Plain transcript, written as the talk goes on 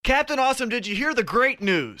Captain Awesome, did you hear the great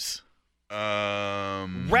news?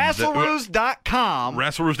 Rasselroos.com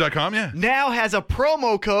Rasselroos.com, yeah. now has a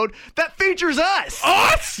promo code that features us.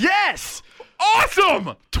 Us? Yes.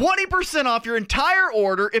 Awesome! 20% off your entire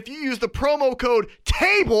order if you use the promo code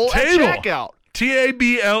TABLE at checkout.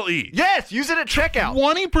 TABLE. Yes, use it at checkout.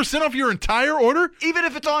 20% off your entire order? Even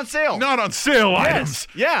if it's on sale. Not on sale Yes. items.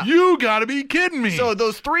 Yeah. You gotta be kidding me. So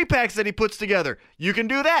those 3-packs that he puts together, you can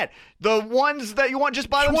do that. The ones that you want just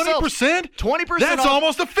by themselves. 20%? 20% That's off.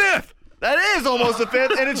 almost a fifth. That is almost a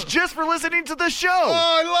fifth, and it's just for listening to the show. Oh,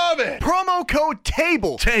 I love it. Promo code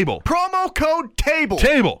TABLE. Table. Promo code TABLE.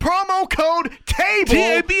 Table. Promo code TABLE.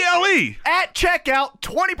 TABLE. At checkout,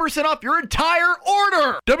 20% off your entire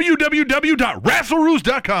order.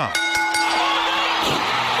 www.rasselroos.com.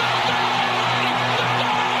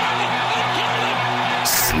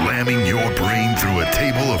 Slamming your brain through a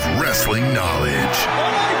table of wrestling knowledge.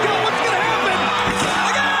 Oh my God, what's going to happen?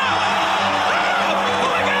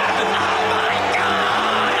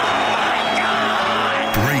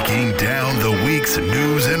 Breaking down the week's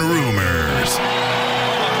news and rumors.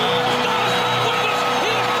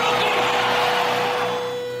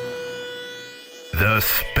 The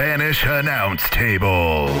Spanish Announce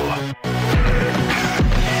Table.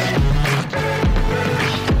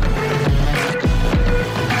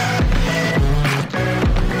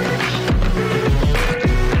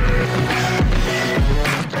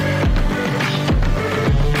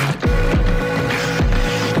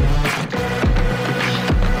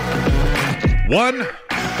 One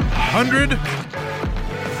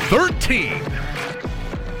 113.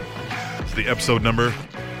 It's the episode number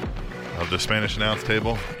of the Spanish Announce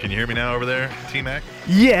Table. Can you hear me now over there, T-Mac?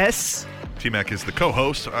 Yes. T-Mac is the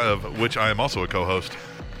co-host, of which I am also a co-host.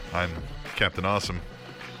 I'm Captain Awesome.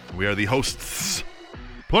 We are the hosts,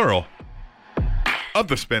 plural, of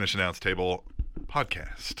the Spanish Announce Table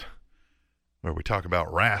podcast, where we talk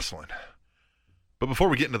about wrestling. But before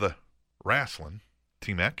we get into the wrestling,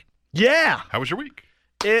 T-Mac, Yeah. how was your week?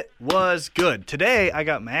 It was good. Today, I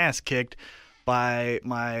got my ass kicked by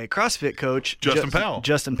my CrossFit coach, Justin Powell.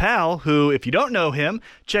 Justin Powell, who, if you don't know him,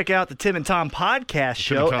 check out the Tim and Tom podcast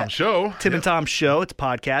show. Tim and Tom Show. Tim and Tom Show. It's a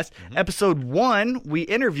podcast. Episode 1, we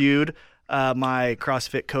interviewed my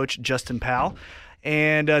CrossFit coach, Justin Powell.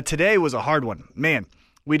 And today was a hard one. Man,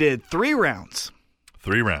 we did 3 rounds.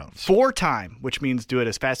 3 rounds. 4 time, which means do it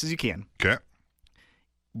as fast as you can. Okay.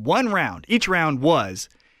 1 round. Each round was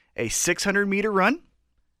a 600-meter run,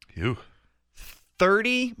 You.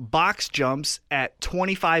 30 box jumps at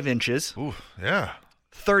 25 inches, Ooh, yeah.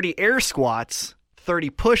 30 air squats,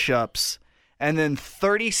 30 push-ups, and then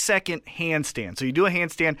 30-second handstand. So you do a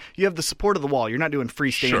handstand. You have the support of the wall. You're not doing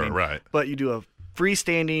freestanding. Sure, right. But you do a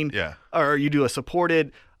freestanding, Yeah. or you do a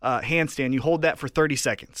supported handstand. You hold that for 30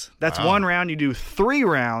 seconds. That's 1 round. You do 3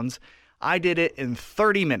 rounds. I did it in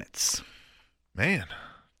 30 minutes. Man,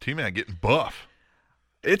 T-Mac getting buff.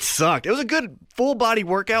 It sucked. It was a good full body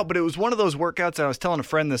workout, but it was one of those workouts. I was telling a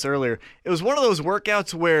friend this earlier. It was one of those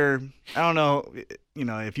workouts where, I don't know,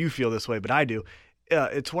 if you feel this way, but I do.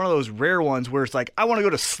 It's one of those rare ones where it's like, I want to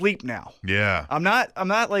go to sleep now. Yeah. I'm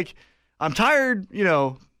not like, I'm tired,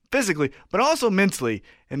 physically, but also mentally.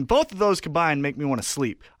 And both of those combined make me want to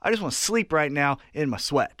sleep. I just want to sleep right now in my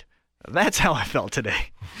sweat. That's how I felt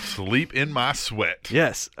today. Sleep in my sweat.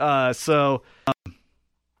 Yes. So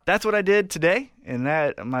that's what I did today. And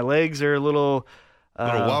that my legs are a little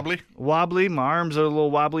wobbly? Wobbly. My arms are a little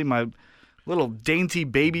wobbly. My little dainty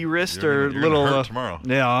baby wrist You're are gonna little hurt tomorrow.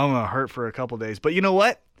 Yeah, I'm gonna hurt for a couple days. But you know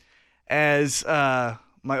what? As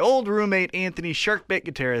my old roommate Anthony Sharkbait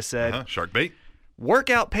Gutierrez said, Shark bait.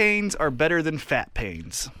 workout pains are better than fat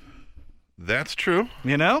pains. That's true.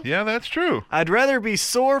 You know? Yeah, that's true. I'd rather be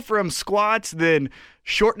sore from squats than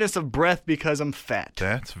shortness of breath because I'm fat.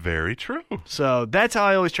 That's very true. So that's how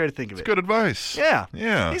I always try to think of it. Good advice. Yeah.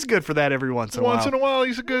 Yeah. He's good for that every once in a while. Once in a while,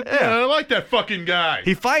 he's a good. Yeah. Yeah, I like that fucking guy.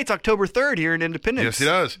 He fights October 3rd here in Independence. Yes, he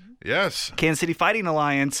does. Yes. Kansas City Fighting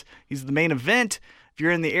Alliance. He's the main event. If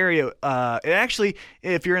you're in the area,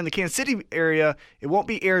 if you're in the Kansas City area, it won't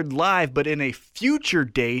be aired live, but in a future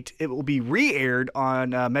date, it will be re-aired on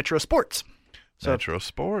Metro Sports. So Metro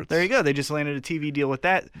Sports. there you go. They just landed a TV deal with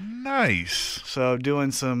that. Nice. So doing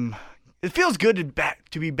some. It feels good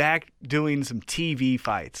to be back doing some TV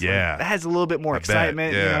fights. Yeah. Like, that has a little bit more I bet.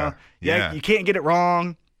 excitement. Yeah. You can't get it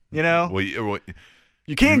wrong. Well,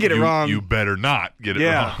 You can get it wrong. You better not get it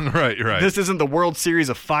Yeah. wrong. Right. This isn't the World Series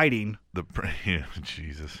of Fighting.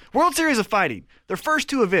 Jesus. World Series of Fighting. Their first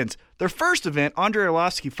two events. Their first event, Andrei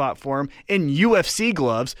Arlovsky fought for him in UFC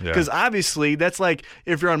gloves because obviously that's like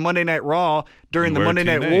if you're on Monday Night Raw during the Monday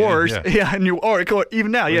Night Wars, and you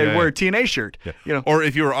even now, you wear a TNA shirt. Yeah. You know, or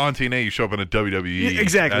if you were on TNA, you show up in a WWE.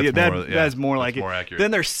 Exactly. That's more like more it. accurate.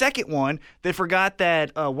 Then their second one, they forgot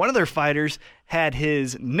that one of their fighters had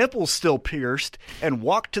his nipples still pierced and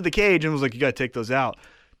walked to the cage and was like, "You got to take those out."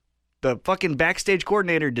 The fucking backstage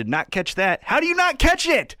coordinator did not catch that. How do you not catch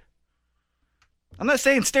it? I'm not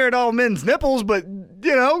saying stare at all men's nipples, but,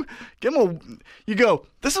 give them you go,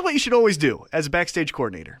 this is what you should always do as a backstage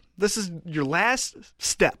coordinator. This is your last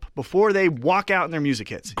step before they walk out and their music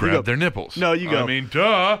hits. Grab their nipples. No, you go. I mean,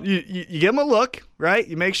 duh. You give them a look, right?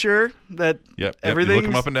 You make sure that everything's... You look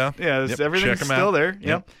them up and down. Yeah, Yep. everything's Check 'em still out. there.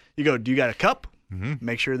 Yep. You go, do you got a cup? Mm-hmm.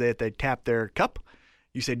 Make sure that they tap their cup.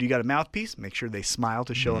 You say, do you got a mouthpiece? Make sure they smile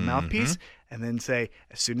to show a mouthpiece. And then say,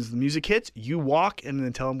 as soon as the music hits, you walk and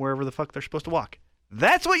then tell them wherever the fuck they're supposed to walk.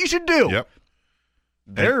 That's what you should do. Yep.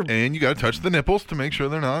 And you got to touch the nipples to make sure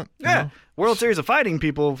they're not. Yeah. World Series of Fighting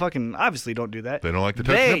people fucking obviously don't do that. They don't like to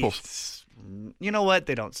touch nipples. You know what?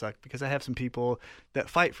 They don't suck because I have some people that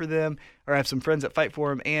fight for them, or I have some friends that fight for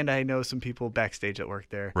them, and I know some people backstage that work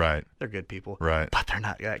there. Right. They're good people. Right. But they're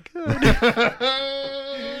not that good.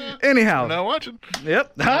 Anyhow. I'm now watching.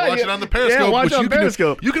 Yep. I'm watching on the Periscope. Yeah, watch which on you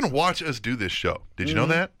Periscope. You can watch us do this show. Did you know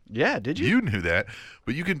that? Yeah, did you? You knew that.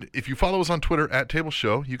 But you can, if you follow us on Twitter at Table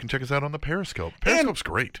Show, you can check us out on the Periscope. Periscope's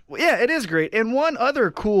great. Yeah, it is great. And one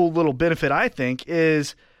other cool little benefit, I think,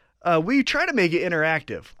 is we try to make it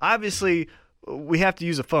interactive. Obviously, we have to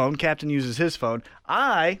use a phone. Captain uses his phone.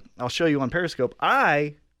 I'll show you on Periscope.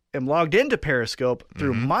 I am logged into Periscope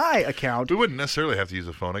through my account. We wouldn't necessarily have to use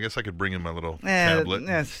a phone. I guess I could bring in my little tablet.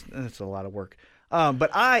 That's a lot of work.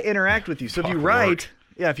 But I interact with you. So if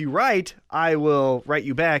you write, I will write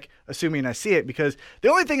you back, assuming I see it. Because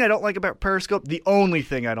the only thing I don't like about Periscope,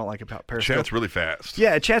 Chat's really fast.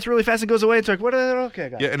 Yeah, it chats really fast and goes away. It's like, what? Okay, I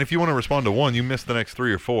got it. Yeah, and if you want to respond to one, you miss the next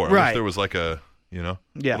 3 or 4. Right. Unless there was like a,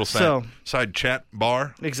 little so- side chat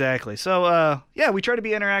bar. Exactly. So, we try to be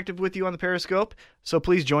interactive with you on the Periscope. So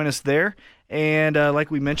please join us there. And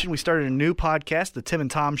like we mentioned, we started a new podcast, The Tim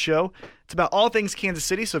and Tom Show. It's about all things Kansas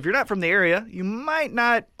City. So if you're not from the area, you might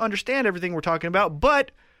not understand everything we're talking about,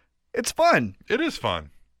 but it's fun. It is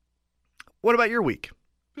fun. What about your week?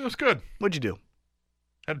 It was good. What'd you do?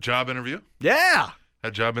 Had a job interview. Yeah. Had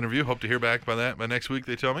a job interview. Hope to hear back by next week,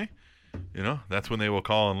 they tell me. That's when they will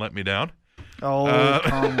call and let me down. Oh,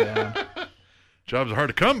 calm down. Jobs are hard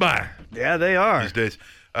to come by Yeah, they are. these days.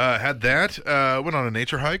 Had that. Went on a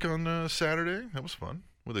nature hike on Saturday. That was fun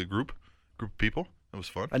with a group of people. That was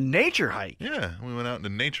fun. A nature hike. Yeah, we went out into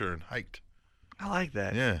nature and hiked. I like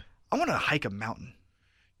that. Yeah. I want to hike a mountain.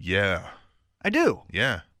 Yeah. I do.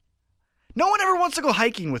 Yeah. No one ever wants to go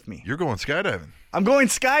hiking with me. You're going skydiving. I'm going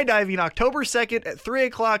skydiving October 2nd at 3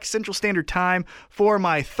 o'clock Central Standard Time for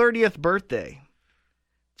my 30th birthday.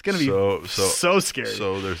 It's going to be so scary.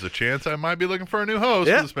 So there's a chance I might be looking for a new host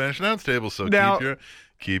for the Spanish Announce Table. So now,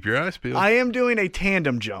 keep your eyes peeled. I am doing a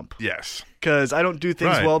tandem jump. Yes. Because I don't do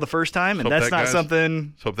things well the first time, and that's not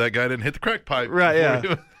something... Let's hope that guy didn't hit the crack pipe. Right,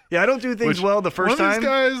 yeah. Yeah, I don't do things well the first time. One of these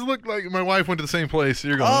guys looked like my wife went to the same place.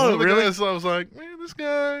 You're going, oh, really? So I was like, man, this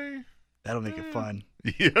guy... That'll make it fun.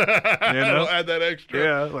 Yeah. I'll add that extra.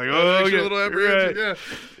 Yeah. Like, extra little apprehension. Right.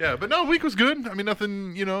 Yeah. But no, week was good. I mean,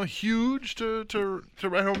 nothing, huge to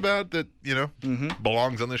write home about that,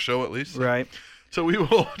 belongs on this show at least. Right. So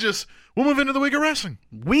we'll move into the week of wrestling.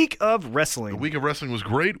 Week of wrestling. The week of wrestling was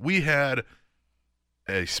great. We had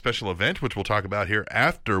a special event, which we'll talk about here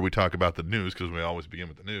after we talk about the news, because we always begin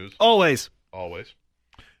with the news. Always.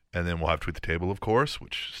 And then we'll have Tweet the Table, of course,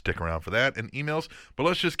 which stick around for that, and emails. But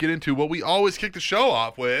let's just get into what we always kick the show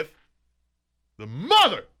off with, the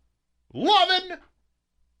mother-loving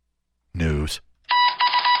news.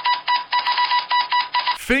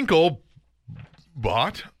 Finkel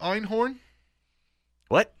bought Einhorn.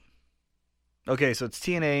 What? Okay, so it's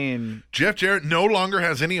TNA and... Jeff Jarrett no longer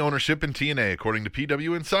has any ownership in TNA, according to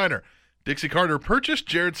PW Insider. Dixie Carter purchased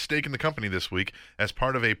Jarrett's stake in the company this week as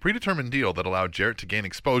part of a predetermined deal that allowed Jarrett to gain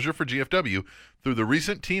exposure for GFW through the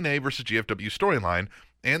recent TNA versus GFW storyline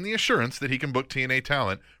and the assurance that he can book TNA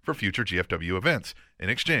talent for future GFW events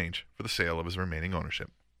in exchange for the sale of his remaining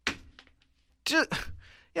ownership.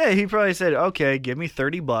 Yeah, he probably said, okay, give me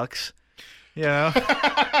 $30.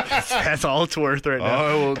 That's all it's worth right now.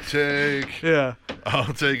 I'll take a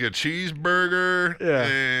cheeseburger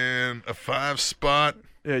and a 5-spot.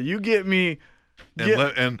 Yeah, you get me.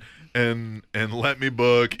 And and let me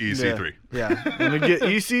book EC3. Yeah. Let me get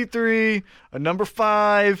EC3, a number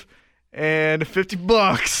 5, and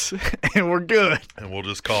 $50, and we're good. And we'll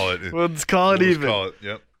just call it. We'll just call it even. Call it.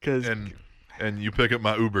 Yep. 'Cause- and you pick up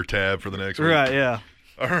my Uber tab for the next week. Right, yeah.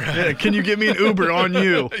 All right. Yeah, can you get me an Uber on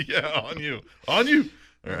you? Yeah, on you. On you.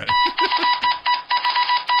 All right.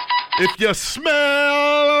 If you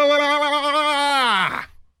smell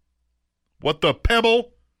what the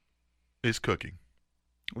pebble is cooking.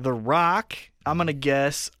 The Rock, I'm going to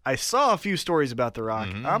guess. I saw a few stories about The Rock.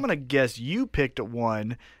 Mm-hmm. I'm going to guess you picked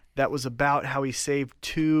one that was about how he saved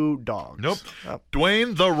 2 dogs. Nope. Oh.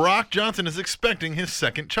 Dwayne The Rock Johnson is expecting his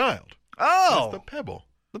second child. Oh, That's the pebble.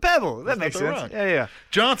 the Pebble. That That's makes not The sense. Rock. Yeah.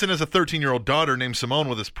 Johnson has a 13-year-old daughter named Simone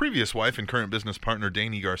with his previous wife and current business partner,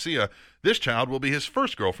 Danny Garcia. This child will be his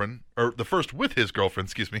first girlfriend, or the first with his girlfriend,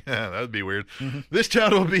 excuse me. That would be weird. Mm-hmm. This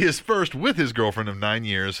child will be his first with his girlfriend of 9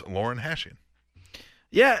 years, Lauren Hashian.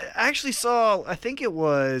 Yeah, I actually saw, I think it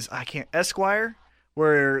was, Esquire,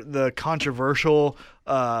 where the controversial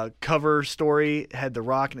cover story had The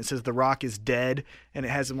Rock, and it says The Rock is dead, and it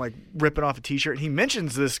has him like ripping off a T-shirt. He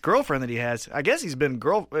mentions this girlfriend that he has. I guess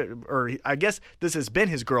I guess this has been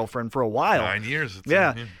his girlfriend for a while. 9 years. It's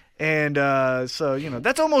Yeah. And so,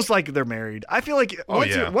 that's almost like they're married. I feel like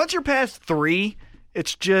once you're past 3,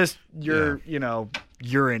 it's just you're in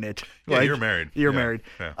it. Yeah, Like, you're married. You're Yeah. married.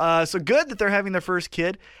 Yeah. So good that they're having their first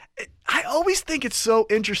kid. I always think it's so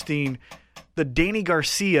interesting, the Danny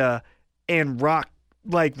Garcia and Rock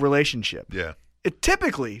relationship. Yeah. It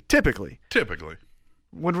typically, Typically.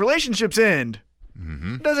 when relationships end,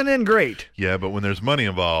 it doesn't end great. Yeah, but when there's money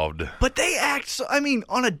involved, But they act so,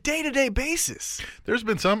 on a day-to-day basis. there's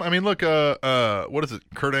been some. I mean, look, what is it?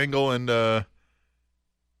 Kurt Angle and the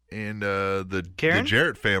Karen?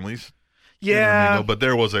 Jarrett families. Yeah. intermingle, but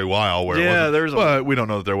there was a while where it Yeah, wasn't. there's a- but we don't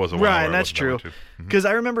know that there was a while. Right, where and it that's wasn't that true. way, too. Because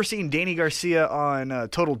I remember seeing Danny Garcia on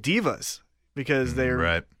Total Divas because they're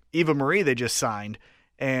Right. Eva Marie they just signed,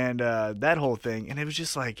 and that whole thing, and it was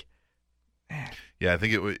just like, Yeah, I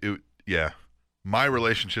think yeah. My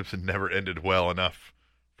relationships had never ended well enough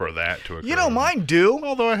for that to occur. mine do.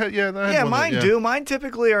 Although I had, I had Yeah, one mine that, do. Mine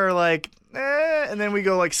typically are like, and then we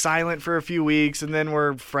go like silent for a few weeks, and then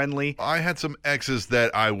we're friendly. I had some exes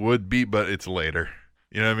that I would be, but it's later.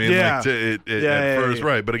 You know what I mean? Yeah. Like at Yeah, first, yeah.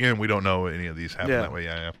 right. But again, we don't know any of these happen Yeah. that way.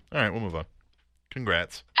 Yeah. All right, we'll move on.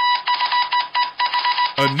 Congrats.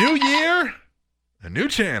 A new year, a new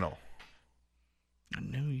channel. A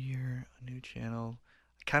new year, a new channel.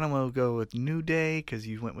 I kind of want to go with New Day because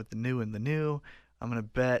you went with the new and the new. I'm going to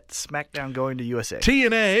bet SmackDown going to USA.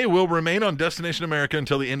 TNA will remain on Destination America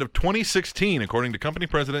until the end of 2016, according to company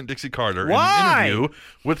president Dixie Carter Why? in an interview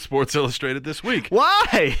with Sports Illustrated this week.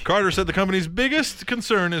 Why? Carter said the company's biggest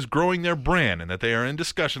concern is growing their brand and that they are in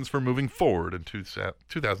discussions for moving forward in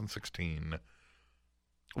 2016.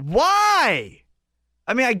 Why?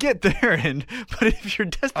 I mean, I get their end, but if your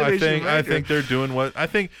destination, I think they're doing what I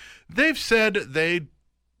think they've said they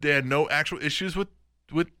had no actual issues with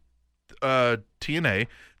TNA.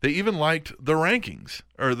 They even liked the rankings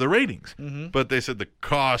or the ratings, but they said the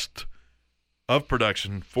cost of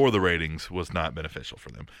production for the ratings was not beneficial for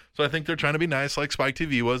them. So I think they're trying to be nice, like Spike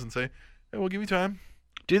TV was, and say, "Hey, we'll give you time."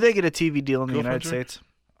 Do they get a TV deal in the Go United for it. States?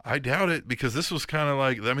 I doubt it because this was kind of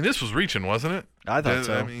like, this was reaching, wasn't it? I thought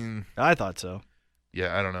so. I mean, I thought so.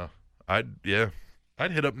 yeah, I don't know. I'd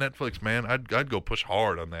hit up Netflix, man. I'd go push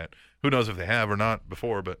hard on that. Who knows if they have or not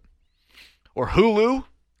before, but Or Hulu?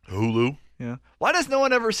 Hulu, Yeah. Why does no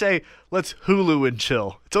one ever say, let's Hulu and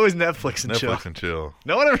chill? It's always Netflix and chill. Netflix and chill.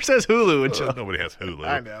 No one ever says Hulu and chill. Nobody has Hulu.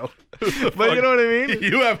 I know. But you know what I mean?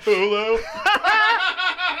 You have Hulu.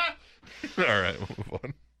 All right, we'll move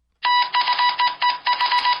on.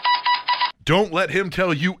 Don't let him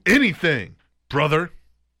tell you anything, brother.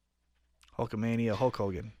 Hulkamania, Hulk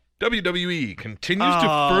Hogan. WWE continues to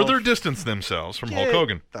Oh. further distance themselves from Hulk Get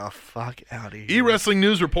Hogan. the fuck out of here. E-Wrestling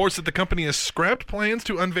News reports that the company has scrapped plans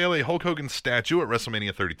to unveil a Hulk Hogan statue at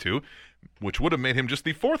WrestleMania 32, which would have made him just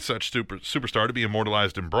the fourth such superstar to be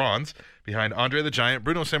immortalized in bronze, behind Andre the Giant,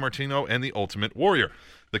 Bruno Sammartino, and the Ultimate Warrior.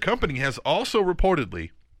 The company has also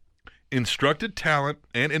reportedly instructed talent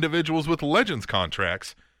and individuals with Legends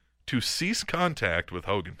contracts to cease contact with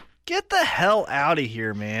Hogan. Get the hell out of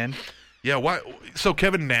here, man. Yeah, why? So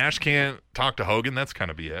Kevin Nash can't talk to Hogan? That's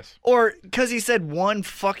kind of BS. Or because he said one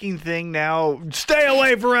fucking thing now, stay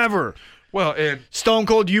away forever. Well, and Stone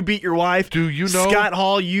Cold, you beat your wife. Do you know- Scott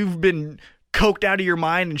Hall, you've been coked out of your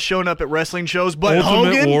mind and shown up at wrestling shows. But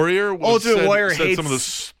Ultimate Hogan, Warrior Ultimate Warrior said hates some of the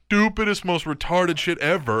stupidest, most retarded shit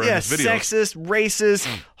ever in his videos. sexist, racist,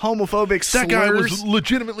 homophobic That guy was slurs.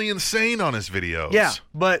 legitimately insane on his videos. Yeah,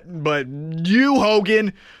 but you,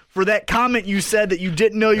 Hogan, for that comment you said that you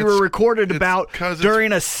didn't know you were recorded about 'cause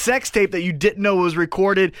during a sex tape that you didn't know was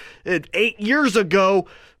recorded 8 years ago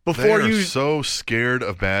before They are you. so scared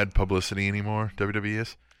of bad publicity anymore, WWE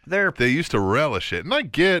is. They're They used to relish it. And I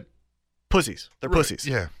get... pussies. They're pussies.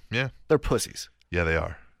 Yeah. They're pussies. Yeah, they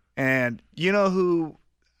are. And you know who?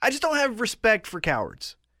 I just don't have respect for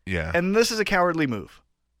cowards. Yeah, And this is a cowardly move.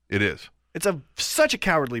 it is. It's such a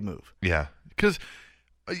cowardly move. Yeah, because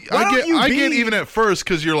Why don't you I get be- even at first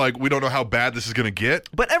because you're like, we don't know how bad this is going to get.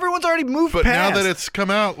 But everyone's already moved But past. now that it's come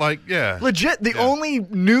out, like, yeah. Legit, the only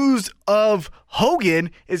news of Hogan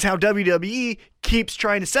is how WWE keeps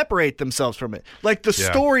trying to separate themselves from it. Like the Yeah.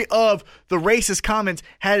 story of the racist comments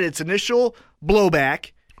had its initial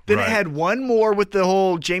blowback. Then Right. it had one more with the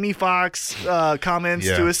whole Jamie Foxx comments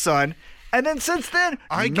Yeah. to his son. And then since then,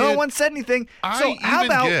 no one said anything. So how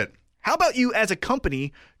about you as a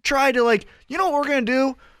company try to you know what we're going to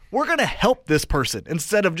do? We're going to help this person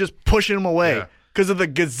instead of just pushing him away Yeah. because of the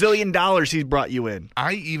gazillion dollars he's brought you in.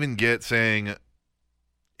 I even get saying,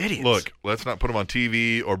 Idiots. look, let's not put him on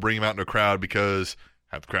TV or bring him out in a crowd because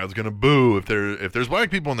half the crowd's going to boo. If there's black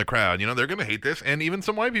people in the crowd, you know, they're going to hate this, and even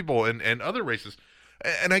some white people and other races.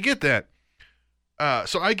 And I get that.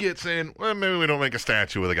 So I get saying, well, maybe we don't make a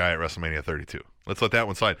statue with a guy at WrestleMania 32. Let's let that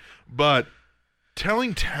one slide. But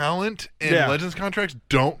telling talent and Yeah. Legends contracts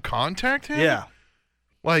don't contact him? Yeah.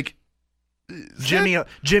 Like,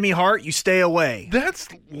 Jimmy Hart, you stay away. that's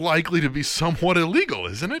likely to be somewhat illegal,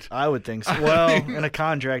 isn't it? I would think so. Well, in a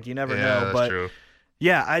contract, you never Yeah, know. that's But true.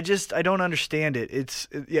 yeah, I don't understand it.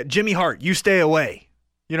 Jimmy Hart, you stay away.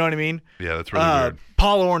 You know what I mean? Yeah, that's really weird.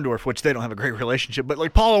 Paul Orndorff, which they don't have a great relationship, but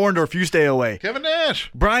like Paul Orndorff, you stay away. Kevin Nash.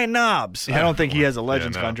 Brian Knobs, I Yeah. don't think he has a Yeah,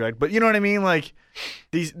 Legends no. contract, but you know what I mean? Like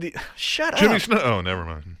shut Jimmy up. Snow. Oh, never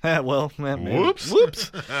mind. Well, Whoops.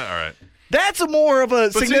 whoops. All right. That's a more of a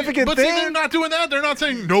But significant see, thing, they're not doing that. They're not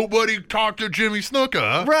saying nobody talked to Jimmy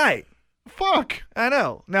Snuka. right? Fuck. I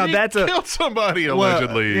know. Now He that's a killed somebody well,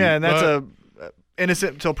 allegedly. yeah, and that's but- a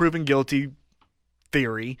innocent until proven guilty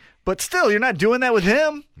theory. But still, you're not doing that with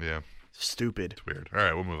him. yeah. Stupid. It's weird. All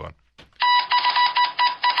right, we'll move on.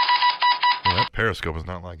 Yeah, that Periscope is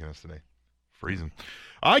not liking us today. Freezing.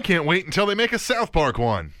 I can't wait until they make a South Park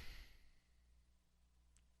one.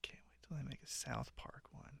 Can't wait till they make a South Park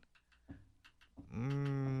one.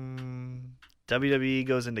 WWE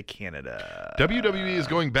goes into Canada. WWE is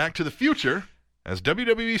going back to the future as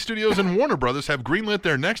WWE Studios and Warner Brothers have greenlit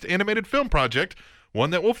their next animated film project, one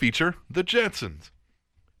that will feature the Jetsons.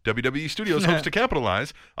 WWE Studios hopes to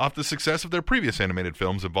capitalize off the success of their previous animated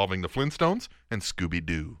films involving the Flintstones and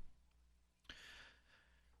Scooby-Doo.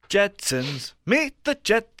 Jetsons. Meet the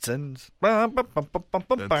Jetsons.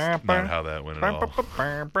 That's not how that went at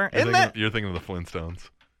all. Isn't that? You're thinking of the Flintstones.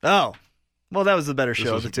 Oh. Well, that was the better This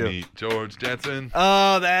show was of the two. Meet George Jetson.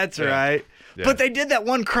 Oh, that's Yeah. right. Yeah. But they did that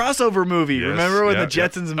one crossover movie. Yes, Remember when yeah, the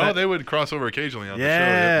Jetsons yeah. met? Oh, they would cross over occasionally on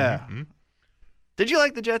Yeah. the show. Yeah. Did you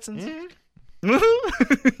like the Jetsons?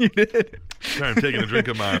 Mhm. you did. Sorry, I'm taking a drink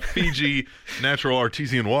of my Fiji natural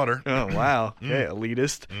artesian water. Oh, wow. Okay,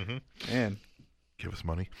 elitist. Mm-hmm. Man. Give us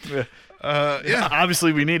money. Yeah. Yeah.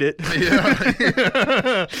 Obviously, we need it.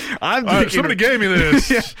 Yeah. I'm thinking Somebody gave me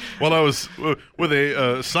this Yeah. while I was with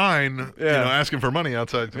a sign, Yeah. asking for money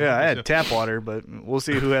outside. Yeah, I had tap water, but we'll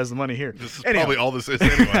see who has the money here. This is Anyhow. probably all this is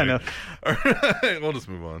anyway. I know. All right, we'll just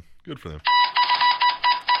move on. Good for them.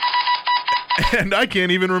 And I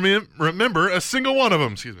can't even remember a single one of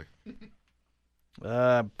them. Excuse me.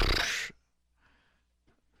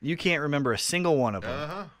 You can't remember a single one of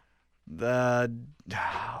them. Uh-huh.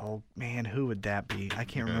 Oh man, who would that be? I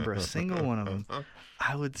can't remember a single one of them.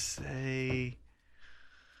 I would say,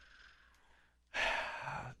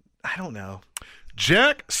 I don't know.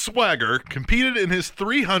 Jack Swagger competed in his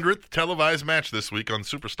 300th televised match this week on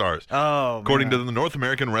Superstars, Oh, according man. to the North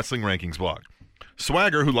American Wrestling Rankings blog.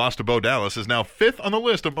 Swagger, who lost to Bo Dallas, is now 5th on the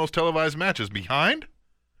list of most televised matches, behind,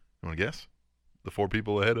 you want to guess? The 4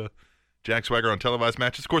 people ahead of Jack Swagger on televised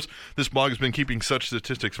matches. Of course, this blog has been keeping such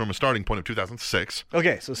statistics from a starting point of 2006.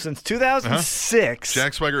 Okay, so since 2006,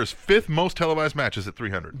 Jack Swagger is 5th most televised matches at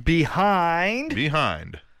 300.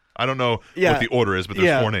 behind. I don't know Yeah. what the order is, but there's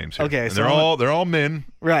Yeah. 4 names here. Okay, and so they're all men.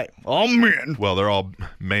 Right, all men. Well, they're all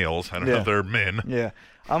males. I don't know Yeah. if they're men. Yeah,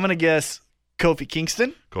 I'm gonna guess Kofi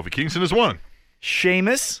Kingston, Kofi Kingston is 1.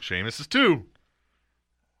 Sheamus, Sheamus is 2.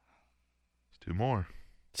 It's 2 more.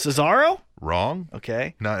 Cesaro. Wrong.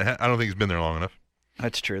 Okay, No, I don't think he's been there long enough.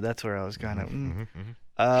 that's true. That's where I was kind of.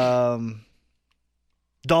 Mm-hmm.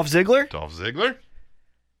 Dolph Ziggler, Dolph Ziggler.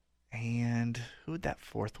 and who would that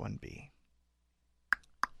 4th one be?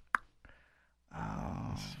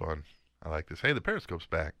 Oh, This is fun. I like this. Hey, the Periscope's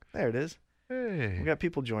back. there it is. Hey, We got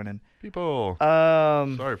people joining. people.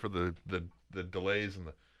 The Sorry for the delays and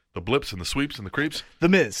the blips and the sweeps and the creeps.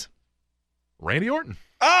 Miz. Randy Orton.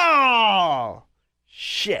 Oh,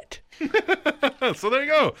 shit. So there you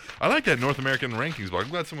go. I like that North American rankings blog. I'm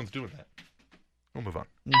glad someone's doing that. We'll move on.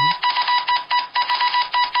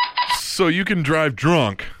 So you can drive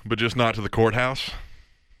drunk, but just not to the courthouse?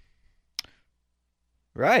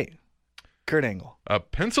 Right. Kurt Angle. A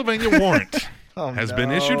Pennsylvania warrant Oh, has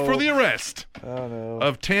been issued for the arrest Oh, no.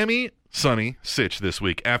 of Tammy Sonny Sitch this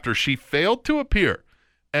week after she failed to appear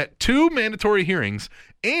at 2 mandatory hearings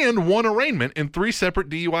and 1 arraignment in 3 separate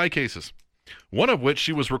DUI cases, one of which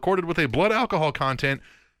she was recorded with a blood alcohol content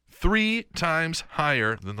 3 times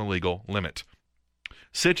higher than the legal limit.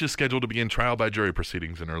 Sitch is scheduled to begin trial by jury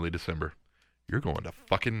proceedings in early December. You're going to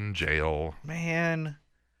fucking jail. Man.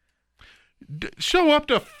 Show up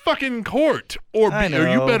to fucking court, or you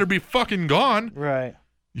know. better be fucking gone. Right.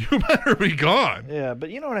 You better be gone. Yeah, but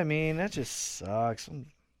you know what I mean? That just sucks.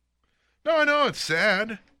 No, I know, it's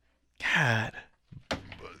sad. God.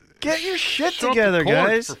 Get your shit Show up to together, court,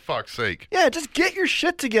 guys. for fuck's sake. Yeah, just get your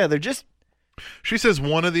shit together. Just She says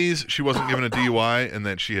one of these, she wasn't given a DUI and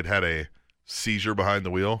that she had a seizure behind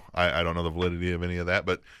the wheel. I don't know the validity of any of that,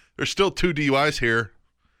 but there's still 2 DUIs here.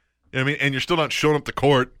 You know what I mean? And you're still not showing up to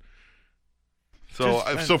court. So,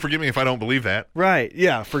 so forgive me if I don't believe that. right.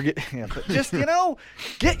 Yeah, forget yeah, but just,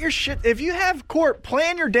 get your shit. If you have court,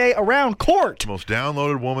 plan your day around court. Most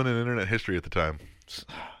downloaded woman in internet history at the time.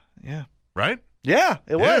 Yeah. Right? Yeah,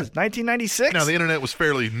 it was 1996. Now, the internet was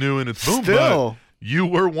fairly new in its boom, Still. but you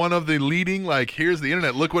were one of the leading, here's the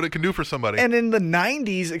internet. Look what it can do for somebody. And in the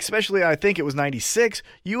 90s, especially I think it was 96,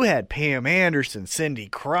 you had Pam Anderson, Cindy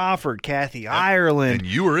Crawford, Kathy Ireland, And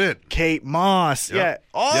you were it. Kate Moss. Yep. Yeah,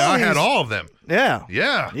 all I these- had all of them. Yeah.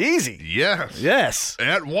 Yeah. Easy. Yes. Yes.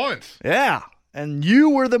 At once. Yeah. And you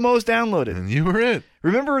were the most downloaded. And you were it.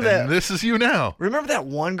 Remember that? And this is you now. Remember that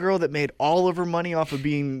one girl that made all of her money off of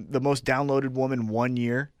being the most downloaded woman 1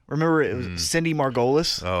 year? Remember it was Cindy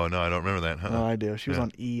Margolis? Oh, no, I don't remember that. Oh, I do. She was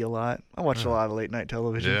on E a lot. I watched a lot of late night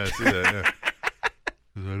television. Yeah, I see that, yeah.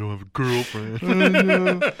 'Cause I don't have a girlfriend.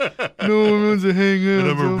 No one wants to hang out. And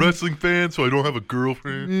I'm a wrestling fan, so I don't have a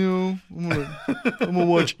girlfriend. I'm gonna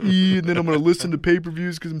watch E, and then I'm gonna listen to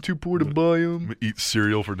pay-per-views because I'm too poor to buy them. I'm gonna eat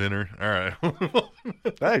cereal for dinner. All right.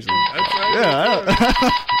 Actually, yeah.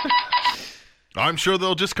 I'm sure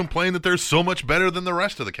they'll just complain that they're so much better than the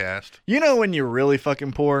rest of the cast. You know when you're really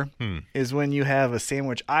fucking poor is when you have a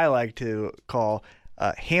sandwich I like to call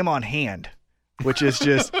ham on hand, which is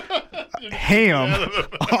just ham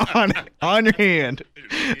on your hand.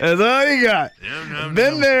 That's all you got.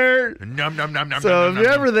 Been there. So if you're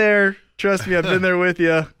ever there, trust me, I've been there with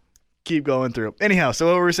you. Keep going through. Anyhow, so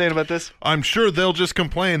what were we saying about this? I'm sure they'll just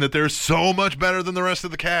complain that they're so much better than the rest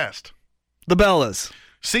of the cast. The Bellas.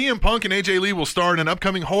 CM Punk and AJ Lee will star in an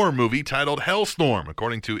upcoming horror movie titled Hellstorm,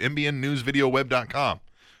 according to MBNNewsVideoWeb.com.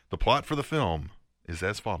 The plot for the film is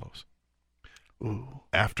as follows. Ooh.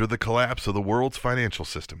 After the collapse of the world's financial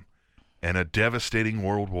system and a devastating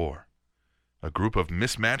world war, a group of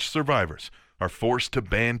mismatched survivors are forced to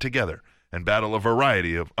band together and battle a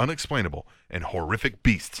variety of unexplainable and horrific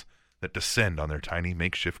beasts that descend on their tiny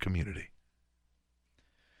makeshift community.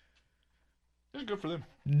 Yeah, good for them.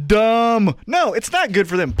 Dumb. No, it's not good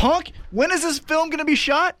for them. Punk, when is this film going to be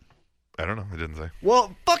shot? I don't know. It didn't say.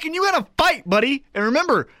 Well, fucking you gotta fight, buddy. And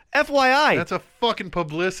remember, FYI. That's a fucking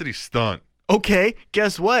publicity stunt. Okay,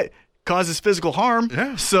 guess what? Causes physical harm.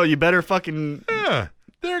 Yeah. So you better fucking... Yeah.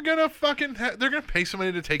 They're gonna fucking... they're gonna pay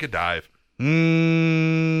somebody to take a dive. I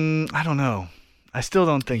don't know. I still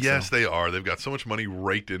don't think Yes, so. they are. They've got so much money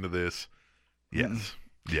raked into this. Yes.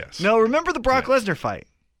 Yes. No, remember the Brock Yeah. Lesnar fight.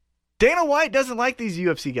 Dana White doesn't like these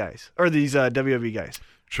UFC guys. Or these WWE guys.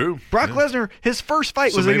 True. Brock Yeah. Lesnar, his first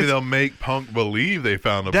fight So was maybe against... they'll make Punk believe they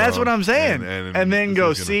found a That's bum, what I'm saying. and then go,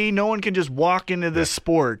 he's gonna- see, no one can just walk into this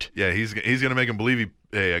sport. Yeah, he's gonna make him believe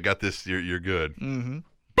hey, I got this. You're good. Mm-hmm.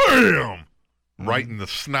 Bam! Right in the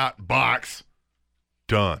snot box.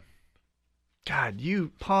 Done. God,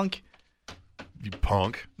 you punk. You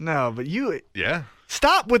punk. No, but you... Yeah.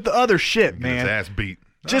 Stop with the other shit, Get his man. ass beat.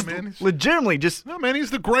 Just no, man, he's- legitimately, just... no, man,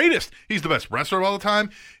 he's the greatest. He's the best wrestler of all the time.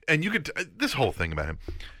 And you could this whole thing about him.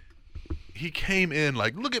 He came in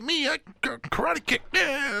like, look at me, I karate kick,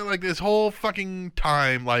 yeah, like this whole fucking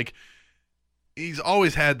time. Like he's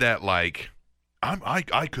always had that like,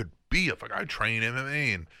 I could be a fuck. I train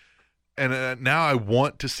MMA and now I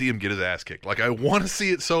want to see him get his ass kicked. Like I want to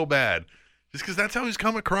see it so bad, just because that's how he's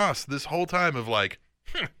come across this whole time of like,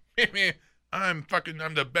 I'm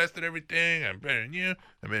the best at everything. I'm better than you.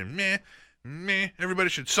 I mean, meh. Everybody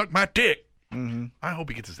should suck my dick. Mm-hmm. I hope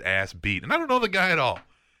he gets his ass beat. And I don't know the guy at all.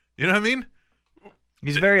 You know what I mean?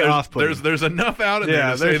 He's very off-putting. There's enough out in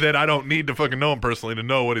there to say that I don't need to fucking know him personally to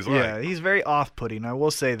know what he's like. Yeah, he's very off-putting. I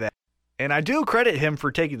will say that. And I do credit him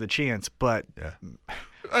for taking the chance, but yeah.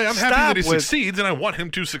 I'm happy that he succeeds, and I want him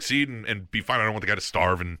to succeed and be fine. I don't want the guy to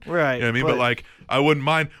starve. And, right. You know what I mean? But like, I wouldn't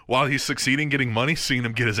mind, while he's succeeding getting money, seeing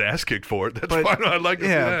him get his ass kicked for it. That's fine. I'd like to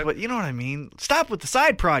see that. But you know what I mean? Stop with the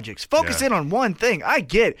side projects. Focus in on one thing. I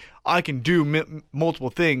get I can do multiple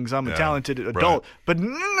things. I'm a talented adult. But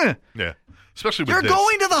yeah. Especially with you're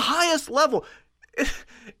going to the highest level.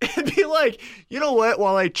 It'd be like, you know what?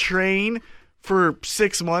 While I train for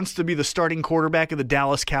 6 months to be the starting quarterback of the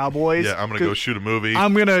Dallas Cowboys. Yeah, I'm going to go shoot a movie.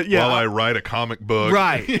 I'm going to, while I write a comic book.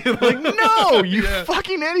 Right. Like, no, you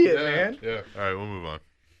fucking idiot, man. Yeah. All right, we'll move on.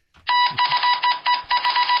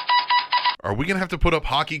 Are we going to have to put up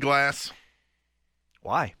hockey glass?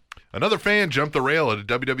 Why? Another fan jumped the rail at a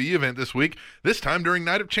WWE event this week, this time during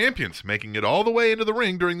Night of Champions, making it all the way into the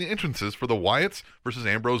ring during the entrances for the Wyatts versus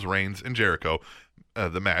Ambrose, Reigns, and Jericho,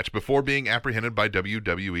 the match, before being apprehended by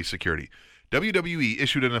WWE security. WWE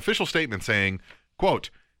issued an official statement saying, quote,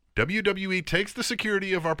 WWE takes the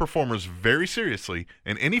security of our performers very seriously,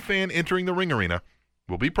 and any fan entering the ring arena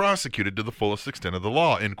will be prosecuted to the fullest extent of the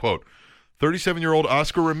law, end quote. 37-year-old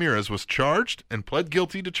Oscar Ramirez was charged and pled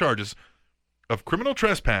guilty to charges of criminal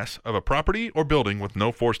trespass of a property or building with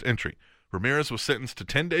no forced entry. Ramirez was sentenced to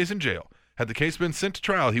 10 days in jail. Had the case been sent to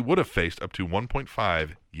trial, he would have faced up to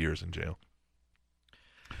 1.5 years in jail.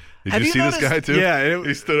 Did you see this guy, too? Yeah.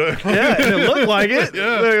 He stood up. Yeah, and it looked like it.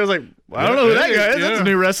 Yeah. I was like, I don't know who that guy is. That's a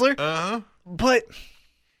new wrestler. Uh-huh. But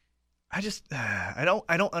I just, I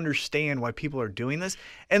don't understand why people are doing this.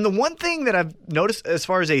 And the one thing that I've noticed as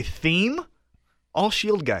far as a theme, all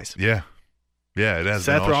Shield guys. Yeah. Yeah, it has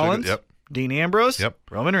Seth been all Rollins. Yep. Dean Ambrose. Yep.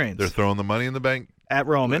 Roman Reigns. They're throwing the money in the bank at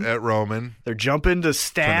Roman. They're jumping to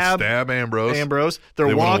stab Ambrose.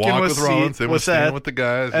 They're walking with Rollins. They want to stand with the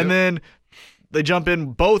guys. And then they jump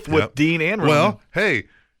in both with Dean and Roman. Well, hey,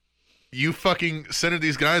 you fucking centered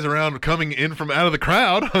these guys around coming in from out of the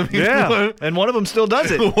crowd. I mean, and one of them still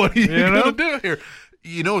does it. What are you going to do here?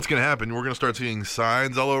 You know what's going to happen. We're going to start seeing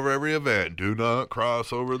signs all over every event. Do not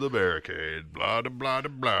cross over the barricade. Blah, blah, blah,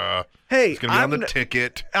 blah. Hey, it's going to be on the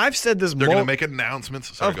ticket. I've said this. They're going to make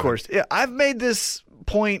announcements. Sorry, of course. Yeah, I've made this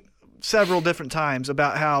point several different times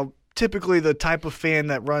about how typically the type of fan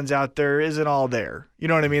that runs out there isn't all there. You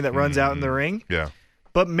know what I mean? That runs out in the ring. Yeah.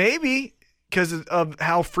 But maybe because of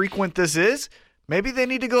how frequent this is, maybe they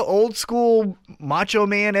need to go old school Macho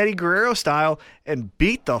Man Eddie Guerrero style and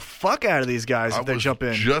beat the fuck out of these guys if they jump in.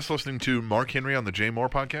 I was just listening to Mark Henry on the Jay Moore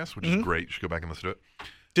podcast, which is great. You should go back and listen to it.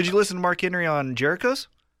 Did you listen to Mark Henry on Jericho's?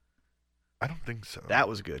 I don't think so. That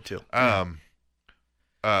was good too.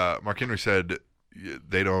 Mark Henry said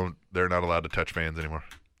they're not allowed to touch fans anymore.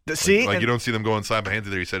 See, like you don't see them going side by hand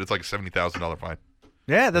there. He said it's like a $70,000 fine.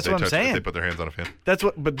 Yeah, that's what I'm saying. If they put their hands on a fan. That's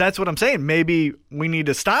what I'm saying. Maybe we need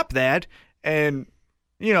to stop that. And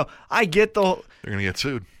I get they're gonna get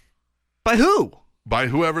sued. By who? By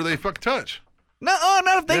whoever they fuck touch. No,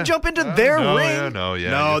 not if they jump into their ring.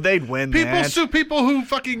 No, they'd win. People sue people who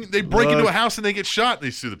they break into a house and they get shot. And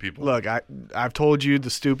they sue the people. Look, I've told you the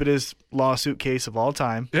stupidest lawsuit case of all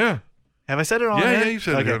time. Yeah. Have I said it on here? here? Yeah, you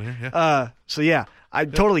said it on here. Yeah. So yeah, I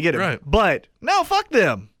totally get it. Right. But no, fuck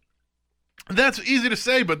them. That's easy to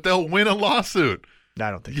say, but they'll win a lawsuit. I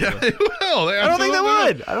don't think. They will. I don't think they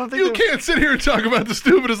would. I don't think you can't sit here and talk about the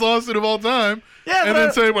stupidest lawsuit of all time. Yeah, and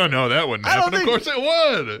then say, "Well, no, that wouldn't happen." Of course, it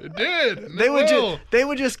would. It did. They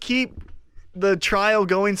would just keep the trial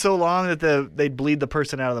going so long that they'd bleed the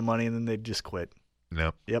person out of the money, and then they'd just quit.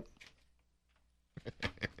 No. Yep.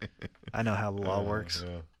 I know how the law works.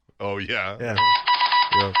 Yeah. Oh yeah.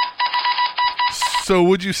 Yeah. So,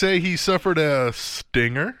 would you say he suffered a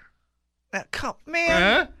stinger? Come,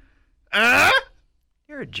 man.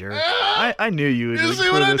 You're a jerk. I knew you would. You see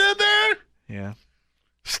what I did there? Yeah.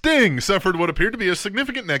 Sting suffered what appeared to be a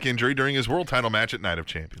significant neck injury during his world title match at Night of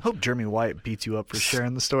Champions. Hope Jeremy Wyatt beats you up for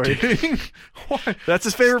sharing the story. Why? That's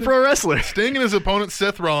his favorite pro wrestler. Sting and his opponent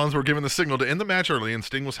Seth Rollins were given the signal to end the match early, and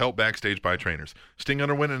Sting was helped backstage by trainers. Sting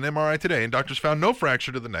underwent an MRI today, and doctors found no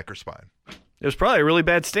fracture to the neck or spine. It was probably a really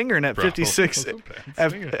bad stinger, and at 56,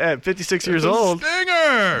 at 56 years old. Stinger.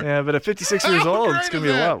 Yeah, but at 56 years old, it's gonna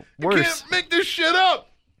be a lot worse. You can't make this shit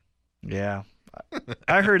up. Yeah,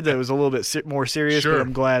 I heard that it was a little bit more serious, but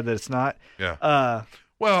I'm glad that it's not. Yeah.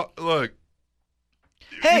 Well, look.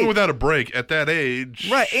 Hey, even without a break at that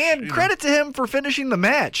age, right? And credit to him for finishing the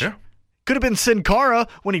match. Yeah. Could have been Sin Cara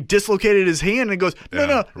when he dislocated his hand and goes,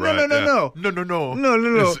 no.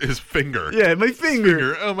 His finger. Yeah, my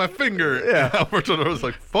finger. Oh, my finger. Yeah. Alberto Del Rio's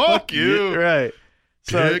like, fuck you. Right.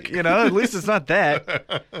 So, Dick. at least it's not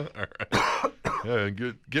that. All right.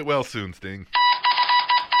 Yeah, get well soon, Sting.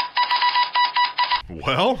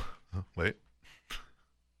 Well, wait.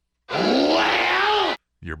 Well,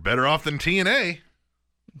 you're better off than TNA.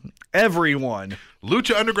 Everyone.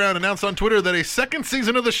 Lucha Underground announced on Twitter that a second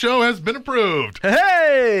season of the show has been approved.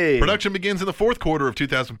 Hey! Production begins in the fourth quarter of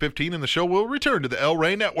 2015, and the show will return to the El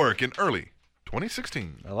Rey Network in early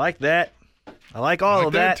 2016. I like that. I like all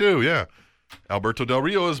of that. too, yeah. Alberto Del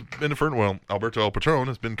Rio has been confirmed. Well, Alberto El Patron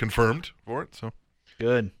has been confirmed for it, so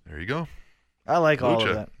good. There you go. I like Lucha. all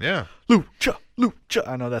of that. Yeah. Lucha.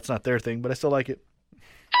 I know that's not their thing, but I still like it.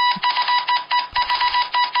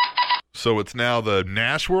 So it's now the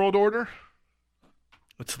Nash World Order?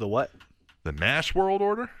 What's the what? The Nash World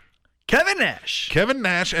Order? Kevin Nash. Kevin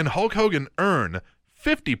Nash and Hulk Hogan earn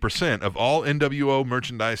 50% of all NWO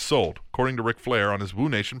merchandise sold, according to Ric Flair on his Woo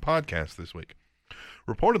Nation podcast this week.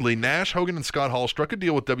 Reportedly, Nash, Hogan, and Scott Hall struck a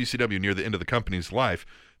deal with WCW near the end of the company's life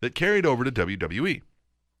that carried over to WWE.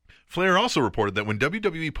 Flair also reported that when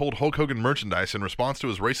WWE pulled Hulk Hogan merchandise in response to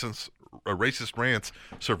his racist rants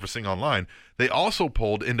surfacing online, they also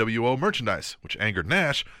pulled NWO merchandise, which angered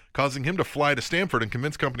Nash, causing him to fly to Stamford and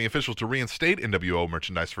convince company officials to reinstate NWO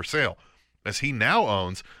merchandise for sale, as he now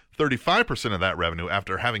owns 35% of that revenue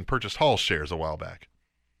after having purchased Hall's shares a while back.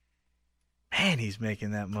 Man, he's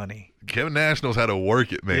making that money. Kevin Nash knows how to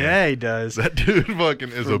work it, man. Yeah, he does. That dude fucking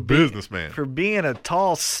is a businessman. For being a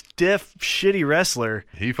tall, stiff, shitty wrestler,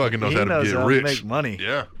 he fucking knows how to get how rich. To make money.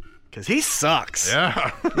 Yeah. Because he sucks.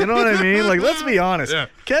 Yeah. You know what I mean? Like, let's be honest. Yeah.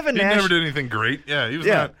 Kevin Nash. He never did anything great. Yeah, he was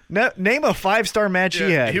not. Name a 5-star match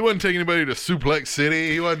he had. He wasn't taking anybody to Suplex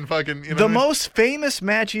City. He wasn't fucking, The most famous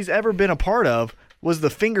match he's ever been a part of was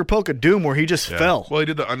the Finger Poke of Doom where he just fell. Well, he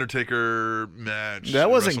did the Undertaker match.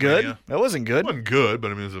 That wasn't good. That wasn't good. It wasn't good,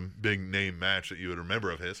 but I mean, it was a big name match that you would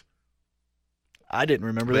remember of his. I didn't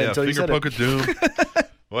remember that until you said Finger Poke of Doom.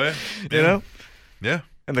 Well, yeah. You know? Yeah.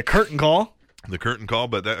 And the curtain call. The curtain call,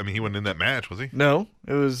 but that, I mean, he wasn't in that match, was he? No,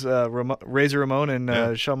 it was Razor Ramon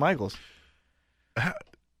and Shawn Michaels.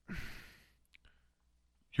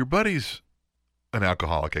 Your buddy's an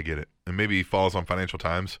alcoholic, I get it. And maybe he falls on financial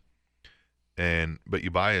times. But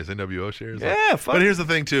you buy his NWO shares. Yeah, fun. But here's the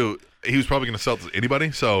thing too. He was probably going to sell it to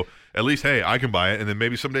anybody. So at least, hey, I can buy it, and then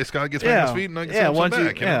maybe someday Scott gets back on his feet, and I can sell it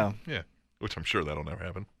back. Yeah. Which I'm sure that'll never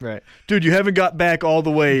happen. Right, dude. You haven't got back all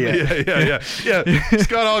the way yet. Yeah.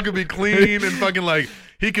 Scott Hall could be clean and fucking like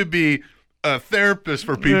he could be a therapist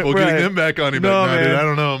for people, getting them back on him. No, like, man. Dude, I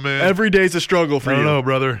don't know, man. Every day's a struggle for you. I don't know,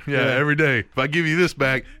 brother. Yeah, every day. If I give you this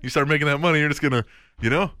back, you start making that money, you're just gonna.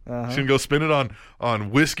 Just gonna go spend it on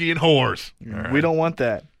whiskey and whores. Right. We don't want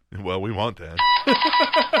that. Well, we want that.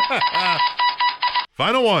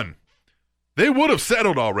 Final one. They would have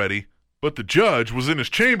settled already, but the judge was in his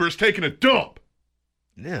chambers taking a dump.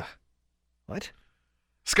 Yeah. What?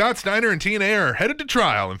 Scott Steiner and TNA are headed to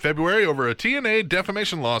trial in February over a TNA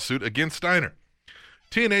defamation lawsuit against Steiner.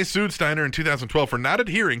 TNA sued Steiner in 2012 for not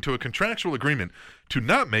adhering to a contractual agreement to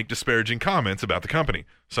not make disparaging comments about the company,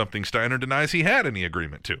 something Steiner denies he had any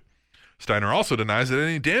agreement to. Steiner also denies that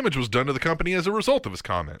any damage was done to the company as a result of his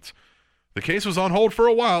comments. The case was on hold for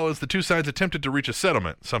a while as the two sides attempted to reach a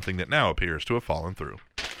settlement, something that now appears to have fallen through.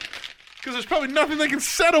 Because there's probably nothing they can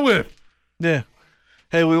settle with. Yeah.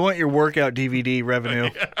 Hey, we want your workout DVD revenue.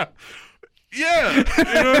 Yeah. You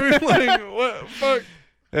know what I mean? Like, what? Fuck.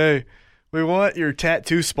 Hey. We want your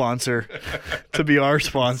tattoo sponsor to be our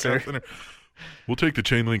sponsor. We'll take the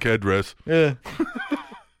chain link address. Yeah.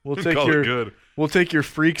 We'll take your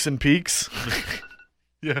freaks and peaks.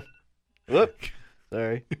 Yeah. Whoop.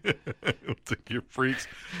 Sorry. We'll take your freaks.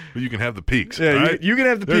 But you can have the peaks. Yeah, right? you can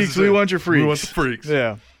have the peaks. We want your freaks. We want the freaks.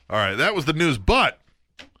 Yeah. All right, that was the news. But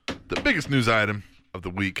the biggest news item of the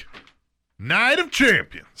week, Night of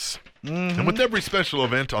Champions. Mm-hmm. And with every special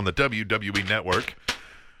event on the WWE Network,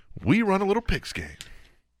 we run a little picks game.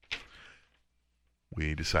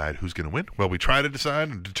 We decide who's going to win. Well, we try to decide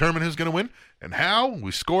and determine who's going to win. And how?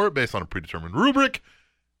 We score it based on a predetermined rubric.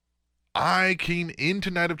 I came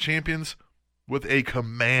into Night of Champions with a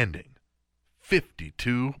commanding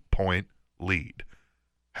 52-point lead.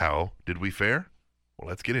 How did we fare? Well,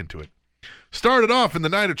 let's get into it. Started off in the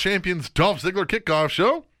Night of Champions Dolph Ziggler kickoff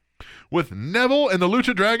show with Neville and the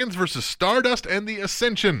Lucha Dragons versus Stardust and the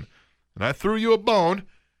Ascension. And I threw you a bone.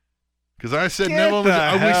 Because I said Neville, we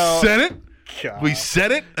said it. God. We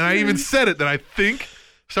said it, and I even said it that I think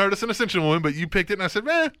Stardust and Ascension will win, but you picked it, and I said,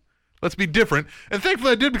 let's be different. And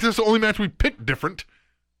thankfully I did because it's the only match we picked different.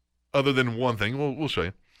 other than one thing. We'll show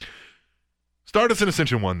you. Stardust and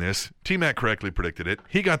Ascension won this. T-Mac correctly predicted it.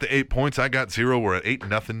 He got the 8 points. I got 0. We're at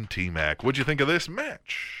 8-0 T-Mac. What'd you think of this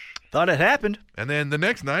match? Thought it happened. And then the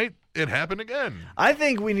next night, it happened again. I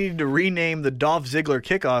think we need to rename the Dolph Ziggler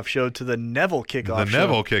kickoff show to the Neville kickoff show. The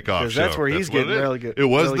Neville kickoff show. Because that's where he's getting really good. It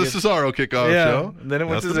was really the Cesaro kickoff show. And then it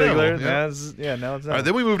went That's to the Ziggler. Neville, yeah. Now it's All right,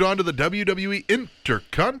 then we moved on to the WWE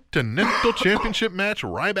Intercontinental Championship match.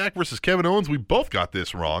 Ryback versus Kevin Owens. We both got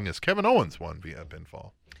this wrong as Kevin Owens won via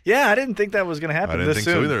pinfall. Yeah, I didn't think that was going to happen I didn't this think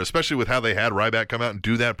soon. so either, especially with how they had Ryback come out and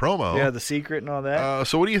do that promo. Yeah, the secret and all that.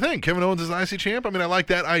 So what do you think? Kevin Owens is the IC champ? I mean, I like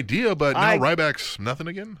that idea, but now Ryback's nothing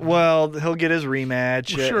again? Well, he'll get his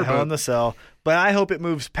rematch Well, sure, at Hell but- in the Cell. But I hope it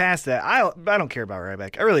moves past that. I don't care about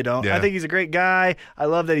Ryback. I really don't. Yeah. I think he's a great guy. I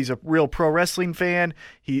love that he's a real pro wrestling fan.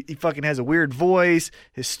 He fucking has a weird voice.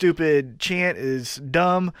 His stupid chant is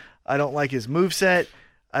dumb. I don't like his moveset.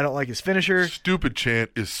 I don't like his finisher. Stupid chant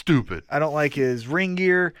is stupid. I don't like his ring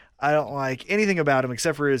gear. I don't like anything about him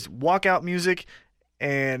except for his walkout music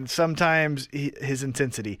and sometimes his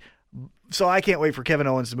intensity. So I can't wait for Kevin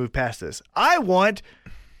Owens to move past this. I want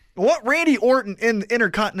Randy Orton in the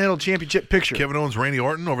Intercontinental Championship picture. Kevin Owens, Randy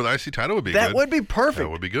Orton over the IC title would be good. That would be perfect.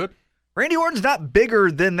 That would be good. Randy Orton's not bigger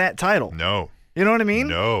than that title. No. You know what I mean?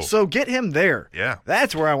 No. So get him there. Yeah.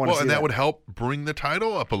 That's where I want to see Well, and that would help bring the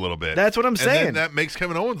title up a little bit. That's what I'm saying. And then that makes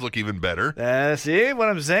Kevin Owens look even better. See what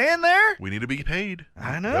I'm saying there? We need to be paid.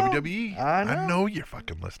 I know. WWE. I know. you're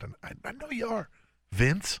fucking listening. I know you are.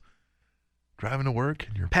 Vince, driving to work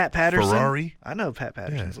in your Pat Patterson. Ferrari. I know Pat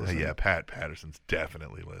Patterson's listening. Yeah, Pat Patterson's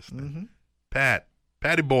definitely listening. Mm-hmm.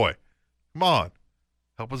 Patty boy, come on,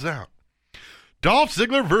 help us out. Dolph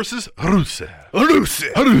Ziggler versus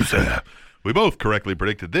Rusev. We both correctly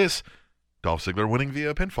predicted this. Dolph Ziggler winning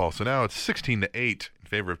via pinfall. So now it's 16-8 in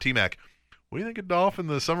favor of T-Mac. What do you think of Dolph in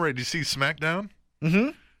the summer? Did you see SmackDown?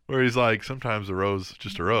 Mm-hmm. Where he's like, sometimes a rose,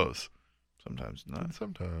 just a rose. Sometimes not. And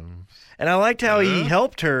sometimes. And I liked how he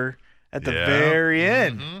helped her at the very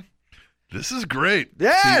end. Mm-hmm. This is great.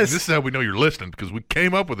 Yes. See, this is how we know you're listening, because we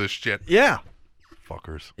came up with this shit. Yeah.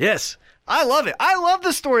 Fuckers. Yes. I love it. I love the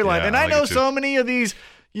storyline. Yeah, and I I like know it too. so many of these,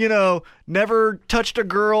 never touched a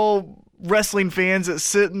girl wrestling fans that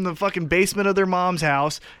sit in the fucking basement of their mom's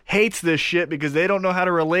house hates this shit because they don't know how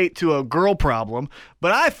to relate to a girl problem.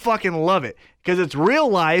 But I fucking love it because it's real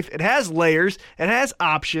life. It has layers. It has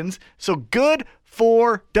options. So good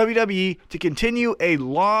for WWE to continue a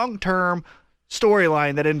long-term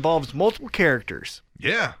storyline that involves multiple characters.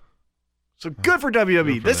 Yeah. So good for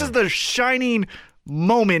WWE. This is the shining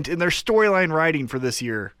moment in their storyline writing for this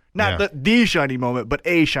year. Not the shining moment, but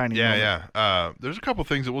a shining moment. Yeah. There's a couple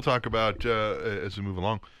things that we'll talk about as we move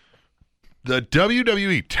along. The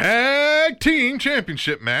WWE Tag Team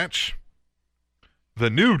Championship match. The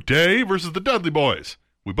New Day versus the Dudley Boys.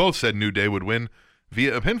 We both said New Day would win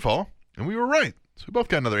via a pinfall, and we were right. So we both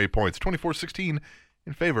got another 8 points, 24-16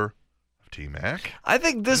 in favor of T-Mac. I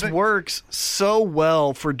think this works so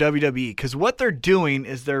well for WWE because what they're doing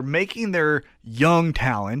is they're making their young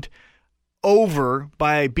talent over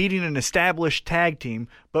by beating an established tag team,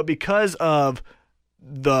 but because of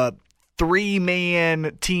the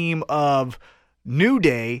 3-man team of New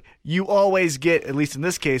Day, you always get, at least in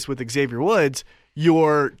this case with Xavier Woods,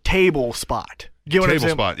 your table spot. You know what I'm Table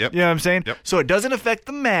saying? spot, yep. You know what I'm saying? Yep. So it doesn't affect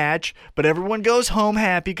the match, but everyone goes home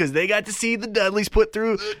happy because they got to see the Dudleys put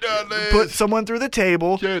someone through the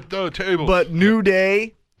table. Get the table. But New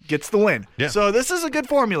Day gets the win. Yeah. So this is a good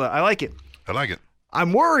formula. I like it. I like it.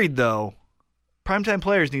 I'm worried though. Primetime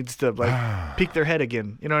Players needs to peek their head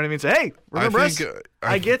again. You know what I mean? Say, hey, remember us?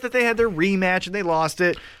 I get that they had their rematch and they lost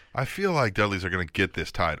it. I feel like Dudleys are going to get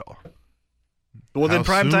this title. Well, then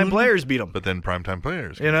How Primetime soon? Players beat them. But then Primetime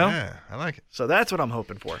Players. Yeah, I like it. So that's what I'm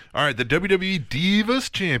hoping for. All right, the WWE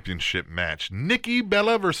Divas Championship match. Nikki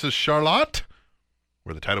Bella versus Charlotte,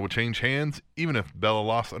 where the title would change hands even if Bella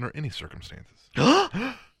lost under any circumstances.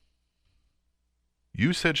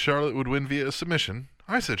 You said Charlotte would win via a submission.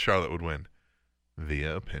 I said Charlotte would win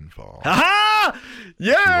via a pinfall. Ha-ha!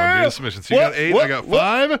 Yeah! She won via submission. So you got 8, I got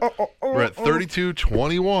 5. We're at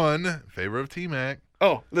 32-21 in favor of T-Mac.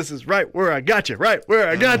 Oh, this is right where I got you. Right where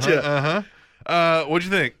I got you. What'd you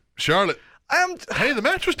think? Charlotte. Hey, the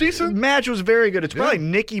match was decent. Match was very good. It's probably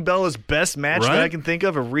Nikki Bella's best match that I can think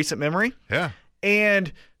of recent memory. Yeah.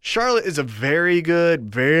 And Charlotte is a very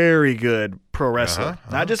good pro wrestler.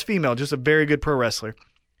 Not just female, just a very good pro wrestler.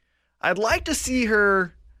 I'd like to see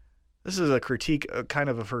her. This is a critique kind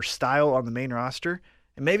of her style on the main roster.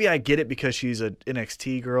 And maybe I get it because she's an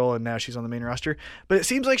NXT girl and now she's on the main roster. But it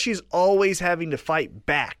seems like she's always having to fight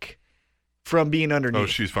back from being underneath. Oh,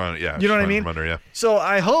 she's fine. Yeah. You know what I she's fine mean? From under, yeah. So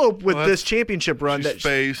I hope with Well, this championship run She's that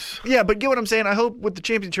space. yeah, but get what I'm saying? I hope with the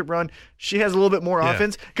championship run, she has a little bit more Yeah.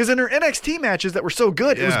 offense. Because in her NXT matches that were so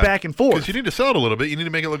good, it was Yeah. back and forth. Because you need to sell it a little bit. You need to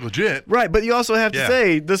make it look legit. Right, but you also have to Yeah.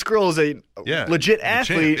 say this girl is a Yeah, legit the champ,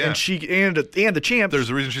 athlete, yeah. and and the champ. There's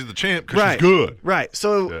a reason she's the champ because right, she's good. Right,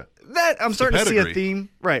 so Yeah. that I'm starting to see a pedigree. theme.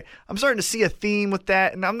 Right, I'm starting to see a theme with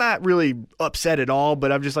that, and I'm not really upset at all.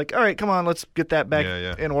 But I'm just like, all right, come on, let's get that back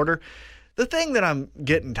Yeah. in order. The thing that I'm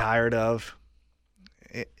getting tired of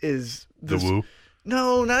is The this, woo.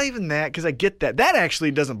 No, not even that, because I get that. That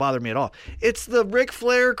actually doesn't bother me at all. It's the Ric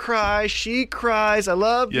Flair cry. She cries. I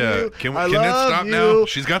love Yeah. you. Can I that love stop you. now?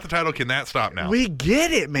 She's got the title. Can that stop now? We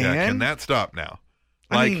get it, man. Yeah, can that stop now?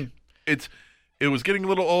 I Like mean- it was getting a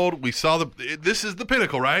little old. We saw this is the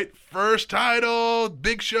pinnacle, right? First title,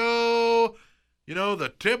 big show. You know, the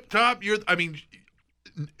tip top.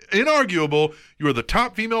 Inarguable. You are the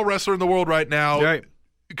top female wrestler in the world right now. Right.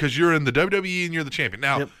 Because you're in the WWE and you're the champion.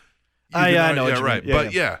 Now, Yep. you I can know what you right. mean. Yeah,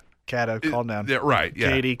 But yeah. Kata, calm down. Yeah, right.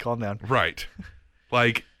 Yeah. Katie, calm down. Right.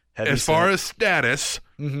 Like Heavy as far set. as status,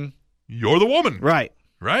 Mm-hmm. you're the woman. Right,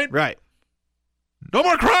 Right? right. No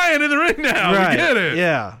more crying in the ring now. right. We get it.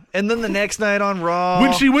 Yeah. And then the next night on Raw.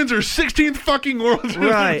 When she wins her 16th fucking World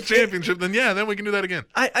Right. Championship, then we can do that again.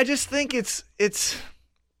 I just think it's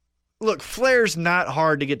look, Flair's not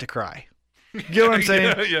hard to get to cry. You know what I'm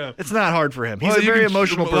saying? Yeah. It's not hard for him. He's Well, a you very can-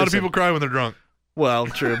 emotional person. A lot of people cry when they're drunk. Well,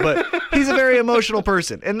 true, but he's a very emotional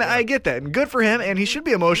person, and I get that. And good for him, and he should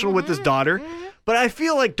be emotional with his daughter. But I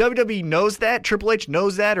feel like WWE knows that, Triple H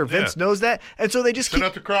knows that, or Vince Yeah. knows that, and so they just Send keep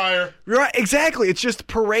out the crier. right. Exactly, it's just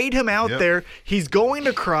parade him out Yep. there. He's going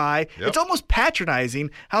to cry. Yep. It's almost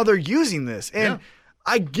patronizing how they're using this, and Yeah.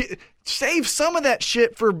 I get save some of that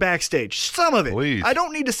shit for backstage. Some of it. Please. I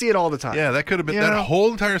don't need to see it all the time. Yeah, that could have been You that know?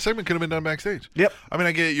 whole entire segment could have been done backstage. Yep. I mean,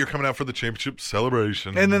 I get it, you're coming out for the championship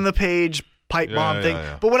celebration. And then the Page pipe Yeah, bomb yeah, thing.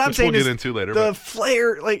 yeah. But what I'm Which saying we'll is get into later, the but-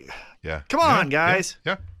 Flair, like, yeah. come on, Yeah, guys.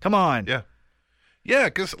 Yeah. Come on. Yeah. Yeah,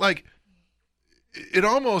 because like it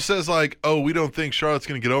almost says like, oh, we don't think Charlotte's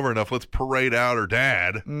going to get over enough. Let's parade out her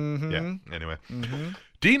dad. Mm-hmm. Yeah. Anyway,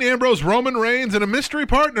 Dean Ambrose, Roman Reigns, and a mystery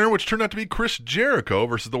partner, which turned out to be Chris Jericho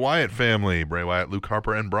versus the Wyatt family, Bray Wyatt, Luke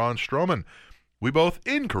Harper, and Braun Strowman. We both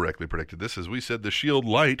incorrectly predicted this, as we said the Shield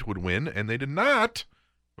Light would win, and they did not.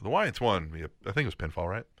 Well, the Wyatts won. I think it was pinfall,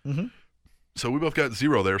 right? Mm-hmm. So we both got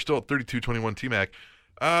 0 there. Still at 32-21 T-Mac.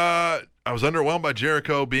 I was underwhelmed by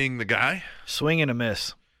Jericho being the guy. Swing and a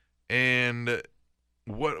miss. And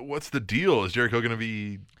what's the deal? Is Jericho going to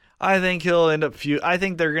be? I think he'll end up I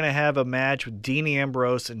think they're going to have a match with Dean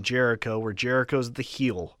Ambrose and Jericho where Jericho's the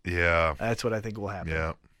heel. Yeah, That's what I think will happen.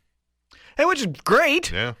 yeah, Hey, which is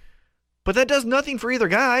great, yeah. but that does nothing for either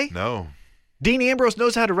guy. No, Dean Ambrose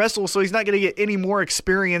knows how to wrestle, so he's not going to get any more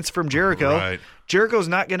experience from Jericho. Right. Jericho's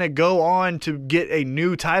not going to go on to get a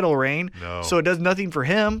new title reign, No. so it does nothing for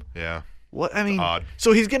him. Yeah, What I mean, odd.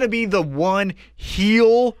 so he's going to be the one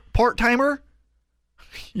heel part-timer?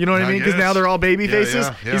 You know what I I mean? Because guess. now they're all baby Yeah, faces.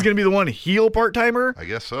 yeah. He's going to be the one heel part-timer. I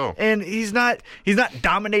guess so. And he's not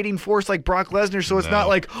dominating force like Brock Lesnar, so it's No. not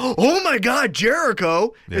like, oh my God,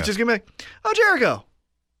 Jericho. Yeah. It's just gonna be like, oh, Jericho,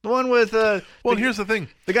 the one with Well, here's the thing.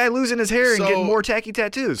 the guy losing his hair and So- getting more tacky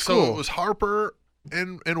tattoos. So Cool. it was Harper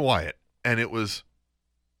and Wyatt, and it was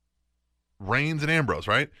Reigns and Ambrose,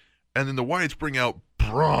 right? And then the Wyatts bring out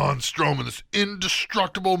Braun Strowman, this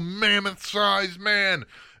indestructible mammoth-sized man.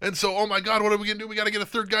 And so, oh my God, what are we gonna do? We got to get a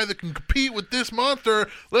third guy that can compete with this monster.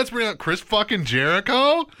 Let's bring out Chris fucking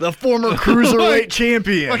Jericho. the former cruiserweight Like-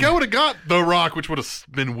 champion. Like I would have got The Rock, which would have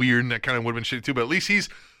been weird, and that kind of would have been shitty too. But at least he's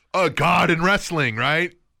a god in wrestling,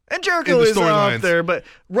 right? and Jericho in the is up storylines. there, but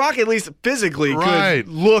Rock at least physically Right. could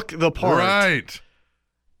look the part. Right.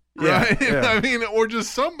 Yeah, Right? yeah. I mean, or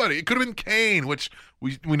just somebody. It could have been Kane, which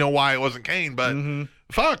we know why it wasn't Kane, but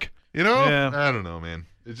fuck, you know? Yeah. I don't know, man.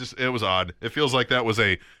 It was odd. It feels like that was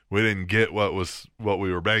we didn't get what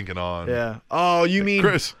we were banking on. Yeah. Oh, you mean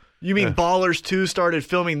Chris. You mean Ballers 2 started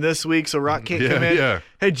filming this week, so Rock can't Yeah, come in? yeah.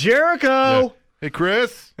 Hey, Jericho. Hey,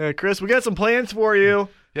 Chris. Hey, Chris, we got some plans for you.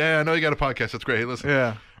 Yeah, I know you got a podcast. That's great. Hey, listen.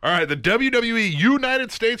 Yeah. All right, the WWE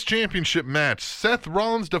United States Championship match. Seth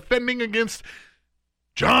Rollins defending against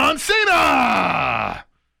John Cena. I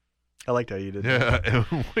liked how you did that. Yeah,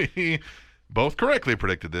 and we both correctly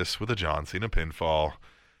predicted this with a John Cena pinfall.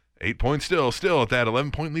 8 points still at that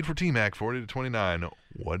 11-point lead for T-Mac, 40-29.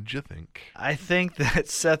 What'd you think? I think that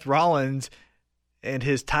Seth Rollins and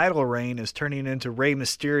his title reign is turning into Rey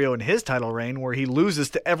Mysterio and his title reign where he loses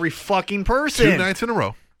to every fucking person. 2 nights in a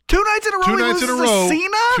row. 2 nights in a row. 2 he nights in a loses to row.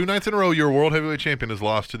 Cena? 2 nights in a row, your World Heavyweight Champion has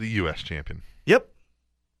lost to the U.S. Champion. Yep.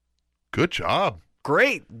 Good job.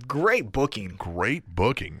 Great booking. Great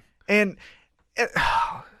booking. And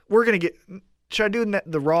we're going to get – should I do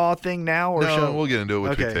the Raw thing now? Or No, we'll get into it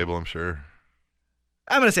with Okay. Tweet Table, I'm sure.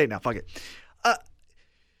 I'm going to say it now. Fuck it.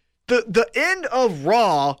 The end of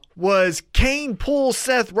Raw was Kane pulls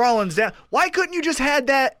Seth Rollins down. Why couldn't you just had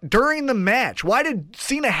that during the match? Why did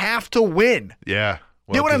Cena have to win? Yeah.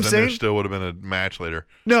 Well, Get what I'm 'cause then there saying? still would have been a match later.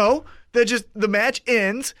 No, the match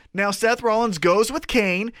ends. Now Seth Rollins goes with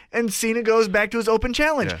Kane, and Cena goes back to his open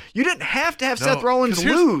challenge. Yeah. You didn't have to have Seth Rollins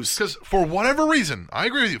lose. Because for whatever reason, I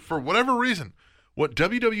agree with you, for whatever reason, what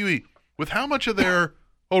WWE, with how much of their,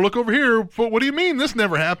 oh, look over here, what do you mean this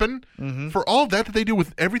never happened? Mm-hmm. For all that they do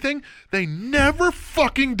with everything, they never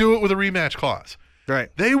fucking do it with a rematch clause. Right.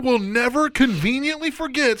 They will never conveniently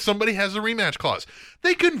forget somebody has a rematch clause.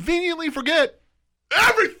 They conveniently forget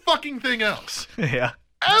every fucking thing else. Yeah.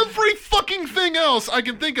 Every fucking thing else I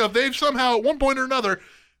can think of, they've somehow at one point or another,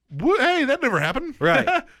 hey, that never happened. Right.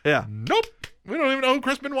 Yeah. Nope. We don't even know who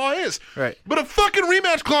Chris Benoit is. Right. But a fucking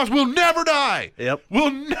rematch clause will never die. Yep.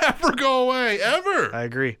 Will never go away. Ever. I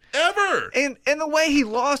agree. Ever. And the way he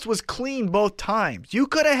lost was clean both times. You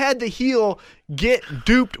could have had the heel get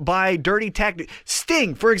duped by dirty tactic.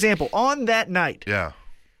 Sting, for example, on that night, Yeah.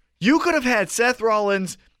 you could have had Seth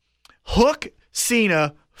Rollins hook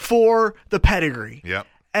Cena for the pedigree. Yep.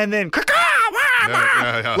 And then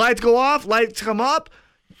Yeah. lights go off, lights come up,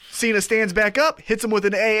 Cena stands back up, hits him with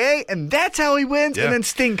an AA, and that's how he wins, Yeah. and then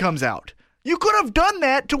Sting comes out. You could have done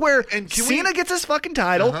that to where And can Cena we- gets his fucking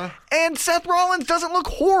title, Uh-huh. and Seth Rollins doesn't look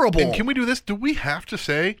horrible. And can we do this? Do we have to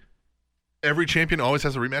say every champion always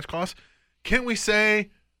has a rematch clause? Can't we say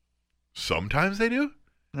sometimes they do?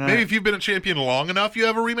 Maybe if you've been a champion long enough, you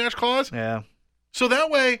have a rematch clause. Yeah. So that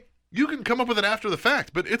way, you can come up with it after the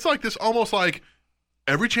fact. But it's like this, almost like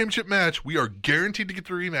every championship match, we are guaranteed to get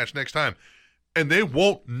the rematch next time. And they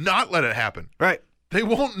won't not let it happen. Right. They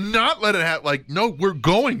won't not let it happen. Like, no, we're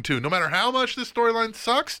going to. No matter how much this storyline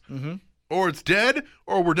sucks, or it's dead,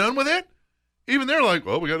 or we're done with it. Even they're like,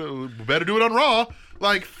 well, we better do it on Raw.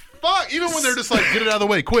 Like, fuck. Even when they're just like, get it out of the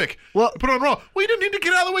way quick. Well- put it on Raw. We didn't need to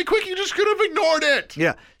get it out of the way quick. You just could have ignored it.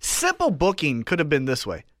 Yeah. Simple booking could have been this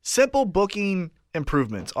way. Simple booking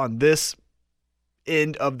improvements on this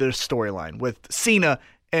end of the storyline with Cena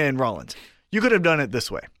and Rollins. You could have done it this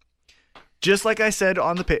way. Just like I said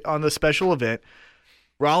on the special event,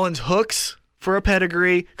 Rollins hooks for a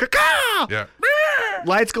pedigree. Caw-caw! Yeah.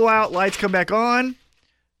 Lights go out, lights come back on.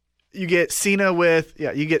 You get Cena with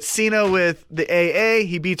the AA,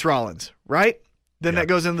 he beats Rollins, right? Then that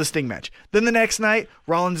goes into the Sting match. Then the next night,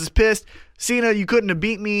 Rollins is pissed. Cena, you couldn't have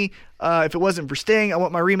beat me if it wasn't for Sting. I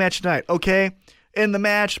want my rematch tonight. Okay. In the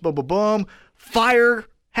match, boom, boom, boom. Fire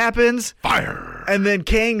happens. Fire. And then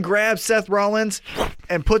Kane grabs Seth Rollins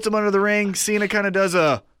and puts him under the ring. Cena kind of does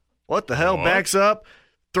a, what the hell, What? backs up,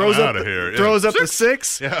 throws I'm up, outta here. Yeah. throws up the 6.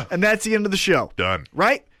 6, Yeah. and that's the end of the show. Done.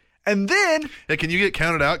 Right? And then, Hey, can you get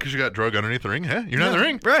counted out because you got drug underneath the ring? Huh? You're not in the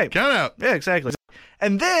ring. right. Count out. Yeah, exactly.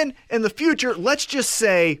 And then in the future, let's just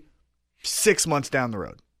say 6 months down the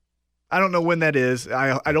road. I don't know when that is.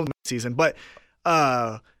 I don't know the season, but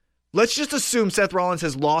let's just assume Seth Rollins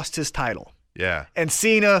has lost his title Yeah. and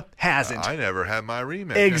Cena hasn't. I never had my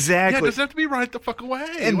rematch. Exactly. Yeah, it doesn't have to be right the fuck away.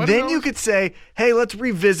 And What then else? you could say, hey, let's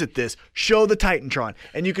revisit this. Show the Titantron.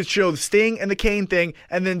 And you could show the Sting and the Kane thing.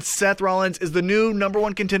 And then Seth Rollins is the new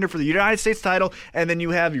 #1 contender for the United States title. And then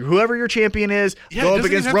you have whoever your champion is Yeah, it go up doesn't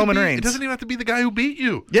even against have to Roman be- Reigns. It doesn't even have to be the guy who beat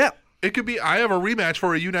you. Yeah. It could be, I have a rematch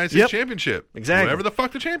for a United States Yep. Championship. Exactly. Whatever the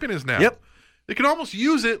fuck the champion is now. Yep. They could almost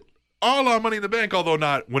use it a la Money in the Bank, although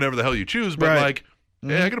not whenever the hell you choose, but Right. like,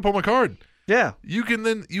 hey, I got to pull my card. Yeah. You can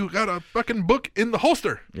then, you got a fucking book in the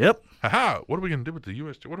holster. Yep. Haha, what are we going to do with the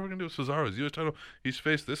U.S. What are we going to do with Cesaro's U.S. title? He's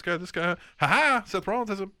faced this guy. Haha, Seth Rollins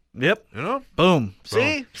has a, Yep. you know? Boom.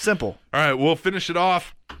 See? Simple. All right, we'll finish it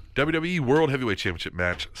off. WWE World Heavyweight Championship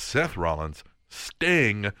match. Seth Rollins,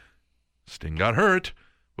 Sting. Sting got hurt,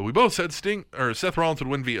 but we both said Seth Rollins would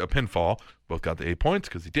win via a pinfall. Both got the 8 points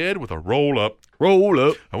because he did with a roll up. Roll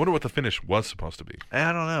up. I wonder what the finish was supposed to be,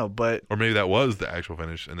 I don't know, but or maybe that was the actual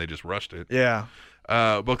finish and they just rushed it. yeah.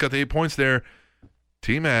 Both got the 8 points there.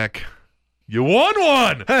 T-Mac, you won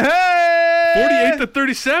one. Hey!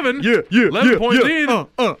 48-37. Yeah. 11-point lead.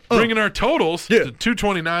 Bring Bringing our totals Yeah. to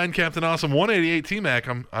 229. Captain Awesome 188. T-Mac.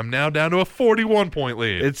 I'm now down to a 41-point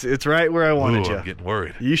lead. It's right where I wanted Ooh, you. I'm getting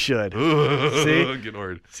worried. You should. Ooh, See? I'm getting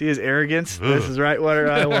worried. See his arrogance? This is right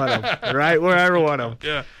where I want him. Right where I want him.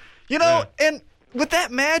 Yeah. You know, and with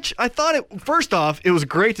that match, I thought first off, it was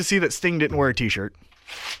great to see that Sting didn't wear a t-shirt.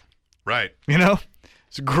 Right. You know?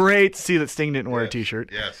 It's great to see that Sting didn't wear a t-shirt.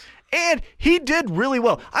 Yes. And he did really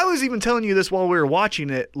well. I was even telling you this while we were watching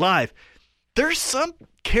it live. there's some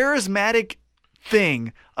charismatic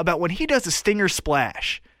thing about when he does a stinger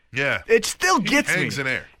splash. Yeah. It still gets me. He hangs in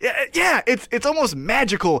air. Yeah, it's almost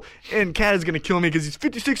magical. And Cat is going to kill me because he's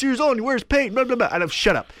 56 years old and he wears paint, blah, blah, blah. I don't,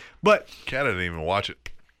 shut up. But Cat didn't even watch it.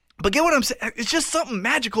 But get what I'm saying? It's just something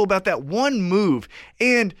magical about that one move.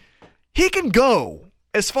 And he can go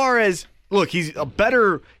as far as, look, he has a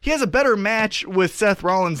better match with Seth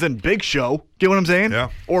Rollins than Big Show. Get what I'm saying? Yeah.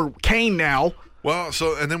 Or Kane now. Well,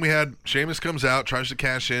 and then we had Sheamus comes out, tries to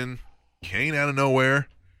cash in. Kane out of nowhere.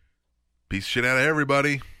 Beats shit out of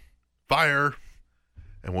everybody. Fire.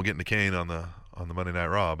 And we'll get into Kane on the Monday Night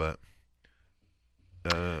Raw, but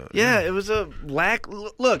yeah, it was a lack.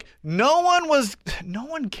 Look, no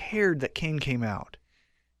one cared that Kane came out.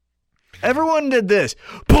 Everyone did this.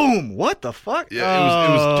 Boom! What the fuck? Yeah,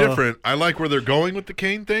 it was different. I like where they're going with the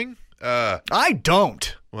Kane thing. I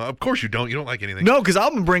don't. Well, of course you don't. You don't like anything. No, because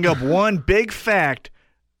I'm gonna bring up one big fact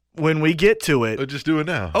when we get to it. Just do it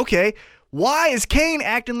now. Okay, why is Kane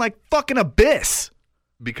acting like fucking Abyss?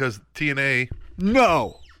 Because TNA.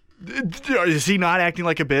 No. Is he not acting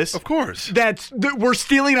like Abyss? Of course. We're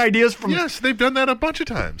stealing ideas from. Yes, they've done that a bunch of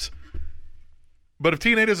times. But if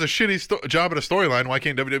TNA does a shitty job at a storyline, why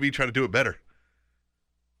can't WWE try to do it better?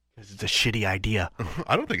 This is a shitty idea.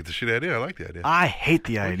 I don't think it's a shitty idea. I like the idea. I hate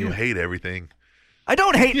the idea. You hate everything. I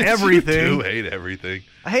don't hate Yes, everything. You do hate everything.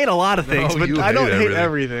 I hate a lot of things, but I don't hate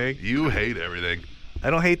everything. You hate everything.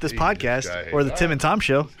 I don't hate this podcast or the Tim and Tom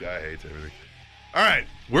show. This guy hates everything. All right,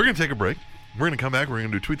 we're going to take a break. We're going to come back. We're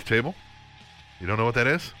going to do Tweet the Table. You don't know what that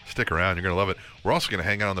is? Stick around. You're going to love it. We're also going to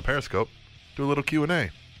hang out on the Periscope, do a little Q&A.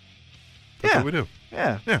 That's what we do.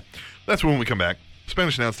 Yeah. That's when we come back.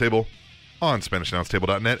 Spanish Announce Table on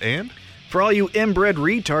SpanishAnnounceTable.net. And for all you inbred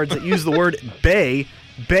retards that use the word bay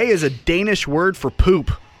is a Danish word for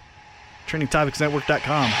poop.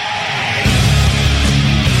 TrendingTopicsNetwork.com.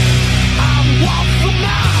 I've walked for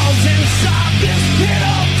miles inside this pit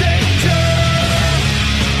of danger,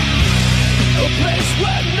 a place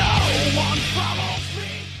where no one follows me.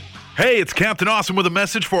 hey, it's Captain Awesome with a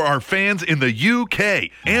message for our fans in the UK.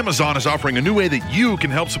 Amazon is offering a new way that you can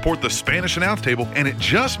help support the Spanish Announce Table, and it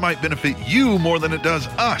just might benefit you more than it does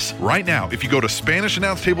us. Right now, if you go to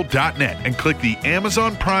SpanishAnnounceTable.net and click the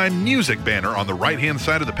Amazon Prime Music banner on the right-hand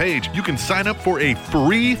side of the page, you can sign up for a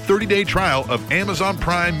free 30-day trial of Amazon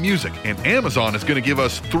Prime Music, and Amazon is going to give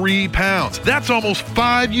us £3. That's almost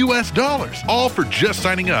 $5, all for just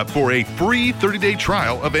signing up for a free 30-day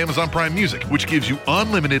trial of Amazon Prime Music, which gives you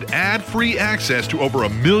unlimited ad-free access to over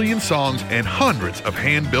 1 million songs and hundreds of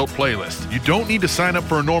hand-built playlists. You don't need to sign up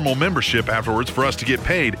for a normal membership afterwards for us to get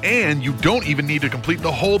paid, and you don't even need to complete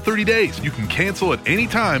the whole 30 days. You can cancel at any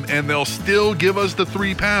time, and they'll still give us the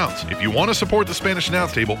 £3. If you want to support the Spanish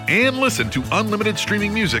Announce Table and listen to unlimited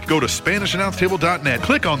streaming music, go to SpanishAnnounceTable.net,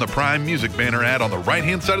 click on the Prime Music banner ad on the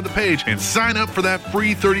right-hand side of the page, and sign up for that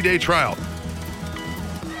free 30-day trial.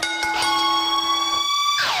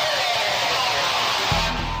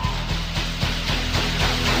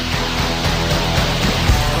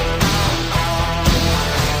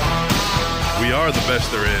 We are the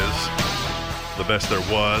best there is, the best there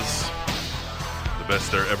was, the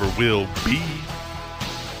best there ever will be.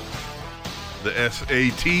 The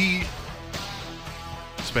SAT,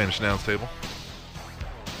 Spanish Announce Table.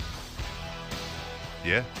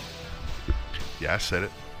 Yeah. Yeah, I said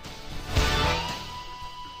it.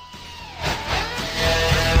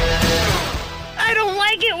 I don't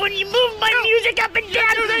like it when you move my music up and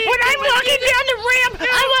down. When I'm walking down the ramp,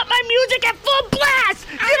 I want my music at full blast.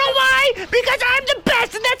 You know why? Because I'm the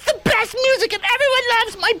best, and that's the best music, and everyone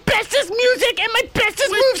loves my bestest music and my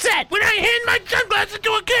bestest moveset. When I hand my sunglasses to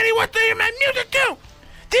a kitty, what they hear my music do?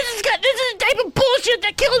 This is the type of bullshit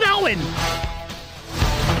that killed Owen.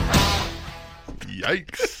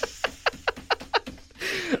 Yikes.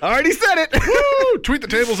 I already said it. Woo! Tweet the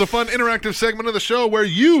Table is a fun interactive segment of the show where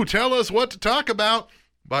you tell us what to talk about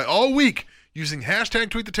by all week using hashtag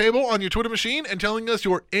Tweet the Table on your Twitter machine and telling us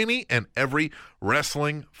your any and every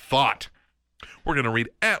wrestling thought. We're going to read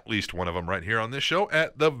at least one of them right here on this show,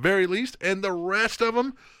 at the very least, and the rest of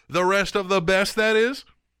them, the rest of the best that is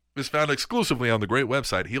found exclusively on the great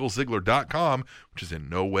website, HeelZiggler.com, which is in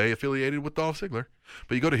no way affiliated with Dolph Ziggler.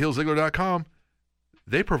 But you go to HeelZiggler.com,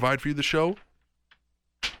 they provide for you the show,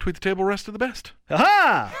 Tweet the Table, rest of the best.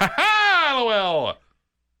 Ha-ha! Ha-ha! LOL.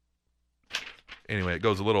 Anyway, it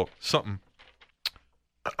goes a little something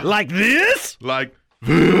Like this? like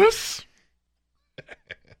this.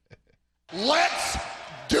 Let's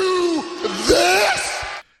do this!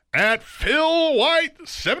 At Phil White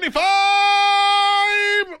 75.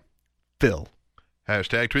 Phil.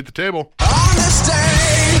 Hashtag Tweet the Table. On this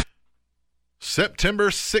day, September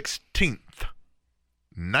 16th.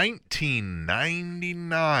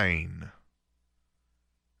 1999.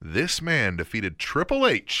 This man defeated Triple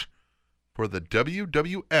H for the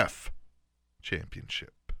WWF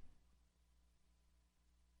Championship.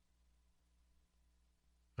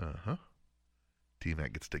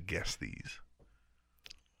 T-Mac gets to guess these.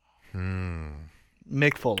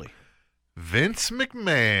 Mick Foley. Vince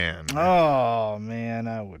McMahon. Oh man,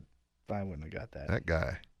 I wouldn't have got that. That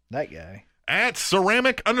guy. That guy. At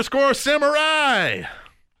ceramic_samurai.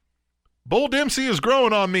 Bull Dempsey is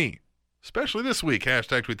growing on me, especially this week.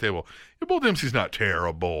 Hashtag tweet table. Yeah, Bull Dempsey's not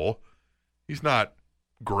terrible. He's not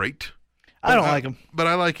great. I don't like him, but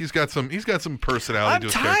I like he's got some personality. I'm to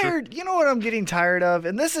his character. tired. You know what I'm getting tired of,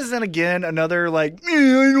 and this isn't again another like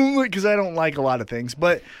I don't like because I don't like a lot of things.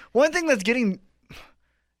 But one thing that's getting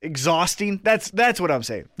exhausting. That's what I'm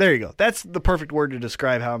saying. There you go. That's the perfect word to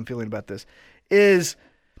describe how I'm feeling about this. It's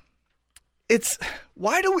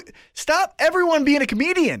why do we stop everyone being a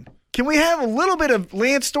comedian? Can we have a little bit of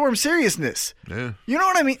Lance Storm seriousness? Yeah. You know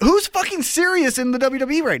what I mean? Who's fucking serious in the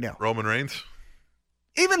WWE right now? Roman Reigns.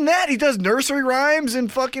 Even that, he does nursery rhymes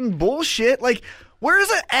and fucking bullshit. Like, where's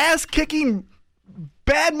an ass-kicking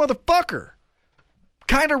bad motherfucker?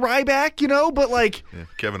 Kind of Ryback, you know, but like... Yeah.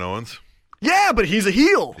 Kevin Owens. Yeah, but he's a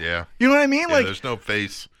heel. Yeah. You know what I mean? Yeah, like, there's no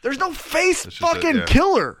face. There's no face It's just fucking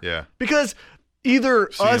killer. Yeah. Because either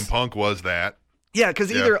CM Punk was that. Yeah,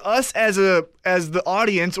 because either us as the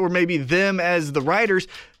audience or maybe them as the writers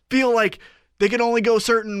feel like they can only go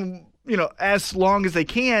certain... as long as they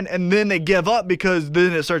can, and then they give up because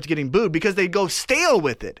then it starts getting booed because they go stale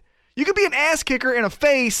with it. You could be an ass kicker in a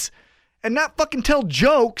face and not fucking tell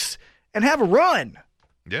jokes and have a run.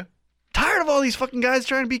 Yeah. Tired of all these fucking guys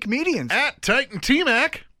trying to be comedians. At Titan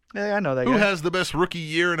T-Mac. Yeah, I know that Who guy. has the best rookie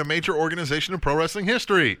year in a major organization in pro wrestling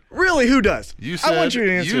history? Really, who does? You said, I want you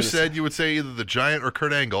to answer You this. said you would say either the Giant or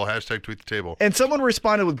Kurt Angle. Hashtag tweet the table. And someone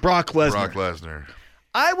responded with Brock Lesnar. Brock Lesnar.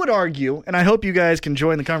 I would argue, and I hope you guys can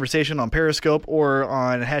join the conversation on Periscope or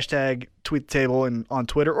on hashtag tweet the table and on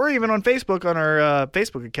Twitter or even on Facebook on our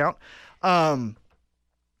Facebook account.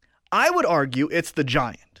 I would argue it's the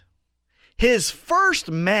Giant. His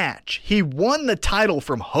first match, he won the title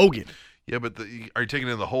from Hogan. Yeah, but are you taking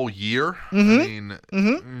it in the whole year? Mm-hmm. I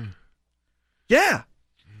mean, Yeah.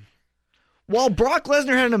 While Brock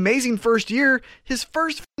Lesnar had an amazing first year, his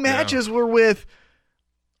first matches were with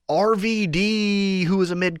RVD, who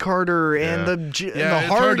was a mid-carder, and the it's Hardys.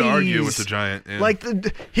 hard to argue with the Giant. Yeah. Like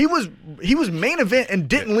he was main event and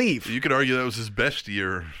didn't leave. You could argue that was his best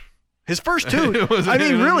year. His first two. I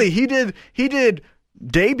mean, really, he did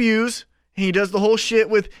debuts. He does the whole shit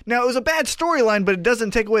with. Now it was a bad storyline, but it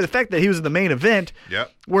doesn't take away the fact that he was in the main event.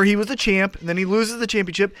 Yep. Where he was the champ, and then he loses the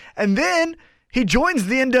championship, and then he joins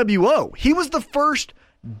the NWO. He was the first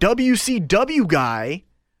WCW guy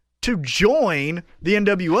to join the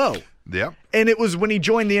NWO. Yeah. And it was when he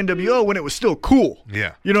joined the NWO when it was still cool.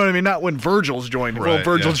 Yeah. You know what I mean? Not when Virgil's joined. Right, Well,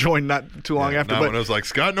 Virgil joined not too long after. Not But when it was like,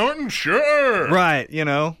 Scott Norton? Sure. right,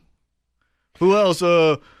 Who else?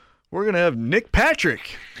 We're going to have Nick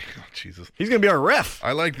Patrick. Oh, Jesus. He's going to be our ref.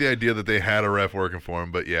 I like the idea that they had a ref working for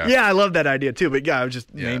him, but yeah. Yeah, I love that idea too. But I was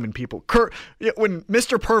just naming people. When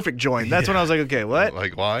Mr. Perfect joined, that's when I was like, okay, what?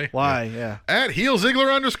 Like, why? Why? Yeah. At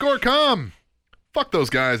HeelZiggler_com. Fuck those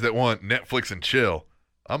guys that want Netflix and chill.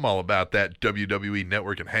 I'm all about that WWE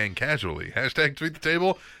network and hang casually. Hashtag tweet the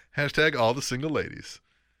table. Hashtag all the single ladies.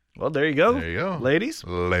 Well, there you go. There you go. Ladies.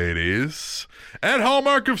 Ladies. At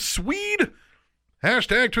Hallmark of Swede.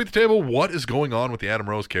 Hashtag tweet the table. What is going on with the Adam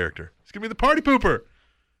Rose character? He's going to be the party pooper.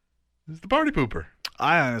 He's the party pooper.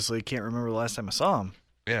 I honestly can't remember the last time I saw him.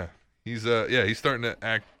 Yeah. He's starting to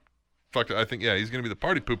act fucked up. I think, he's going to be the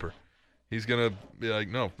party pooper. He's going to be like,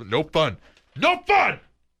 no fun. No fun!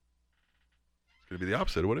 It's going to be the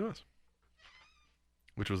opposite of what it was.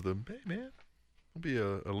 Which was the, hey, man, I'll be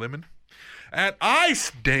a lemon. At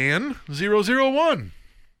IceDan001.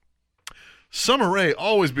 Summer Rae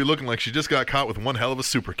always be looking like she just got caught with one hell of a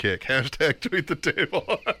super kick. Hashtag tweet the table.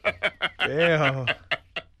 Damn.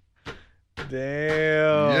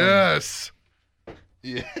 Damn. Yes.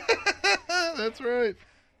 Yeah. That's right. It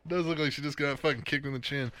does look like she just got fucking kicked in the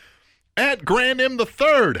chin. At Grand M the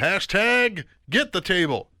Third. Hashtag get the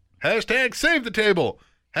table. Hashtag save the table.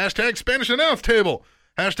 Hashtag Spanish announce table.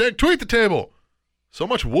 Hashtag tweet the table. So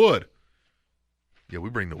much wood. Yeah, we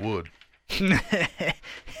bring the wood.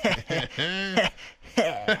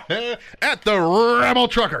 At the Rebel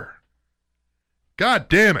Trucker. God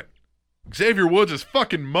damn it. Xavier Woods is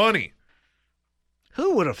fucking money.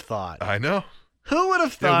 Who would have thought? I know. Who would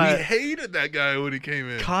have Yeah, thought? we hated that guy when he came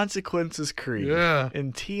in. Consequences Creed. Yeah.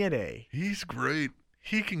 In TNA. He's great.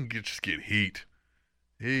 He can just get heat.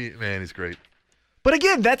 He's great. But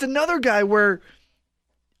again, that's another guy where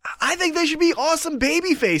I think they should be awesome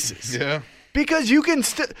baby faces. Yeah. Because you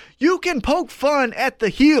can poke fun at the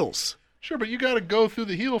heels. Sure, but you got to go through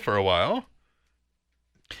the heel for a while.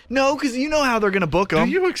 No, because you know how they're going to book them.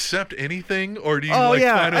 Do you accept anything, or do you Oh,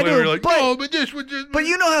 yeah, find a I way do, where you're like, but- no, but this would just... But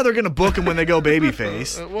you know how they're going to book them when they go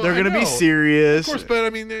babyface. Well, They're I going to be know. serious. Of course, but I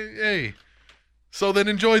mean, hey. So then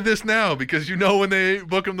enjoy this now, because you know when they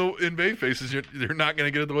book them in baby faces, you're not going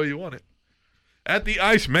to get it the way you want it. At the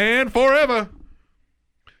Iceman forever.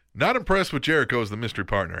 Not impressed with Jericho as the mystery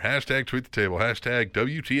partner. Hashtag tweet the table. Hashtag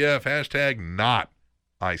WTF. Hashtag not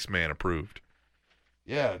Iceman approved.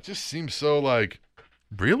 Yeah, it just seems so like,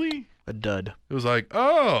 really? A dud. It was like,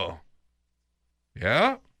 oh,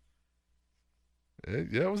 yeah?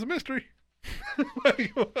 Yeah, it was a mystery.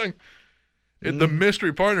 The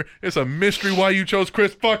mystery partner. It's a mystery why you chose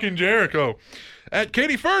Chris fucking Jericho. At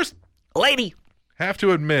Katie First, Lady. have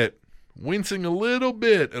to admit, wincing a little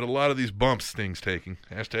bit at a lot of these bumps Sting's taking.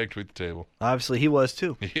 Hashtag tweet the table. Obviously, he was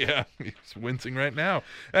too. Yeah, he's wincing right now.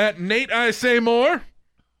 At Nate I Say More,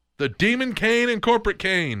 the Demon Kane and Corporate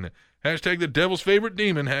Kane. Hashtag the devil's favorite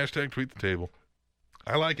demon. Hashtag tweet the table.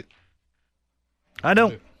 I like it. I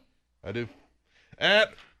don't. I do.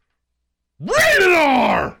 At Rated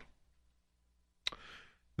R!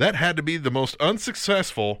 That had to be the most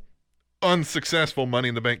unsuccessful Money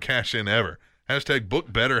in the Bank cash-in ever. Hashtag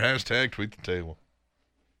book better. Hashtag tweet the table.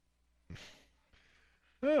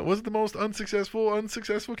 Was it the most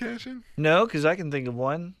unsuccessful cash-in? No, because I can think of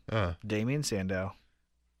one. Uh, Damien Sandow.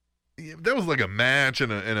 yeah, that was like a match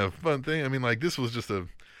and a fun thing. I mean, like, this was just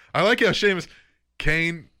I like how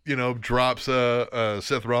Kane, drops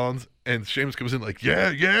Seth Rollins, and Sheamus comes in like,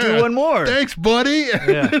 yeah. Do one more. Thanks, buddy.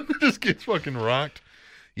 Yeah. And just gets fucking rocked.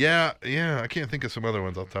 Yeah, I can't think of some other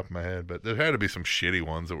ones off the top of my head, but there had to be some shitty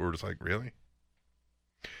ones that were just like, really?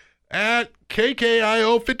 At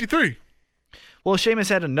KKIO 53. Well, Sheamus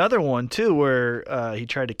had another one, too, where he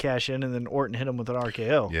tried to cash in, and then Orton hit him with an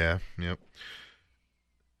RKO. Yeah, yep.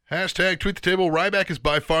 Hashtag tweet the table. Ryback is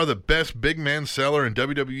by far the best big man seller in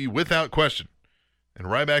WWE without question. And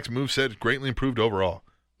Ryback's moveset is greatly improved overall.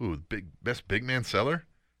 Ooh, best big man seller?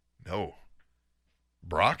 No.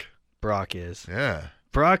 Brock? Brock is. Yeah.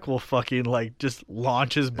 Brock will fucking, just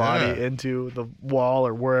launch his body Yeah. into the wall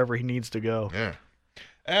or wherever he needs to go. Yeah.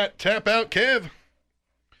 At Tap Out Kev.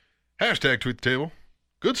 Hashtag tweet the table.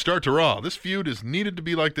 Good start to Raw. This feud is needed to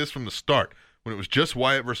be like this from the start when it was just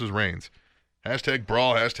Wyatt versus Reigns. Hashtag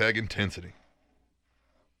brawl. Hashtag intensity.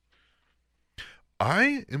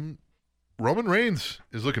 Roman Reigns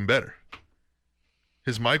is looking better.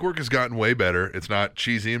 His mic work has gotten way better. It's not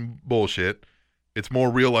cheesy and bullshit. It's more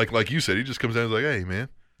real, like you said. He just comes down and is like, hey, man,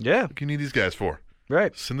 Yeah, what do you need these guys for?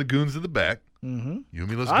 right. Send the goons to the back. Mm-hmm. You and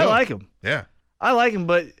me, let's I go. like him. Yeah. I like him,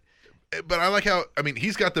 but But I like how,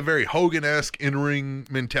 he's got the very Hogan-esque in-ring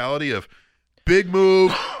mentality of big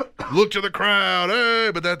move, look to the crowd,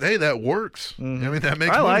 but that works. Mhm. That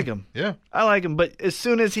makes I money. like him. Yeah. I like him. But as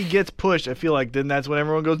soon as he gets pushed, I feel like then that's when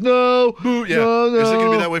everyone goes, no, Boo, yeah. no. Is it going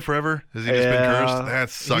to be that way forever? Has he just been Yeah. cursed? That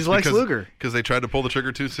sucks. He's Lex Luger. Because they tried to pull the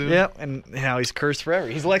trigger too soon? Yeah, and now he's cursed forever.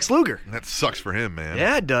 He's Lex Luger. That sucks for him, man.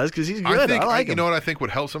 Yeah, it does, because he's good. I think, like you him. know what I think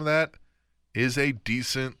would help some of that is a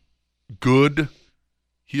decent, good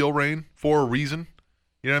heel reign for a reason.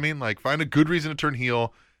 You know what I mean? Like, find a good reason to turn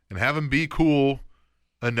heel and have him be cool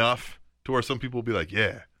enough to where some people will be like,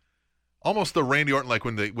 yeah. Almost the Randy Orton, like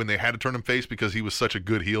when they had to turn him face because he was such a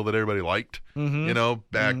good heel that everybody liked. Mhm.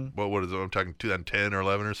 Back, what is it? I'm talking 2010 or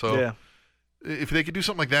 11 or so. Yeah. If they could do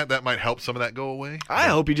something like that, that might help some of that go away. I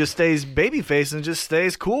hope he just stays babyface and just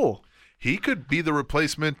stays cool. He could be the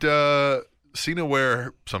replacement Cena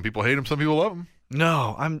where some people hate him, some people love him.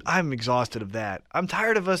 No, I'm exhausted of that. I'm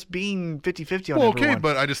tired of us being 50-50 on Well, everyone. okay,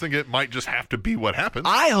 but I just think it might just have to be what happens.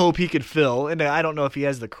 I hope he could fill, and I don't know if he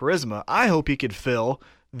has the charisma, I hope he could fill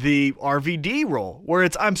the RVD role, where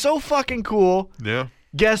it's, I'm so fucking cool, Yeah.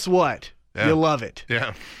 guess what? Yeah. You love it.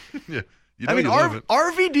 Yeah. Yeah. You know I mean, you love it.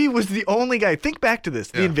 RVD was the only guy, think back to this,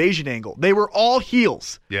 the Yeah. invasion angle. They were all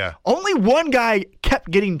heels. Yeah. Only one guy kept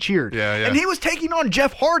getting cheered. Yeah, yeah. And he was taking on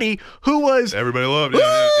Jeff Hardy, who was, Everybody loved it.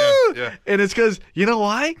 woo! Yeah. And it's because, you know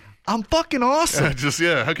why? I'm fucking awesome. Yeah. Just,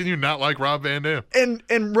 yeah. How can you not like Rob Van Dam? And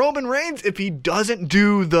Roman Reigns, if he doesn't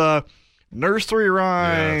do the nursery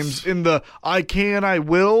rhymes Yes. in the I can, I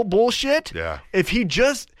will bullshit, Yeah. if he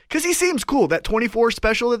just, because he seems cool, that 24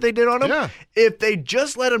 special that they did on him, Yeah. if they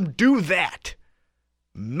just let him do that,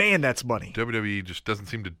 man, that's money. WWE just doesn't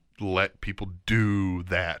seem to let people do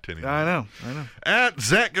that anymore. I know. At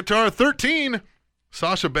Zach Guitar 13,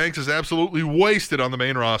 Sasha Banks is absolutely wasted on the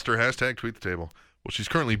main roster. Hashtag tweet the table. Well, she's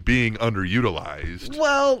currently being underutilized.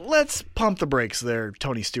 Well, let's pump the brakes there,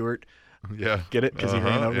 Tony Stewart. Yeah. Get it? Because he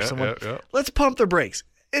ran over someone. Yeah. Let's pump the brakes.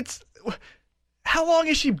 How long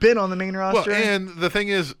has she been on the main roster? Well, and the thing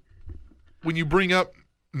is, when you bring up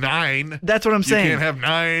 9, that's what I'm saying. You can't have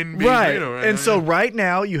 9 being, right. right. And so right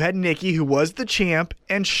now you had Nikki, who was the champ,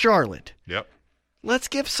 and Charlotte. Yep. Let's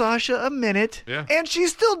give Sasha a minute. Yeah. And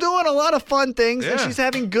she's still doing a lot of fun things, and Yeah. she's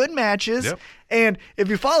having good matches. Yep. And if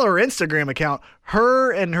you follow her Instagram account,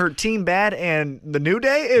 her and her Team Bad and the New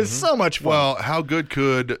Day is so much fun. Well, how good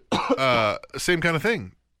could same kind of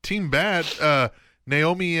thing? Team Bad,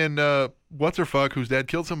 Naomi and what's her fuck whose dad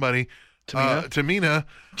killed somebody? Tamina.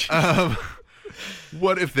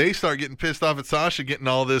 What if they start getting pissed off at Sasha getting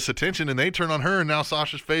all this attention and they turn on her and now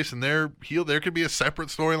Sasha's face and they're healed? There could be a separate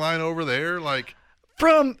storyline over there, like.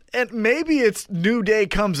 And maybe it's New Day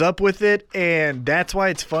comes up with it, and that's why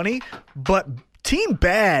it's funny. But Team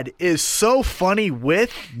Bad is so funny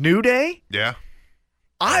with New Day. Yeah.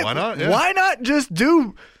 Why not? Yeah. Why not just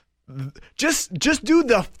do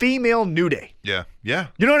the female New Day? Yeah. Yeah.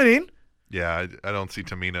 You know what I mean? Yeah. I don't see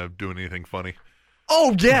Tamina doing anything funny.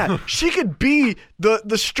 Oh yeah, she could be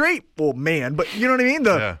the straight man, but you know what I mean?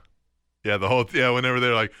 Yeah. The whole whenever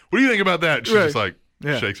they're like, "What do you think about that?" She's just like.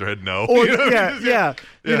 Yeah. Shakes her head no. Or, You know? yeah.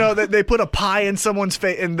 You know, they put a pie in someone's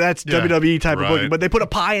face, and that's WWE type of booking. But they put a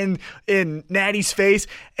pie in Natty's face,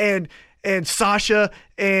 and Sasha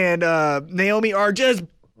and Naomi are just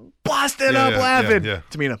busting up laughing. Yeah.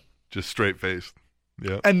 Tamina. Just straight faced.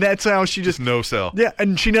 Yeah. And that's how she just no sell. Yeah,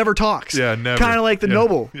 and she never talks. Yeah, never. Kind of like the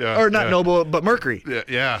Noble. Yeah. Or not Noble, but Mercury.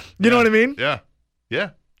 Yeah. You know what I mean? Yeah. Yeah.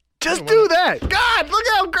 Just do that. God, look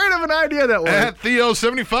how great of an idea that was. At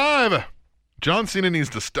Theo75. John Cena needs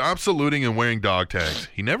to stop saluting and wearing dog tags.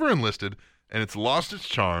 He never enlisted, and it's lost its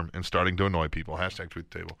charm and starting to annoy people. #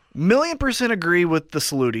 tweet the table. 1,000,000% agree with the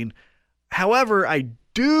saluting. However, I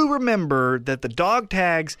do remember that the dog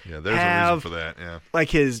tags there's a have reason for that. Yeah,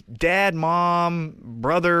 like his dad, mom,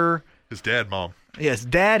 brother. His dad, mom. Yes,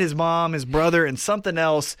 dad, his mom, his brother, and something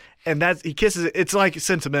else. And he kisses it. It's like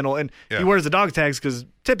sentimental. And he wears the dog tags because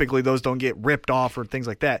typically those don't get ripped off or things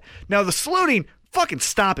like that. Now, the saluting, fucking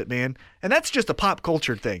stop it, man. And that's just a pop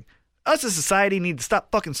culture thing. Us as society need to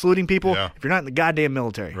stop fucking saluting people if you're not in the goddamn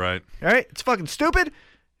military. Right. All right? It's fucking stupid.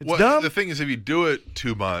 It's dumb. The thing is, if you do it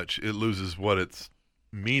too much, it loses what its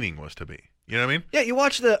meaning was to be. You know what I mean? Yeah, you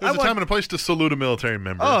watch There's a time and a place to salute a military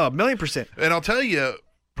member. Oh, 1,000,000%. And I'll tell you,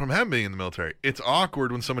 from having been in the military, it's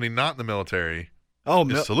awkward when somebody not in the military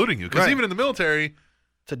is saluting you. Because even in the military,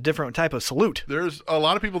 it's a different type of salute. There's a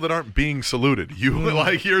lot of people that aren't being saluted.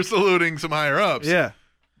 You're saluting some higher ups. Yeah.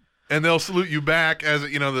 And they'll salute you back as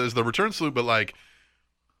the return salute, but like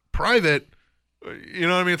private, you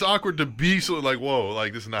know what I mean? It's awkward to be like, whoa,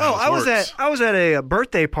 like this is not how this works. I was at a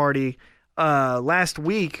birthday party last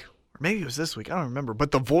week, or maybe it was this week, I don't remember,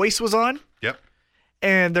 but The Voice was on. Yep.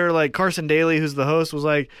 And they're like, Carson Daly, who's the host, was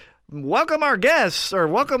like, welcome our guests, or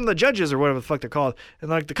welcome the judges, or whatever the fuck they're called. And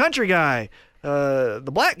like the country guy, the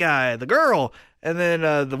black guy, the girl, and then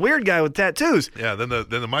the weird guy with tattoos. Yeah, then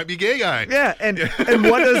the might be gay guy. Yeah, and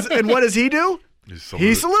what does he do?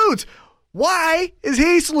 He salutes. Why is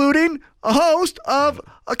he saluting a host of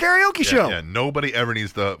a karaoke show? Yeah, nobody ever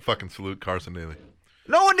needs to fucking salute Carson Daly.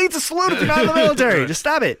 No one needs a salute if you're not in the military. Just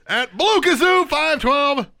stop it. At Blue Kazoo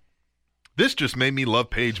 512. This just made me love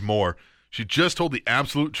Paige more. She just told the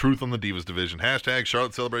absolute truth on the Divas division. #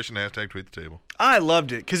 Charlotte Celebration. # tweet the table. I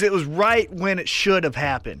loved it because it was right when it should have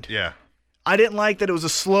happened. Yeah. I didn't like that it was a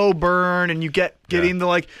slow burn and you getting the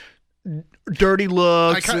like dirty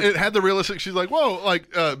looks. It had the realistic. She's like, whoa, like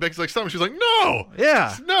Becky's like, stop. She's like, no.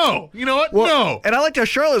 Yeah. No. You know what? Well, no. And I liked how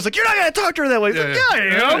Charlotte was like, you're not going to talk to her that way. He's like, I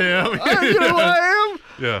am. You know who I am?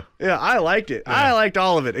 Yeah. Yeah, I liked it. Yeah. I liked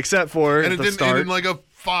all of it except for and it the didn't start. end in like a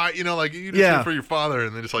fight, you know, like you just said for your father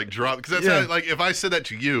and then just like drop. Because that's how, like, if I said that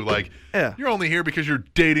to you, like, you're only here because you're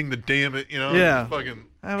dating the damn it, you know? Yeah. Fucking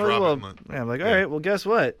I'm like, all right, well, guess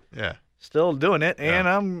what? Yeah. Still doing it, and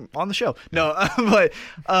I'm on the show. No, but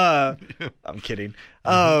I'm kidding.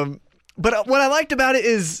 But what I liked about it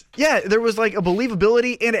is, there was like a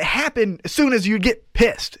believability, and it happened as soon as you get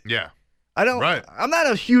pissed. Yeah. I'm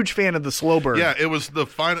not a huge fan of the slow burn. Yeah, it was the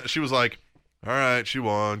final. She was like, all right, she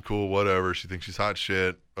won, cool, whatever. She thinks she's hot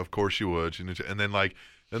shit. Of course she would. And then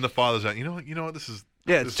then the father's like, you know what? This is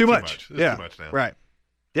it's too much. This is too much now. Right.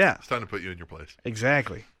 Yeah. It's time to put you in your place.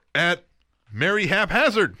 Exactly. At Mary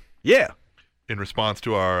Haphazard. Yeah. In response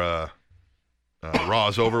to our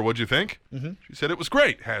Raw's over, what'd you think? Mm-hmm. She said it was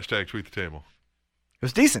great. # tweet the table. It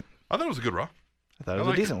was decent. I thought it was a good Raw. I thought it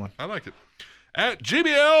was a decent one. I liked it. At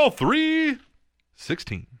GBL316.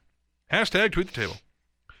 # tweet the table.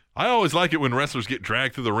 I always like it when wrestlers get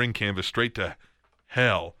dragged through the ring canvas straight to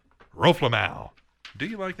hell. Roflamal. Do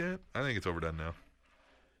you like that? I think it's overdone now.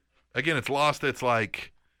 Again, it's lost. It's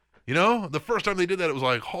like, the first time they did that, it was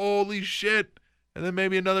like, holy shit. And then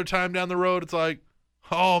maybe another time down the road, it's like,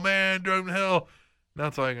 oh, man, drive to hell. Now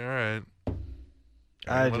it's like, all right.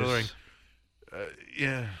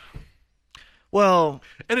 Yeah. Well,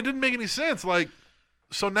 and it didn't make any sense. Like,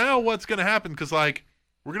 so now what's going to happen? Because, like,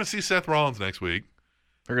 we're going to see Seth Rollins next week.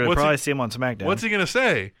 we're going to probably see him on SmackDown. What's he going to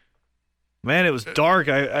say? Man, it was dark.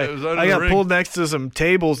 I got pulled next to some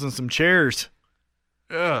tables and some chairs.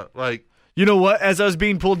 Yeah, like. You know what? As I was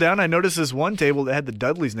being pulled down, I noticed this one table that had the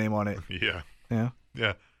Dudley's name on it. Yeah. Yeah.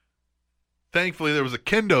 Yeah. Thankfully, there was a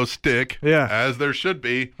kendo stick. Yeah. As there should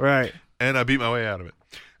be. Right. And I beat my way out of it.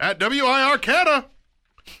 At WIR Canada,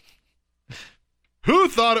 who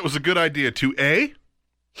thought it was a good idea to A,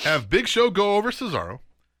 have Big Show go over Cesaro,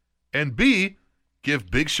 and B, give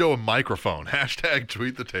Big Show a microphone? #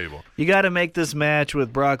 tweet the table. You got to make this match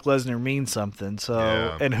with Brock Lesnar mean something. So,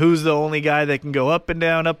 Yeah. And who's the only guy that can go up and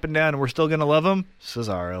down, and we're still going to love him?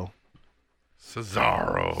 Cesaro. So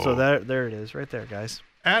there it is, right there, guys.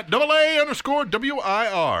 At AA_WIR,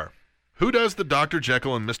 who does the Dr.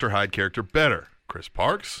 Jekyll and Mr. Hyde character better? Chris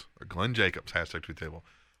Parks or Glenn Jacobs? # tweet the table.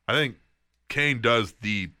 I think Kane does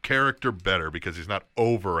the character better because he's not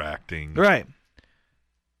overacting. Right.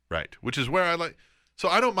 Right. Which is where I like. So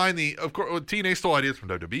I don't mind of course, TNA stole ideas from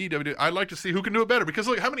WWE. I'd like to see who can do it better because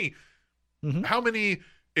look, how many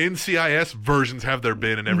NCIS versions have there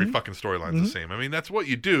been, and every fucking storyline's the same? I mean, that's what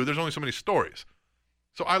you do. There's only so many stories.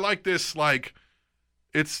 So I like this, like,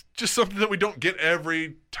 it's just something that we don't get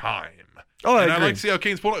every time. Oh, I and agree. I like to see how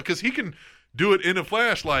Kane's pulling it because he can do it in a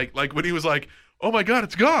flash, like when he was like, oh my God,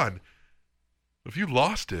 it's gone. If you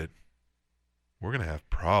lost it, we're going to have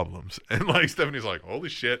problems. And like Stephanie's like, holy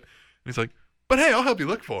shit. And he's like, but hey, I'll help you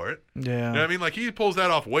look for it. Yeah. You know what I mean? Like he pulls that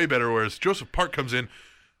off way better, whereas Joseph Park comes in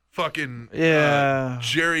fucking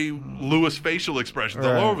Jerry Lewis facial expressions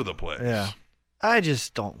all over the place. Yeah. I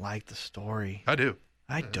just don't like the story. I do.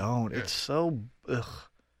 I don't. Yeah. It's so ugh.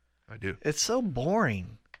 I do. It's so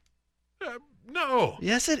boring. No.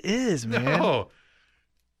 Yes, it is, man. No.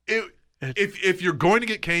 If you're going to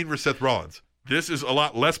get Kane versus Seth Rollins, this is a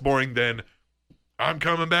lot less boring than I'm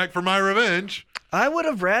coming back for my revenge. I would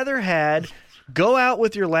have rather had go out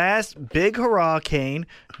with your last big hurrah, Kane.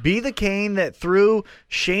 Be the Kane that threw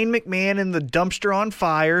Shane McMahon in the dumpster on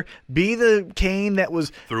fire. Be the Kane that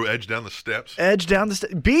was Threw Edge down the steps.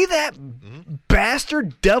 Be that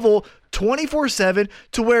bastard devil 24/7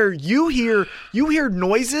 to where you hear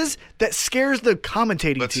noises that scares the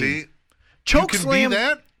commentating Let's team. see. Choke You can slam. be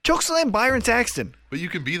that? Choke slam Byron Saxton. But you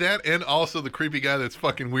can be that and also the creepy guy that's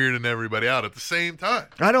fucking weirding everybody out at the same time.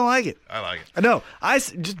 I don't like it. I like it. I know.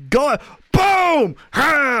 Just go. Boom!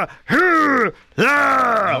 Ha! Ha!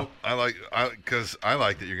 Ah! Nope, because I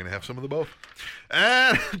like that you're going to have some of the both.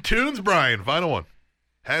 And Tunes Brian, final one.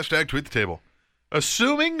 # tweet the table.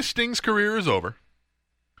 Assuming Sting's career is over,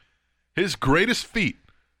 his greatest feat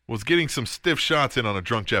was getting some stiff shots in on a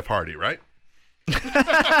drunk Jeff Hardy, right? That's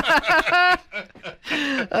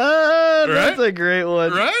a great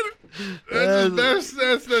one. Right? That's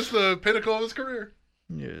the pinnacle of his career.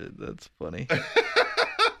 Yeah, that's funny.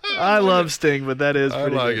 I love Sting, but that is I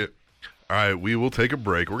pretty like good. it. All right, we will take a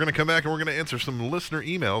break. We're going to come back and we're going to answer some listener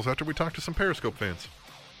emails after we talk to some Periscope fans.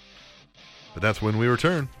 But that's when we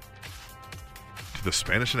return to the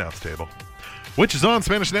Spanish Announce Table, which is on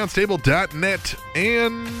SpanishAnnounceTable.net.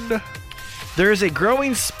 And there is a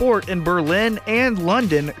growing sport in Berlin and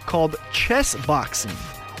London called chess boxing.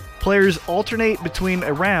 Players alternate between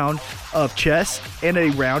a round of chess and a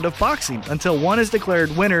round of boxing until one is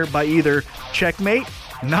declared winner by either checkmate,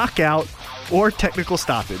 knockout, or technical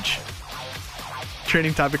stoppage.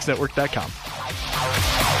 TrainingTopicsNetwork.com.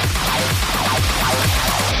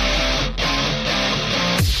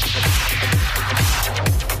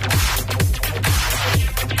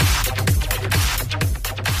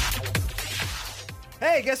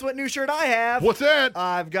 Hey, guess what new shirt I have? what's that?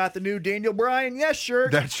 I've got the new Daniel Bryan Yes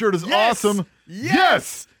shirt. That shirt is Yes! awesome.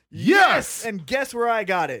 Yes! Yes! And guess where I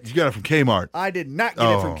got it? You got it from Kmart. I did not get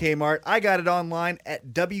it from Oh. Kmart. I got it online at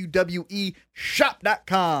WWEshop.com.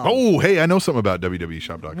 Oh, hey, I know something about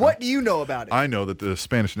WWEshop.com. What do you know about it? I know that the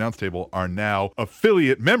Spanish Announce Table are now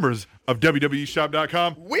affiliate members of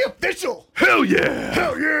WWEshop.com. We official. Hell yeah!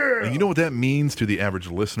 Hell yeah. And you know what that means to the average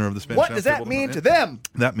listener of the Spanish What Announce does that Table? mean to them?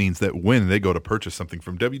 That means that when they go to purchase something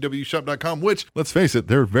from WWEshop.com, which, let's face it,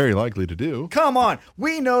 they're very likely to do. Come on.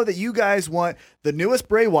 We know that you guys want the newest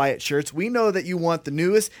Bray Wyatt shirts. We know that you want the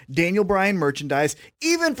newest Daniel Bryan merchandise.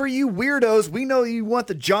 Even for you weirdos, we know you want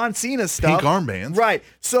the John Cena stuff. Like armbands. Right.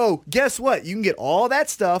 So guess what? You can get all that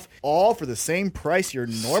stuff all for the same price you're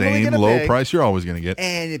normally Same going to low pay. price you're always going to get.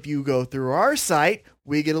 And if you go through our site,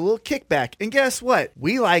 we get a little kickback. And guess what?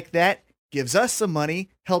 We like that. Gives us some money,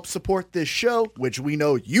 helps support this show, which we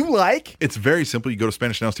know you like. It's very simple. You go to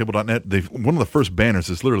SpanishAnnounceTable.net. One of the first banners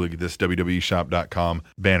is literally this WWEshop.com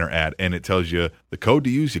banner ad, and it tells you the code to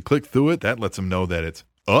use. You click through it. That lets them know that it's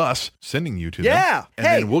us sending you to them. Yeah. And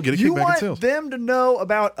then we'll get a you kickback in want sales. them to know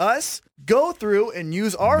about us? Go through and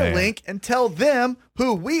use our Man. link and tell them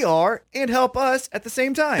who we are and help us at the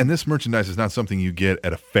same time. And this merchandise is not something you get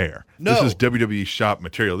at a fair. No. This is WWE shop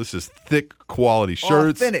material. This is thick quality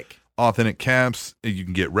shirts. Authentic caps. You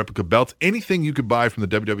can get replica belts. Anything you could buy from the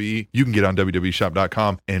WWE, you can get on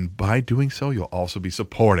WWEshop.com. And by doing so, you'll also be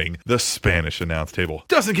supporting the Spanish Announce Table.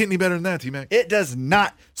 Doesn't get any better than that, T-Mac. It does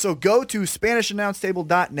not. So go to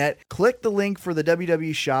SpanishAnnounceTable.net, click the link for the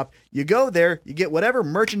WWE shop. You go there, you get whatever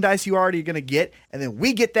merchandise you already going to get, and then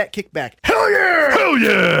we get that kickback. Hell yeah! Hell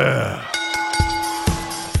yeah!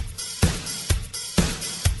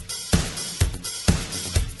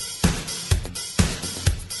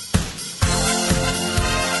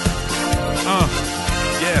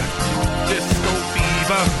 Yeah. Disco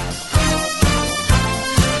fever.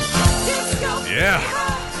 Yeah.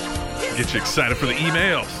 Get you excited for the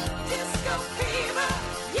emails.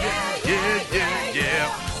 Yeah.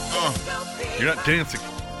 You're not dancing.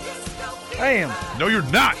 I am. No, you're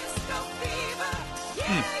not.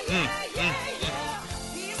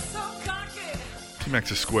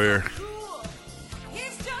 T-Max is square.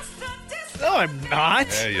 No, I'm not.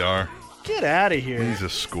 Yeah, you are. Get out of here. He's a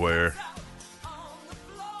square.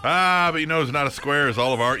 But you know who's not a square is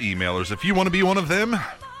all of our emailers. If you want to be one of them,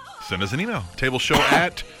 send us an email. Tableshow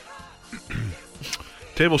at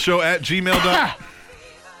gmail.com.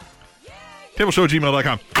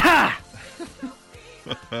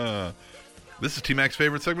 Tableshow@gmail.com. This is T-Mac's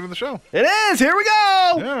favorite segment of the show. It is. Here we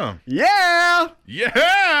go. Yeah. Yeah.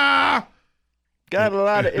 Yeah. Got a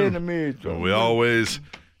lot of enemies. So we always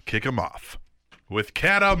kick them off with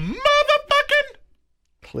Cata motherfucking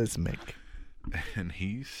Plismic. And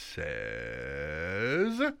he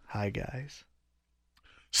says, Hi, guys.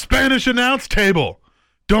 Spanish Announce Table,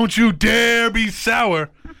 don't you dare be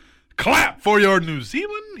sour. Clap for your New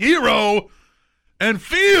Zealand hero and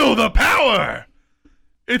feel the power.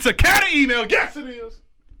 It's a Cata email. Yes, it is.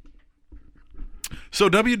 So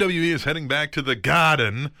WWE is heading back to the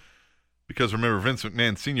Garden because remember Vince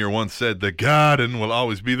McMahon Sr. once said the Garden will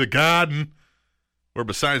always be the Garden. Where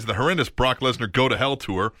besides the horrendous Brock Lesnar Go to Hell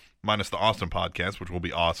tour, minus the Austin podcast, which will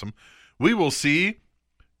be awesome, we will see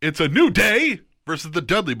It's a New Day versus the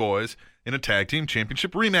Dudley Boys in a tag team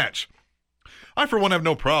championship rematch. I, for one, have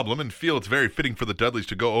no problem and feel it's very fitting for the Dudleys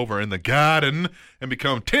to go over in the Garden and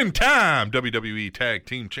become 10-time WWE Tag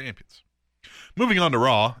Team Champions. Moving on to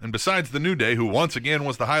Raw, and besides the New Day, who once again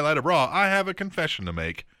was the highlight of Raw, I have a confession to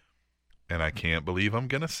make. And I can't believe I'm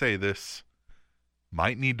going to say this.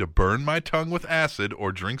 Might need to burn my tongue with acid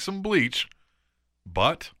or drink some bleach,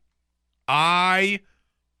 but I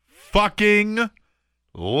fucking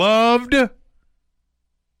loved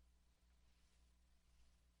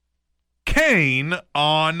Kane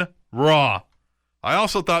on Raw. I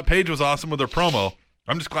also thought Paige was awesome with her promo.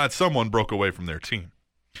 I'm just glad someone broke away from their team.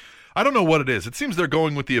 I don't know what it is. It seems they're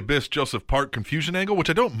going with the Abyss Joseph Park confusion angle, which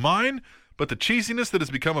I don't mind, but the cheesiness that has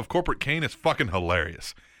become of Corporate Kane is fucking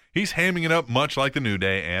hilarious. He's hamming it up much like the New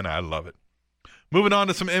Day, and I love it. Moving on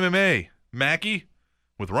to some MMA. Mackie,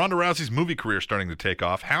 with Ronda Rousey's movie career starting to take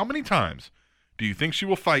off, how many times do you think she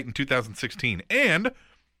will fight in 2016? And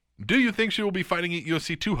do you think she will be fighting at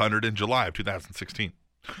UFC 200 in July of 2016?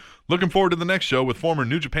 Looking forward to the next show with former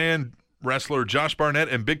New Japan wrestler Josh Barnett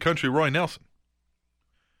and Big Country Roy Nelson.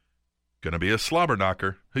 Gonna be a slobber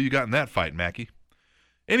knocker. Who you got in that fight, Mackie?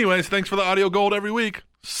 Anyways, thanks for the audio gold every week.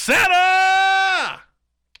 Santa!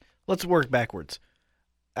 Let's work backwards.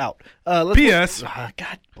 Out. P.S.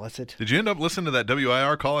 God bless it. Did you end up listening to that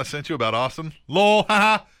WIR call I sent you about Austin? Lol,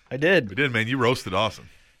 haha. I did. We did, man. You roasted Austin.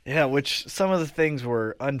 Yeah, which some of the things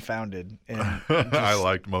were unfounded. And I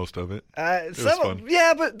liked most of it. It was fun.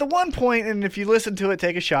 Yeah, but the one point, and if you listen to it,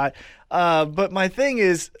 take a shot. But my thing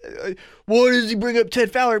is, why does he bring up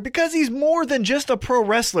Ted Fowler? Because he's more than just a pro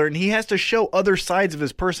wrestler, and he has to show other sides of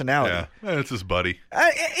his personality. Yeah, it's his buddy.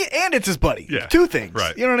 And it's his buddy. Yeah. Two things.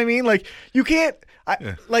 Right. You know what I mean? Like, you can't...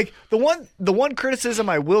 Like, the one criticism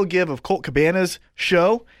I will give of Colt Cabana's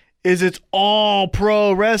show is it's all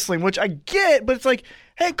pro wrestling, which I get, but it's like,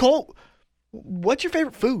 hey, Colt, what's your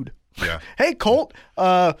favorite food? Yeah. Hey, Colt.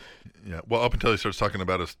 Yeah. Well, up until he starts talking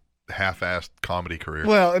about his half-assed comedy career.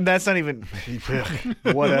 Well, and that's not even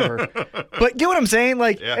whatever. But get what I'm saying?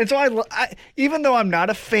 Like, Yeah. and so I, even though I'm not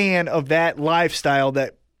a fan of that lifestyle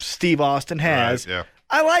that Steve Austin has, Right, yeah.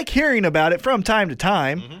 I like hearing about it from time to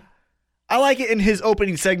time. Mm-hmm. I like it in his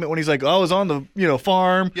opening segment when he's like, "Oh, I was on the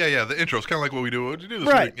farm." Yeah, the intro is kind of like what we do. What did you do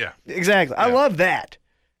this Right. week? Yeah. Exactly. I Yeah. love that.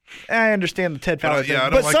 I understand the Ted Fowler thing. yeah, I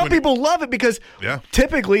don't But like some when people love it because Yeah.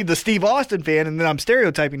 typically the Steve Austin fan, and then I'm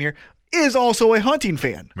stereotyping here, is also a hunting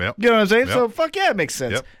fan. Yep. You know what I'm saying? Yep. So fuck yeah, it makes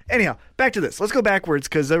sense. Yep. Anyhow, back to this. Let's go backwards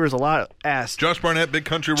because there was a lot asked. Josh Barnett, Big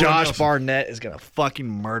Country. Ron Josh Nelson. Barnett is going to fucking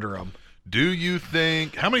murder him. Do you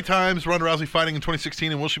think how many times Ronda Rousey fighting in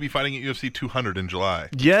 2016, and will she be fighting at UFC 200 in July?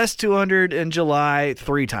 Yes, 200 in July,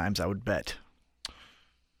 3 times, I would bet.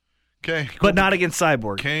 Okay, But not against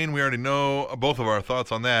Cyborg. Kane. We already know both of our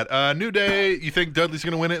thoughts on that. New Day. You think Dudley's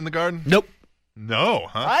going to win it in the Garden? Nope. No,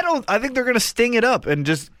 huh? I think they're going to sting it up and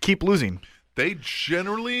just keep losing. They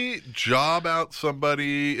generally job out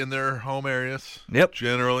somebody in their home areas. Yep.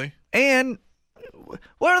 Generally. And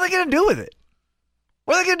what are they going to do with it?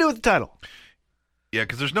 What are they going to do with the title? Yeah,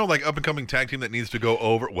 because there's no like up and coming tag team that needs to go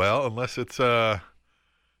over. Well, unless it's well,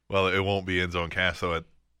 it won't be Enzo and Cass.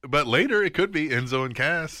 But later it could be Enzo and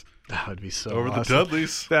Cass That would be so over awesome. the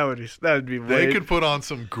Dudleys. That would be They way. could put on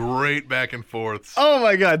some great back and forths. Oh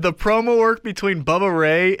my god, the promo work between Bubba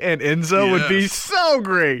Ray and Enzo would be Yes. so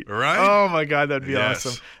great. Right? Oh my god, that'd be Yes.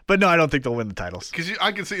 awesome. But no, I don't think they'll win the titles. Because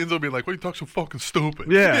I can see Enzo being like, "Why you talk so fucking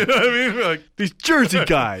stupid?" Yeah. You know what I mean? Like, These Jersey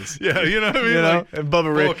guys. yeah, you know what I mean? You know, Like, and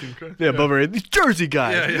Bubba Ray, fucking Christ. yeah, Bubba Ray, these Jersey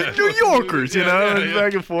guys, Yeah, yeah. these New Yorkers, you Yeah, know, yeah, and yeah.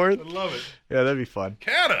 back and forth. I love it. Yeah, that'd be fun.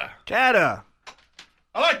 Kata. Kata,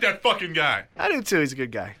 I like that fucking guy. I do too. He's a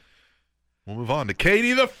good guy. We'll move on to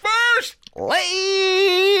Katie the First.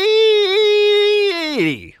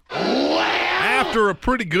 Lady. After a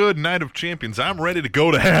pretty good night of champions, I'm ready to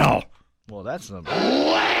go to hell. Well, that's not.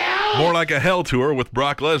 More like a hell tour with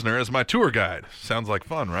Brock Lesnar as my tour guide. Sounds like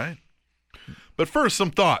fun, right? But first,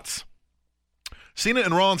 some thoughts. Cena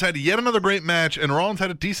and Rollins had yet another great match, and Rollins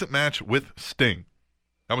had a decent match with Sting.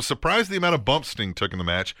 I was surprised the amount of bumps Sting took in the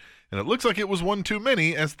match, and it looks like it was one too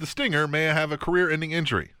many, as the Stinger may have a career-ending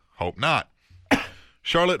injury. Hope not.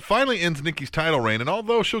 Charlotte finally ends Nikki's title reign, and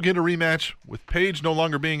although she'll get a rematch with Paige no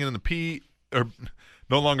longer being in the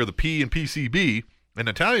no longer the P and PCB, and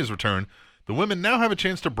Natalia's return, the women now have a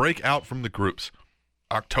chance to break out from the groups.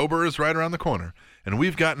 October is right around the corner, and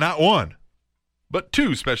we've got not one, but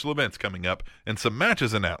 2 special events coming up and some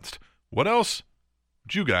matches announced. What else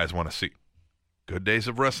do you guys want to see? Good days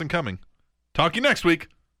of wrestling coming. Talk to you next week.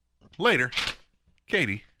 Later.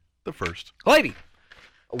 Katie the First. Lady.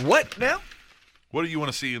 What now? What do you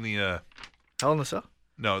want to see in the Hell in a Cell?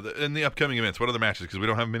 in the upcoming events? What other matches? Because we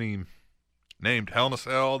don't have many named. Hell in a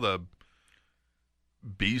Cell, the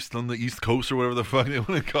Beast on the East Coast, or whatever the fuck they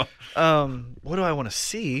want to call. What do I want to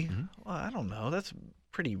see? Mm-hmm. Well, I don't know. That's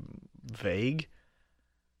pretty vague.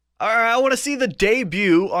 All right, I want to see the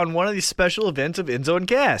debut on one of these special events of Enzo and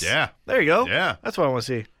Cass. Yeah. There you go. Yeah. That's what I want to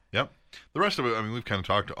see. Yep. The rest of it, I mean, we've kind of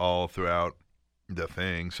talked all throughout the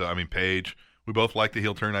thing. So, I mean, Paige, we both like the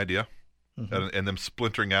heel turn idea, and them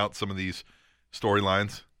splintering out some of these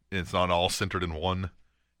storylines. It's not all centered in one,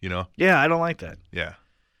 you know? Yeah, I don't like that. Yeah.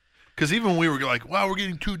 Because even when we were like, wow, we're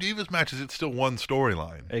getting 2 Divas matches, it's still one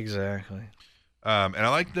storyline. Exactly. And I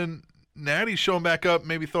like the Natty showing back up,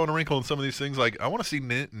 maybe throwing a wrinkle in some of these things. Like, I want to see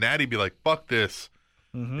Natty be like, fuck this.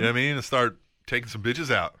 You know what I mean? And start taking some bitches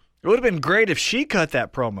out. It would have been great if she cut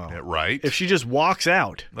that promo. Yeah, right? If she just walks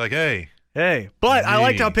out. Like, hey. Hey. But I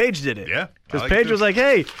liked how Me. Paige did it. Yeah, I Because like Paige it was too. like,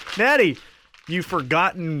 hey, Natty, you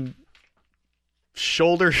forgotten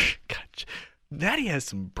shoulder. God, Natty has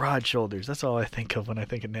some broad shoulders. That's all I think of when I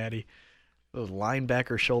think of Natty. Those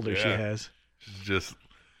linebacker shoulders she Yeah. has. She's just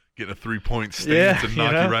getting a 3-point stance Yeah, and you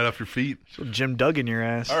knock know? you right off your feet. So Jim Duggan your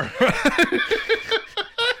ass. All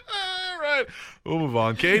right. We'll move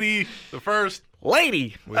on. Katie, the First.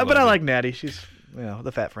 Lady. We But love I you. like Natty. She's,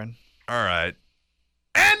 the fat friend. All right.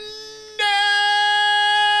 And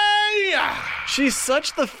She's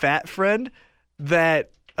such the fat friend that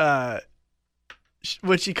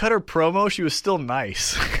when she cut her promo, she was still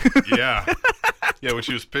nice. yeah. Yeah, when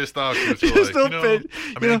she was pissed off, she was She still was like, still you know, pissed, I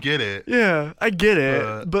you mean, know? I get it. Yeah, I get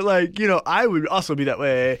it. But, I would also be that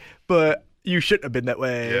way, but you shouldn't have been that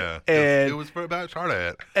way. Yeah. And, it was about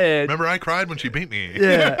Charlotte. and Remember, I cried when she beat me.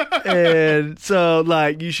 yeah. And so,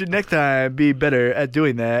 you should next time be better at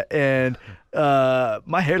doing that. And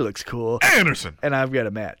my hair looks cool. Anderson. And I've got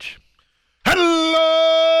a match. Hello!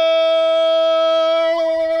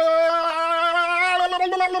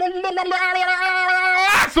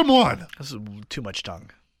 Someone. This is too much tongue.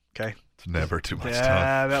 Okay? It's never too much time.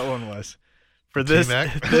 Yeah, that one was. for this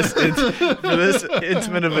T-Mac? for this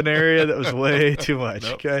intimate of an area that was way too much.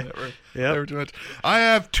 Nope, Okay. never too much. I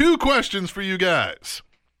have 2 questions for you guys.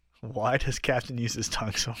 Why does Captain use his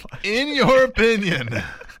tongue so much? In your opinion,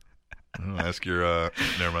 I'll ask your.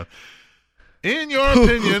 Never mind. In your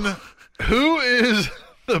opinion, who is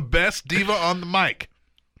the best diva on the mic?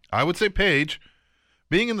 I would say Paige.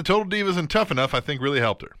 Being in the Total Divas and Tough Enough, I think really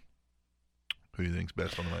helped her. Who do you think's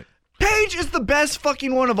best on the mic? Paige is the best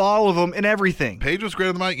fucking one of all of them in everything. Paige was great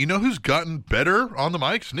on the mic. You know who's gotten better on the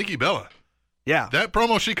mics? Nikki Bella. Yeah. That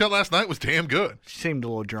promo she cut last night was damn good. She seemed a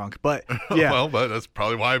little drunk, but yeah. Well, but that's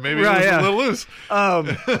probably why maybe Right, it was yeah. a little loose.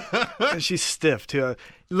 And she's stiff too.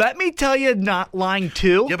 Let me tell you, not line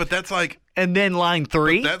 2, Yeah, but that's like and then line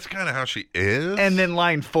 3, that's kind of how she is. and then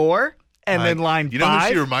line 4, and then line 5. You know who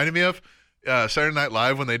she reminded me of? Saturday Night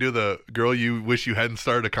Live when they do the girl you wish you hadn't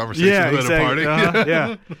started a conversation Yeah, with at a party. exactly.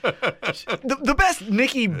 Yeah. The best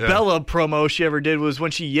Nikki Bella promo she ever did was when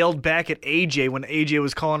she yelled back at AJ when AJ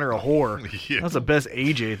was calling her a whore. Yeah. That's the best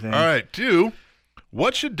AJ thing. All right, 2.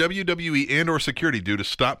 What should WWE and or security do to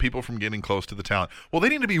stop people from getting close to the talent? Well, they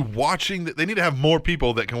need to be watching. They need to have more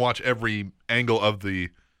people that can watch every angle of the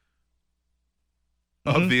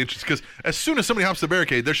entrance. Because as soon as somebody hops the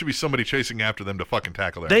barricade, there should be somebody chasing after them to fucking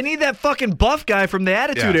tackle them. They need that fucking buff guy from the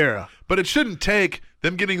Attitude Era. But it shouldn't take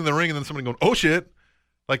them getting in the ring and then somebody going, oh, shit.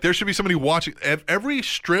 Like, there should be somebody watching. Every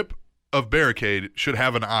strip of barricade should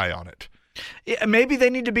have an eye on it. Yeah, maybe they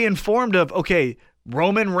need to be informed of, okay,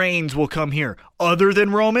 Roman Reigns will come here. Other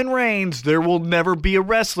than Roman Reigns, there will never be a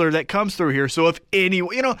wrestler that comes through here. So if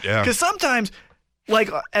anyone, Yeah. because sometimes, like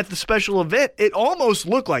at the special event, it almost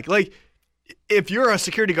looked like if you're a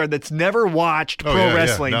security guard that's never watched pro yeah.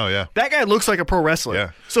 wrestling, No, yeah. that guy looks like a pro wrestler.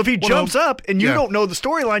 Yeah. So if he Well, jumps no, up and you yeah. don't know the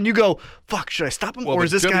storyline, you go, fuck, should I stop him? Well, or but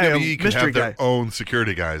is this guy a WWE could mystery have their guy? own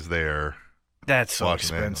security guys there. That's so watching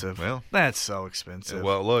that. expensive. Well, that's so expensive.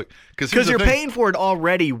 Well, look. Because you're paying for it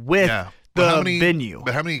already with But how the many, venue.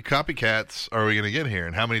 But how many copycats are we going to get here?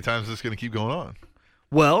 And how many times is this going to keep going on?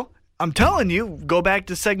 Well, I'm telling you, go back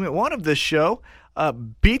to segment 1 of this show.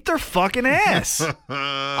 Beat their fucking ass.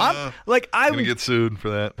 I'm going to get sued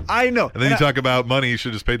for that. I know. And then you talk about money, you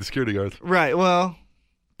should just pay the security guards. Right. Well,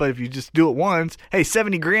 but if you just do it once, hey,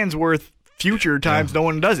 70 grand's worth future times no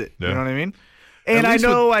one does it. Yeah. You know what I mean? And I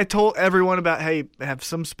know I told everyone about, hey, have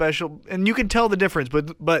some special, and you can tell the difference.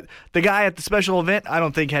 But the guy at the special event, I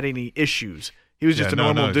don't think had any issues. He was just a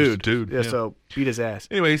normal dude. Just a dude. Yeah, so beat his ass.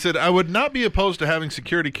 Anyway, he said, I would not be opposed to having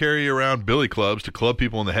security carry around billy clubs to club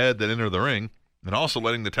people in the head that enter the ring, and also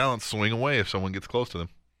letting the talent swing away if someone gets close to them.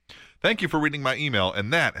 Thank you for reading my email,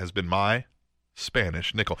 and that has been my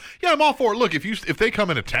Spanish nickel. Yeah, I'm all for it. Look, if they come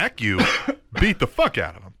and attack you, beat the fuck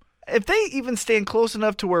out of them. If they even stand close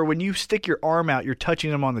enough to where when you stick your arm out, you're touching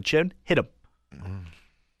them on the chin, hit them.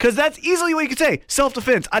 Because that's easily what you could say.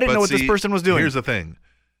 Self-defense. I didn't know what this person was doing. Here's the thing.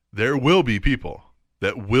 There will be people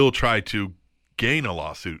that will try to gain a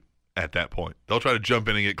lawsuit at that point. They'll try to jump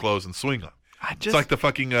in and get close and swing on. It's like the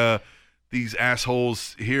fucking these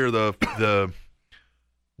assholes here, the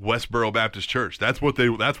Westboro Baptist Church. That's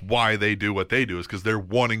why they do what they do, is because they're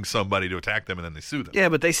wanting somebody to attack them and then they sue them. Yeah,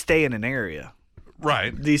 but they stay in an area.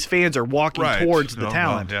 Right. These fans are walking towards the No,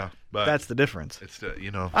 talent. yeah, but that's the difference. it's I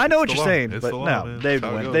know what it's you're the law. saying, It's but the law, no, man. they'd That's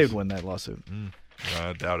how it win. goes. They'd win that lawsuit.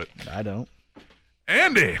 I doubt it. I don't.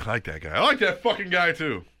 Andy, I like that guy. I like that fucking guy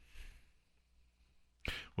too.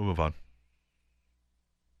 We'll move on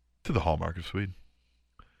to the hallmark of Sweden.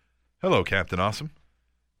 Hello, Captain Awesome,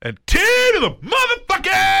 and T to the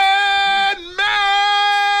motherfucking Mac.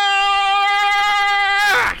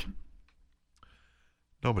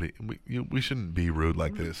 Nobody, we shouldn't be rude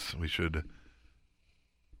like this. We should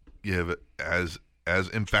give as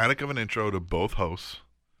emphatic of an intro to both hosts.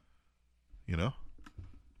 You know.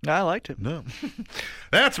 I liked it. No.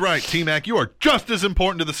 That's right, T-Mac. You are just as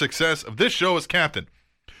important to the success of this show as Captain.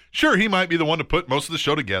 Sure, he might be the one to put most of the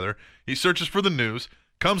show together. He searches for the news,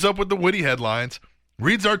 comes up with the witty headlines,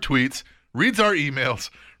 reads our tweets, reads our emails,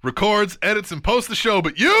 records, edits, and posts the show.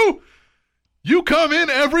 But you come in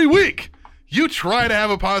every week. You try to have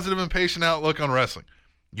a positive and patient outlook on wrestling.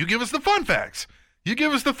 You give us the fun facts. You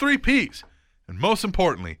give us the 3 Ps. And most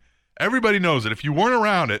importantly, everybody knows that if you weren't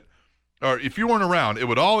around, it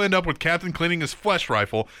would all end up with Captain cleaning his flesh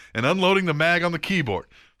rifle and unloading the mag on the keyboard.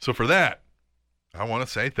 So for that, I want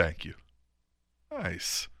to say thank you.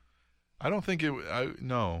 Nice. I don't think it.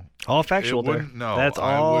 No. All factual there. No, that's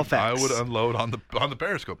all facts. I would unload on the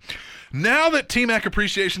Periscope. Now that T-Mac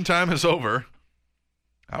appreciation time is over,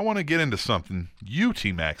 I want to get into something you,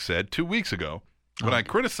 T-Mac, said 2 weeks ago when I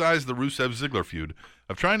criticized the Rusev-Ziggler feud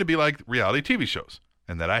of trying to be like reality TV shows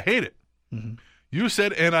and that I hate it. Mm-hmm. You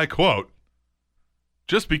said, and I quote,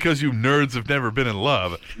 Just because you nerds have never been in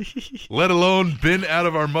love, let alone been out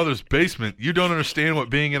of our mother's basement, you don't understand what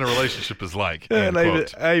being in a relationship is like. And End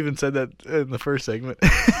quote. I even said that in the first segment.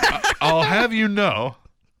 I'll have you know,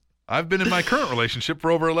 I've been in my current relationship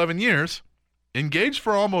for over 11 years, engaged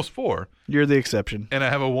for almost 4, You're the exception. and I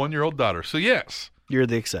have a 1-year-old daughter. So yes, You're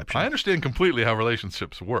the exception. I understand completely how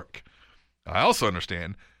relationships work. I also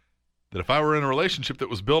understand that if I were in a relationship that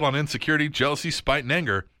was built on insecurity, jealousy, spite, and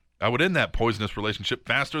anger, I would end that poisonous relationship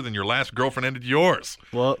faster than your last girlfriend ended yours.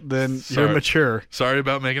 Well, then Sorry. you're mature. Sorry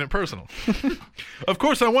about making it personal. Of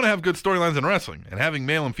course, I want to have good storylines in wrestling, and having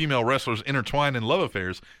male and female wrestlers intertwined in love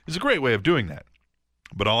affairs is a great way of doing that.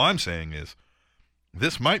 But all I'm saying is,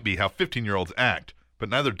 this might be how 15-year-olds act, but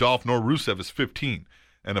neither Dolph nor Rusev is 15.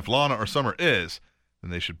 And if Lana or Summer is,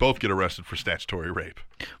 then they should both get arrested for statutory rape.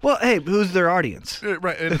 Well, hey, who's their audience?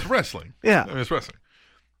 Right, and it's wrestling. Yeah. I mean, it's wrestling.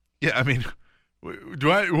 Yeah, I mean, we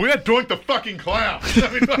had Doink the fucking Clown. I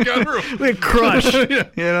mean, fuck out of the room. We had Crush. Yeah.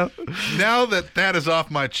 You know? Now that is off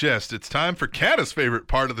my chest, it's time for Kata's favorite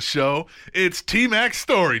part of the show. It's T-Mac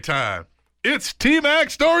story time. It's T-Mac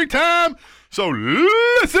story time. So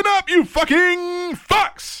listen up, you fucking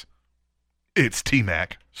fucks. It's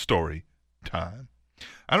T-Mac story time.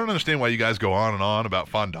 I don't understand why you guys go on and on about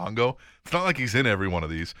Fandango. It's not like he's in every one of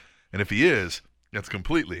these. And if he is, that's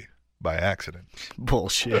completely by accident.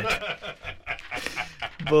 Bullshit.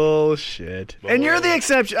 Bullshit. And you're the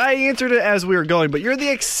exception. I answered it as we were going, but you're the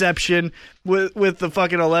exception with the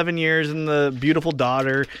fucking 11 years and the beautiful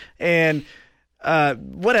daughter and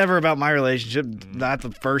whatever about my relationship. Not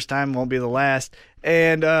the first time, won't be the last.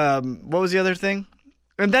 And what was the other thing?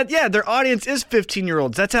 And that, yeah, their audience is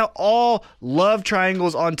 15-year-olds. That's how all love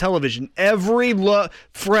triangles on television. Every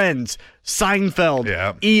Friends, Seinfeld,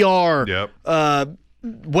 ER,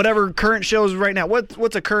 whatever current shows right now.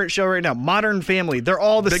 What's a current show right now? Modern Family. They're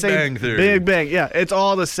all the Big same. Bang Theory. Big Bang. Yeah, it's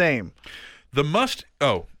all the same.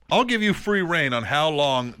 I'll give you free reign on how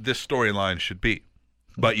long this storyline should be,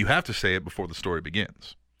 but you have to say it before the story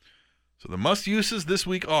begins. So the must-uses this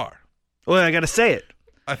week are. Well, I got to say it.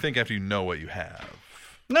 I think after you know what you have.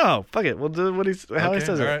 No, fuck it. We'll do how he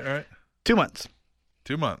says all it. right. 2 months.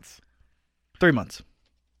 2 months. 3 months.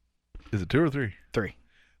 Is it 2 or 3? 3.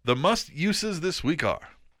 The must-uses this week are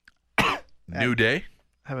New Day.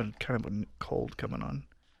 Having kind of a cold coming on.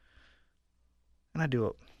 And I do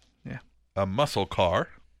it. Yeah. A muscle car.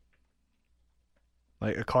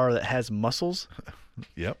 Like a car that has muscles.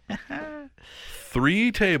 Yep.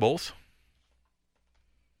 3 tables.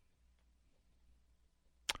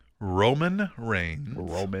 Roman Reigns.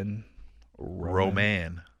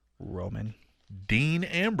 Roman. Dean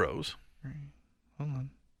Ambrose. Hold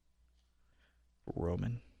on.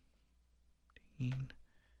 Roman. Dean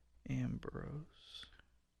Ambrose.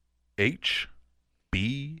 HBK.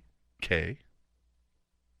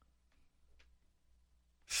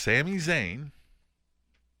 Sami Zayn.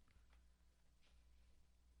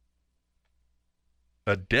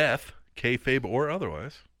 A death, kayfabe or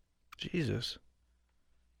otherwise. Jesus.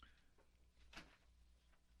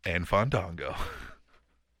 And Fandango.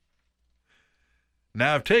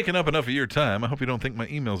 Now, I've taken up enough of your time. I hope you don't think my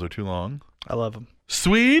emails are too long. I love him.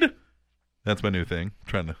 Swede. That's my new thing.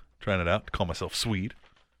 Trying it out. Call myself Swede.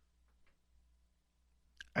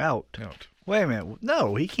 Out. Wait a minute.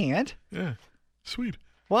 No, he can't. Yeah. Swede.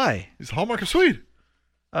 Why? He's the hallmark of Swede.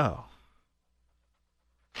 Oh.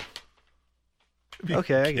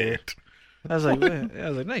 Okay, I get it. I was like, no,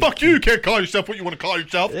 Fuck you! You can't call yourself what you want to call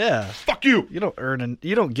yourself. Yeah. Fuck you! You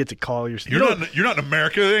don't get to call yourself. You're not in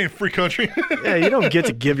America. It ain't a free country. Yeah, you don't get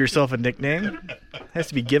to give yourself a nickname. It has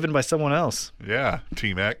to be given by someone else. Yeah,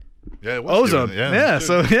 T-Mac. Yeah, it was Ozone. given. Yeah,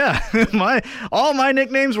 so yeah, all my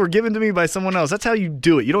nicknames were given to me by someone else. That's how you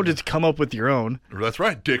do it. You don't just come up with your own. That's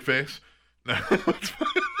right, dickface.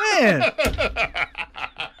 Man.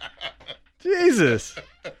 Jesus.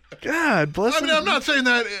 God bless him. I'm not saying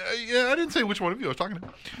that. I didn't say which one of you I was talking to.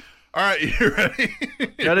 All right, you ready?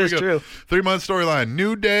 That is true. 3 month storyline.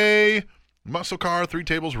 New Day, Muscle Car, 3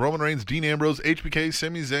 tables, Roman Reigns, Dean Ambrose, HBK,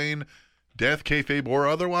 Sami Zayn, death, kayfabe, or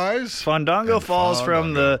otherwise. Fandango falls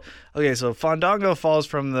from the... Okay, so Fandango falls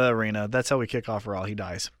from the arena. That's how we kick off Raw. He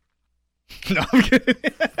dies. No, I'm kidding.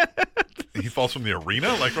 He falls from the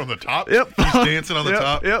arena, like from the top? Yep. He's dancing on the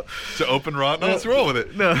top Yep. to open Raw? No, let's roll with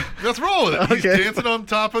it. No. Let's roll with it. He's Okay. dancing on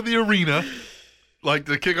top of the arena, like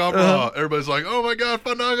to kick off Raw. Everybody's like, oh my God,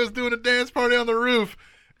 Fandango's doing a dance party on the roof.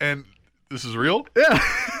 And this is real? Yeah.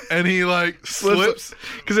 And he like slips.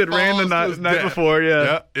 Because it ran the falls to night his before,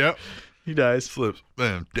 yeah. Yep. He dies. Slips.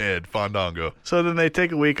 Bam. Dead. Fandango. So then they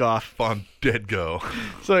take a week off. Dead go.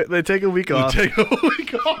 So they take a week off. Take a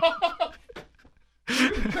week off.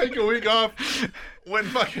 Take a week off when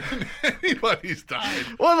fucking anybody's died.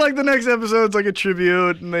 Well, like the next episode's like a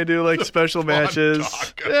tribute, and they do like special matches.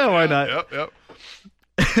 Fandango. Yeah, why not? Yep.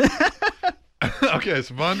 Okay,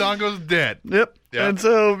 so Fandango's dead. Yep. Yep. And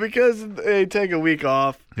so because they take a week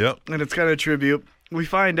off, Yep. and it's kind of a tribute, we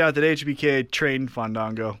find out that HBK trained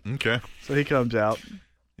Fandango. Okay. So he comes out,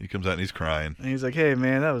 He comes out and he's crying. and he's like, "Hey,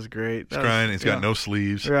 man, that was great." He's crying. He's got no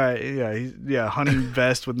sleeves. Right? Yeah. Hunting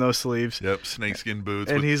vest with no sleeves. Yep, snakeskin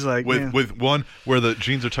boots. And he's like, man. with one where the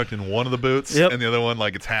jeans are tucked in one of the boots, Yep. and the other one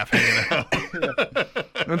like it's half hanging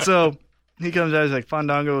out. And so he comes out. He's like,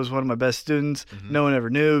 "Fandango was one of my best students. No one ever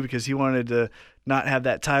knew because he wanted to not have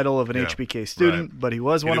that title of an Yeah, HBK student, right. but he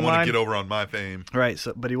was He one didn't of want mine." to get over on my fame. Right.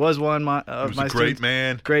 So, but he was one of my He was my a great students.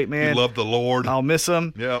 man. Great man. He loved the Lord. I'll miss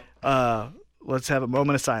him. Yep. Let's have a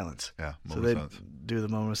moment of silence. Yeah. So Moment they of silence. do the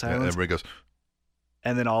moment of Yeah, silence, everybody goes,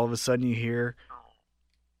 and then all of a sudden you hear,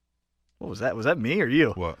 "What was that? Was that me or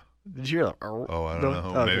you? what? Did you hear the?" Oh, I don't No?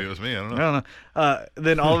 know. Okay. Maybe it was me. I don't I know. don't know.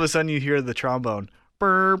 Then all of a sudden you hear the trombone.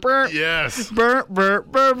 Burr, burr, Yes. burr, burr,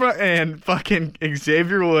 burr, burr, and fucking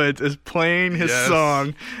Xavier Woods is playing his Yes.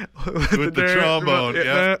 song With the trombone,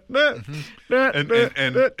 yeah. And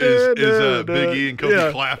is Big E and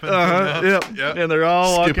Kobe clapping? Yep. Yep. And they're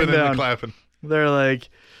all Skipping walking and down. clapping. They're like,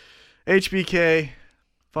 HBK,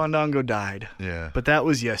 Fandango died. Yeah. But that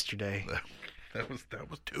was yesterday. That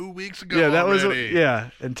was 2 weeks ago. Yeah, that was already. yeah.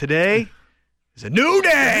 And today is a new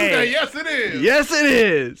day. Yes, it is. Yes, it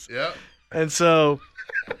is. Yeah. And so,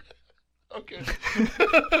 Okay.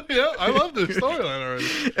 Yeah, I love this storyline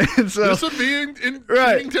already. and so, This would be in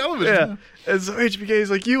right? television. Yeah. And so HBK is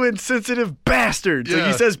like, "You insensitive bastards!" Like he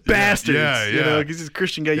Yeah. says, Yeah, "bastards." yeah, You yeah. know, because he's a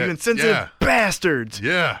Christian guy. Yeah, You insensitive yeah. bastards!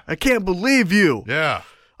 Yeah. I can't believe you. Yeah.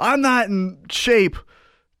 I'm not in shape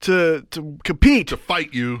to compete. To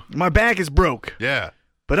fight you. My back is broke, Yeah.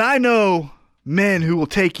 but I know men who will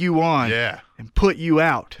take you on Yeah. and put you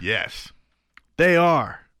out. Yes. They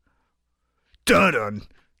are dun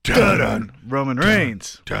dun Roman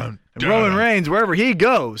Reigns. Dun, And Roman Reigns, wherever he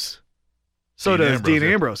goes, so Dean does Ambrose, Dean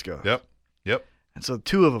yeah. Ambrose go. Yep. Yep. And so the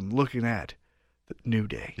two of them looking at the New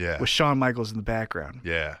Day Yeah. with Shawn Michaels in the background.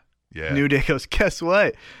 Yeah. Yeah. New Day goes, "Guess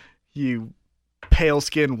what? You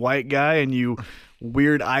pale-skinned white guy and you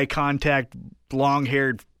weird eye contact,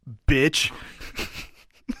 long-haired bitch."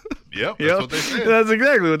 Yep. That's Yep. what they said. That's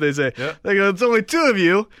exactly what they say. Yep. They go, "It's only two of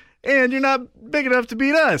you, and you're not big enough to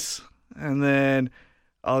beat us." And then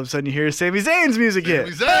all of a sudden you hear Sami Zayn's music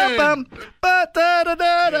hit. Sami Zayn. Ba-bum,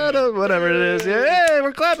 ba-da-da-da-da-da, whatever it is. Yeah, hey,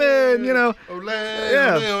 we're clapping, you know. Ole,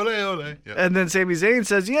 Yeah. ole, ole, ole. Yep. And then Sami Zayn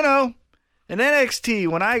says, "You know, in NXT,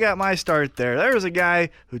 when I got my start there was a guy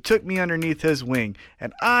who took me underneath his wing,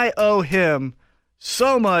 and I owe him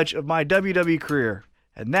so much of my WWE career,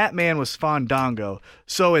 and that man was Fandango.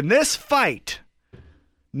 So in this fight,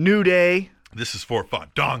 New Day, This is for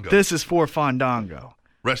Fandango. this is for Fandango.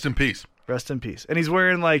 Rest in peace. Rest in peace." And he's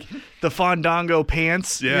wearing like the Fandango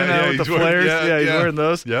pants, Yeah, you know, yeah, with the he's wearing- flares. yeah, He's yeah. wearing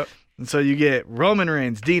those. Yep. And so you get Roman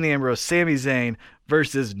Reigns, Dean Ambrose, Sami Zayn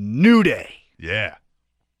versus New Day. Yeah.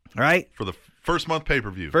 All right? For the first month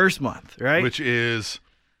pay-per-view. First month, right? Which is,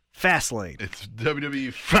 Fastlane. it's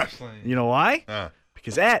WWE Fastlane. You know why?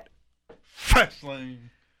 Because at Fastlane.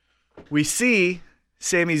 we see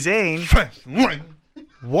Sami Zayn Fastlane.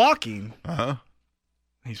 walking. Uh-huh.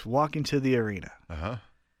 He's walking to the arena. Uh-huh.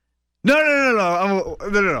 No.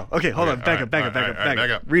 No. Okay, hold Okay, on. Back all up. Back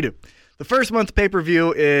right, up. Read it. The first month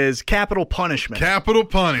pay-per-view is Capital Punishment Capital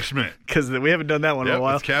punishment. because we haven't done that one in Yep, a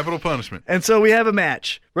while. it's capital punishment. And so we have a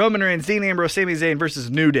match: Roman Reigns, Dean Ambrose, Sami Zayn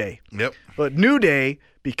versus New Day. Yep. But New Day,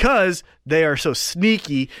 because they are so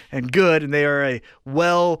sneaky and good, and they are a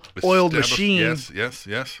well-oiled Established- machine,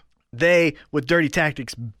 Yes. they, with dirty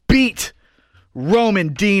tactics, beat Roman,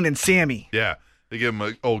 Dean, and Sammy. Yeah. They give him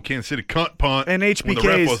an old Kansas City cunt punt And when the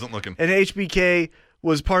ref HBK wasn't looking. And HBK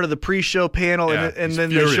was part of the pre-show panel, Yeah, and he's then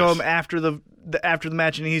furious. they show him after the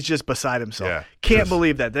match, and he's just beside himself. Yeah, Can't just-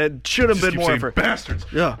 believe that. That should have Just been keep more saying, effort. bastards.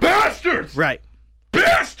 Yeah. Bastards. Right.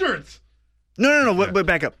 Bastards. No. But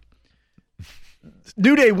back up.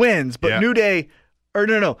 New Day wins, but Yeah. New Day. Or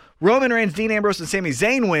no. Roman Reigns, Dean Ambrose, and Sami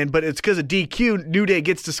Zayn win, but it's because of DQ. New Day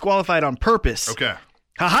gets disqualified on purpose. Okay.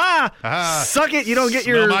 Ha-ha! Ha-ha. Suck it. You don't get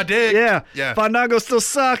Smell your... my dick. Yeah. Yeah. Fandango still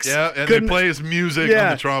sucks. Yeah, and Couldn't- they play his music yeah,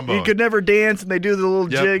 on the trombone. He could never dance, and they do the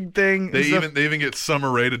little Yep. jig thing. They and stuff. even get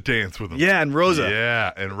Summer Rae to dance with him. Yeah, and Rosa.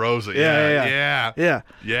 Yeah, and Rosa. Yeah.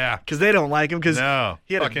 Yeah. Because they don't like him. Because No,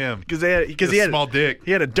 he had fuck him. Because He had a small dick.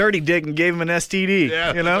 He had a dirty dick and gave him an STD. Yeah,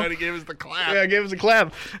 you that's know. why he gave us the clap. Yeah, gave us a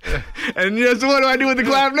clap. And so what do I do with the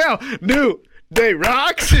clap now? New Day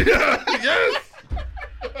rocks.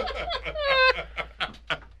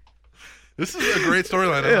 Yes. This is a great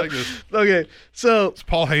storyline. I like this. Okay, so Is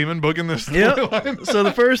Paul Heyman booking this yep. storyline? So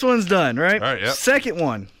the first one's done, right? All right, yep. Second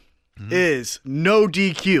one is no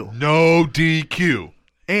DQ, No DQ.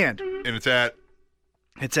 and And it's at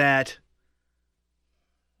it's at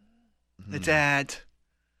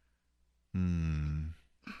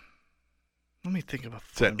Let me think about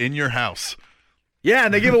it's at In Your House. Yeah,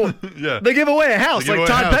 and they give away Yeah. they give away a house They give like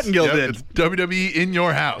away a Todd house. Pettengill Yep, did. It's WWE In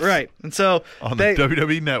Your House. Right. And so On they the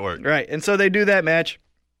WWE Network. right. And so they do that match.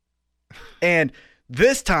 And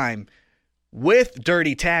this time with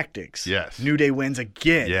dirty tactics. Yes. New Day wins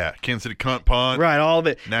again. Yeah. Kansas City Cunt Punt. Right, all of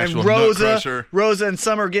it. Nashville and Nut Crusher. Rosa and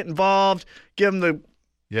Summer get involved, give them the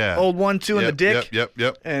Yeah. old 1-2 in the dick,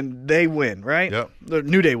 Yep. and they win, right? Yep. The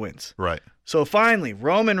New Day wins. Right. So finally,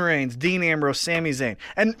 Roman Reigns, Dean Ambrose, Sami Zayn.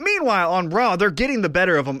 And meanwhile, on Raw, they're getting the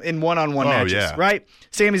better of them in one-on-one matches, yeah. right?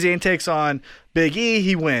 Sami Zayn takes on Big E,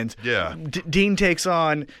 he wins. Yeah. Dean takes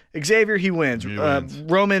on Xavier, he wins. He wins.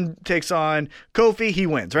 Roman takes on Kofi, he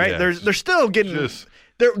wins, right? Yeah, They're still getting just-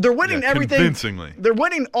 they're winning yeah, everything. convincingly. They're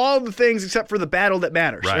winning all the things except for the battle that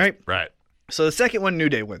matters, right? Right. So the second one, New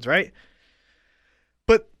Day wins, right?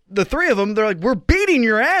 But the three of them, they're like, we're beating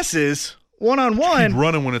your asses one-on-one. Keep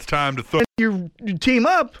running when it's time to throw. You team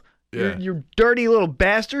up, Yeah. you dirty little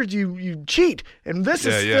bastards, you cheat. And this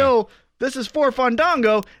is Yeah, still, this is for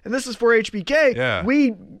Fandango, and this is for HBK. Yeah.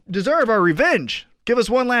 We deserve our revenge. Give us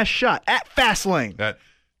one last shot at Fastlane. That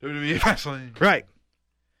WWE Fastlane. Right,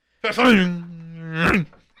 Fastlane.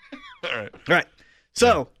 All right. right.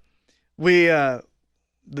 So, we,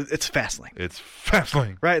 it's Fastlane. It's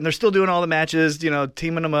Fastlane. Right, and they're still doing all the matches,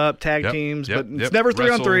 teaming them up, tag Yep, teams, yep, but it's yep. never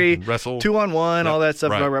 3-on-3, Wrestle. 2-on-1, all that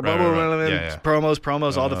stuff, Right, right, right. Yeah.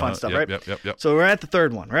 promos, all the fun stuff, right? Yep. So we're at the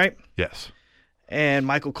third one, right? Yes. And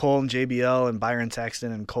Michael Cole and JBL and Byron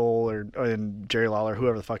Saxton and Cole and Jerry Lawler,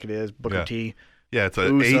 whoever the fuck it is, Booker Yeah. T, Yeah, it's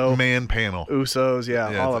an Uso. 8-man panel. Usos,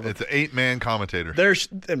 yeah, all of them. It's an 8-man commentator.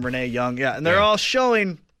 And Renee Young, yeah, and they're Yeah. all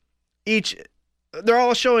showing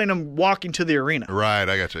them walking to the arena. Right,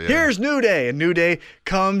 I got you. Yeah. Here's New Day, and New Day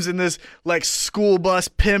comes in this like school bus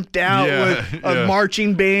pimped out Yeah, with a yeah.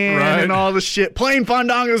 marching band Right. and all the shit, playing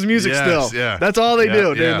Fandango's music Yes, still. yeah. That's all they Yeah,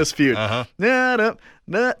 do during yeah. this feud. Uh-huh.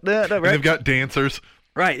 Right? And they've got dancers.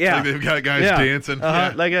 Right, yeah. Like they've got guys Yeah. dancing. Uh-huh.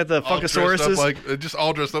 Yeah. They got the All dressed up Funkasauruses. just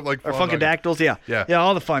all dressed up like or Fandango. Funkadactyls, yeah. Yeah.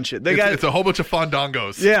 all the fun shit. They It's a whole bunch of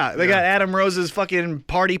Fandangos. yeah, they got Adam Rose's fucking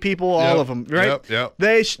party people, all Yep, of them, right? yep.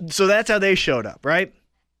 So that's how they showed up, right?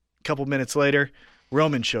 A couple minutes later,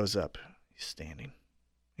 Roman shows up. He's standing.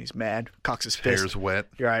 He's mad. Cocks his fist. Hair's wet.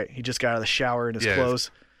 You're right. He just got out of the shower in his Yeah,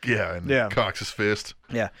 clothes. Yeah, and Yeah. cocks his fist.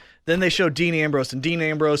 Yeah. Then they show Dean Ambrose, and Dean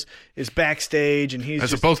Ambrose is backstage, and he's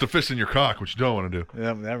As just, opposed to fisting your cock, which you don't want to do.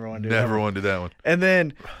 yeah, never want to do that. Never want to do that one. And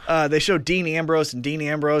then they show Dean Ambrose, and Dean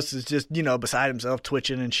Ambrose is just, beside himself,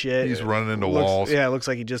 twitching and shit. He's running into Looks- walls. Yeah, it looks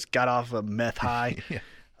like he just got off a meth high.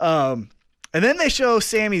 And then they show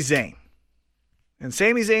Sami Zayn. And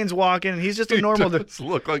Sami Zayn's walking, and he's just a normal He dude. does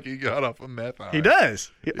look like he got off a meth high. He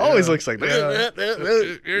does. He always looks like that.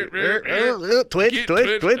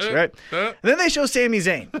 Twitch, right? And then they show Sami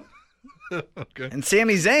Zayn. Okay. And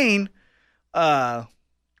Sami Zayn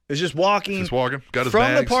is just walking, Just walking. Got his from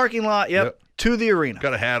bags. the parking lot, Yep. to the arena.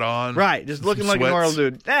 Got a hat on. Right, just looking like sweats. a normal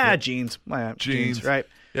dude. Jeans. Jeans, right?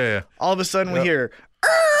 Yeah. All of a sudden we Yep. hear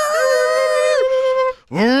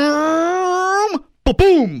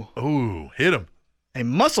boom. Ooh, hit him. A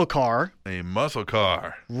muscle car A muscle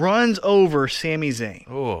car. runs over Sami Zayn.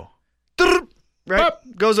 Oh. Right?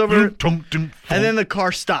 Goes over, and And then the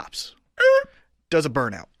car stops. Does a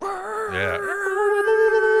burnout. Yeah.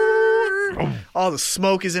 All the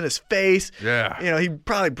smoke is in his face. Yeah. He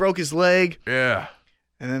probably broke his leg. Yeah.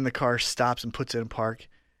 And then the car stops and puts it in park.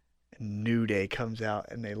 And New Day comes out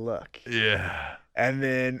and they look. Yeah. And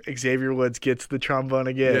then Xavier Woods gets the trombone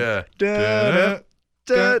again. Yeah. Da-da,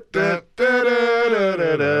 da-da,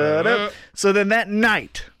 da-da-da-da-da. So then that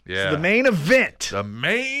night, Yeah. so the main event, The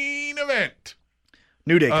main event.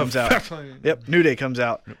 New Day comes out. Fastlane. Yep, New Day comes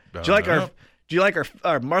out. Do you like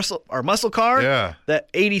our muscle car? Yeah. That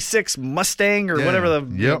 86 Mustang or Yeah. whatever the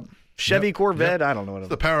Yep. Chevy Yep. Corvette? Yep. I don't know what it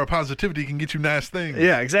The is. power of positivity can get you nice things.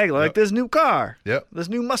 Yeah, exactly. Like Yep. this new car. Yep. This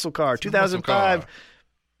new muscle car, It's a muscle 2005,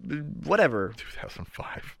 car. whatever,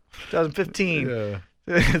 2005. 2015. Yeah.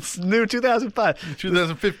 It's new 2005.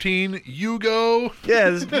 2015 Yugo. Yeah,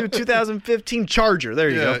 this new 2015 Charger. There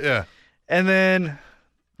you Yeah, go. yeah. And then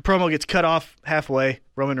promo gets cut off halfway.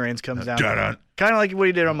 Roman Reigns comes down. Dun-dun. Kind of like what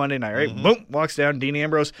he did on Monday night, right? Boom, walks down. Dean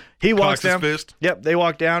Ambrose. He walks Cocks his down. fist. Yep, they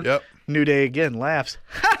walk down. Yep. New Day again laughs.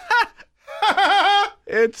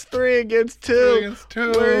 It's 3 against 2. 3 against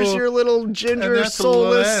 2. Where's your little And ginger that's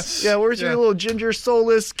soulless? less. Yeah, where's Yeah. your little ginger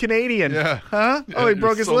soulless Canadian? Yeah. Huh? Yeah, Oh, he your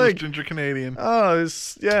broke his soulless leg. Ginger Canadian. Oh,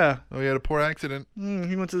 yeah. Oh, he had a poor accident.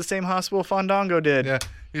 He went to the same hospital Fandango did. Yeah.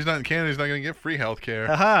 He's not in Canada. He's not going to get free health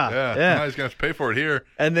care. Aha, Yeah. yeah. Now he's going to have to pay for it here.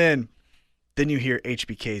 And then you hear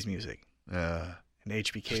HBK's music. Yeah. And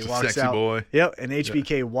HBK Just a walks sexy out. boy. Yep, and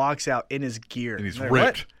HBK walks out in his gear. And he's they're like,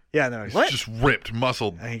 ripped. "What?" Yeah, and they're like, He's what? just ripped,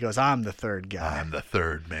 muscled. And he goes, I'm the third guy. I'm the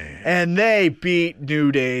third man. And they beat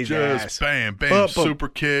New Day's Just ass. bam, bam, Boom, boom. super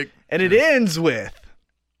kick. And it ends with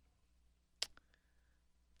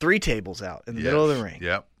 3 tables out in the middle of the ring.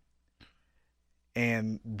 Yep.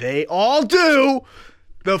 And they all do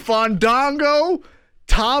the Fandango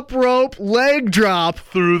top rope leg drop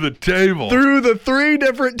Through the table. through the 3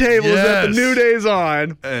 different tables that the Yes. New Day's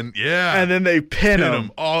on. And yeah. And then they pin Pin 'em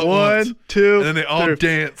them. all at 1, once. 2, And then they all 3.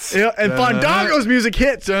 dance. Yeah, and Fandango's music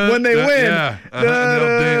hits when they dun, win. yeah. And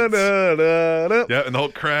they'll dance. Da-da-da-da. Yeah, and the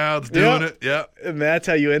whole crowd's doing it. Yeah. And that's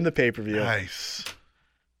how you end the pay-per-view. Nice.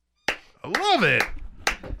 I love it.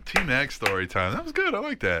 T-Mac story time. That was good. I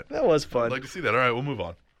like that. That was I'd fun. like to see that. All right, we'll move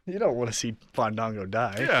on. You don't want to see Fandango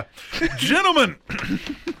die. Yeah. Gentlemen,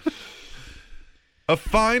 a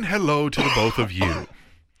fine hello to the both of you.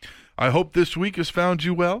 I hope this week has found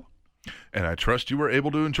you well, and I trust you were able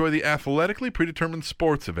to enjoy the athletically predetermined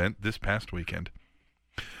sports event this past weekend.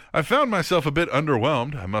 I found myself a bit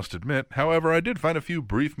underwhelmed, I must admit. However, I did find a few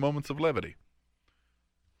brief moments of levity.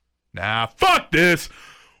 Nah, fuck this!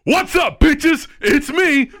 What's up, bitches? It's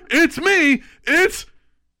me! It's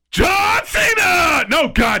John Cena! No,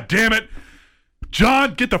 god damn it!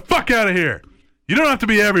 John, get the fuck out of here! You don't have to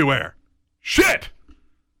be everywhere. Shit!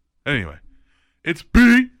 Anyway, it's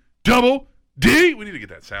B-double-D. We need to get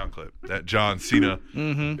that sound clip. That John Cena.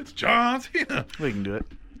 Mm-hmm. It's John Cena. We can do it.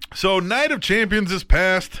 So, Night of Champions is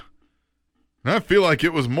past, and I feel like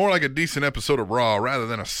it was more like a decent episode of Raw rather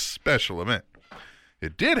than a special event.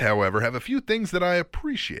 It did, however, have a few things that I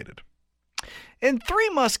appreciated. In Three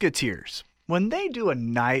Musketeers, when they do a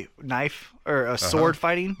knife or a sword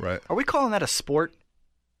fighting, Right. are we calling that a sport?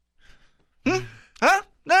 Huh?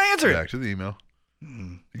 No, answer it. Back to the email.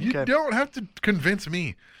 You okay. don't have to convince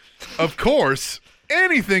me. Of course,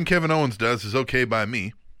 anything Kevin Owens does is okay by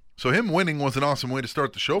me, so him winning was an awesome way to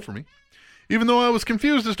start the show for me, even though I was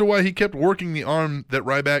confused as to why he kept working the arm that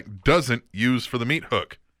Ryback doesn't use for the meat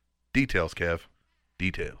hook. Details, Kev.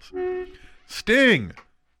 Details. Sting.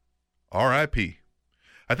 R.I.P.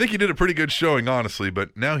 I think he did a pretty good showing, honestly,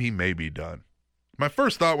 but now he may be done. My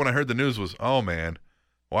first thought when I heard the news was, oh man,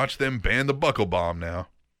 watch them ban the buckle bomb now.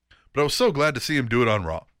 But I was so glad to see him do it on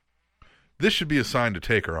Raw. This should be a sign to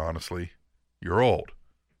Taker, honestly. You're old.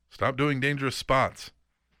 Stop doing dangerous spots.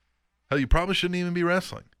 Hell, you probably shouldn't even be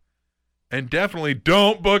wrestling. And definitely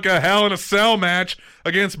don't book a Hell in a Cell match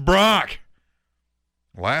against Brock.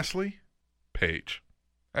 Lastly, Paige.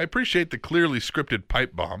 I appreciate the clearly scripted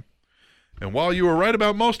pipe bomb. And while you were right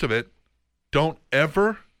about most of it, don't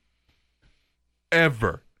ever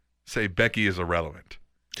say Becky is irrelevant.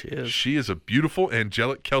 She is. She is a beautiful,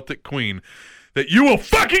 angelic Celtic queen that you will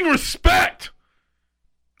fucking respect.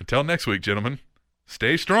 Until next week, gentlemen,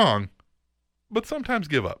 stay strong, but sometimes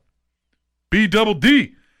give up.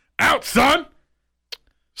 B-double-D, out, son!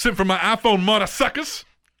 Sent from my iPhone, mother suckers.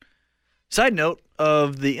 Side note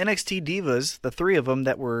of the NXT divas, the 3 of them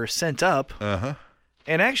that were sent up, Uh-huh.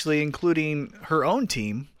 and actually including her own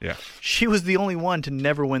team, Yeah. she was the only one to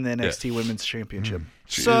never win the NXT Women's Championship.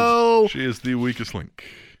 She So is the weakest link.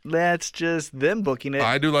 that's just them booking it.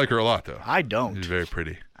 I do like her a lot, though. I don't. She's very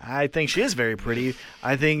pretty. I think she is very pretty.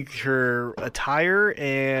 I think her attire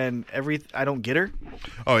and I don't get her.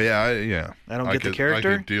 Oh, yeah, yeah. I don't get the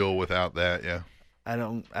character. I could deal without that, yeah.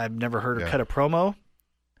 I've never heard her Yeah. cut a promo.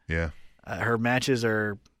 Yeah. Her matches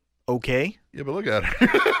are okay. Yeah, but look at her.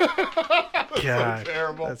 God,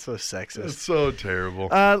 terrible. that's so sexist. It's so terrible.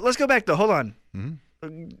 Let's go back to. Hold on.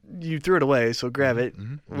 Mm-hmm. You threw it away, so grab it.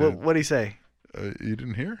 Mm-hmm. What do you say? You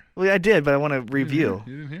didn't hear? Well, I did, but I want to review.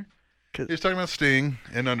 You didn't hear? 'Cause- He was talking about Sting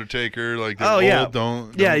and Undertaker. Like, Oh, they're yeah. old,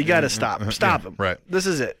 don't. Yeah, you got to stop. Stop yeah, him. Right. This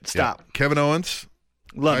is it. Stop. Yeah. Kevin Owens,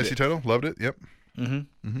 Loved IC it. title, loved it. Yep.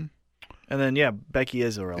 And then, Becky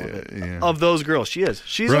is irrelevant. Yeah. Of those girls, she is.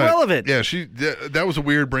 She's Right. irrelevant. Yeah, that was a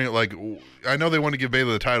weird bring. Like, I know they want to give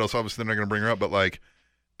Bayley the title, so obviously they're not going to bring her up. But like,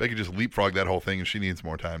 Becky just leapfrogged that whole thing, and she needs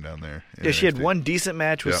more time down there. in Yeah, she had NXT. one decent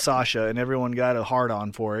match with Yeah. Sasha, and everyone got a hard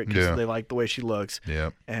on for it because Yeah. they like the way she looks.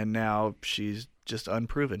 Yeah. And now she's just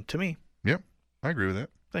unproven to me. Yep. I agree with that.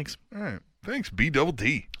 Thanks. All right. Thanks,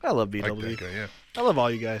 B-double-D. I love Like BWD. that guy, yeah. I love all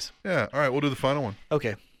you guys. Yeah. All right, we'll do the final one.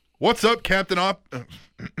 Okay. What's up, Captain Yeah,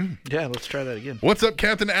 let's try that again. What's up,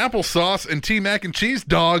 Captain Applesauce and T Mac and Cheese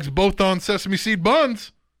Dogs, both on sesame seed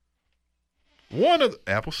buns? One of the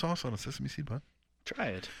applesauce on a sesame seed bun. Try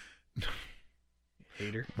it.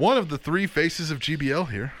 Hater. One of the three faces of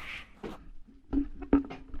GBL here.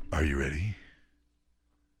 Are you ready?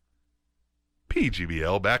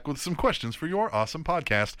 PGBL back with some questions for your awesome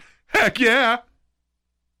podcast. Heck yeah!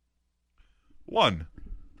 1.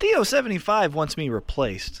 Theo75 wants me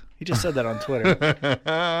replaced. He just said that on Twitter.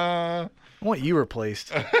 I want you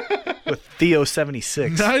replaced with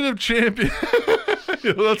Theo76. Night of Champions.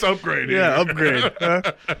 Let's upgrade here. Yeah, upgrade. Huh?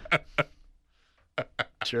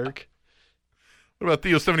 Jerk. What about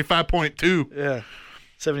Theo 75.2? Yeah.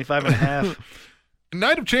 75 and a half.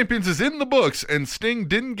 Night of Champions is in the books, and Sting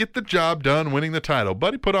didn't get the job done winning the title,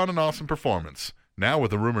 but he put on an awesome performance. Now,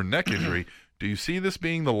 with a rumored neck injury, do you see this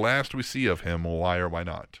being the last we see of him? Why or why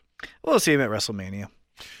not? We'll see him at WrestleMania.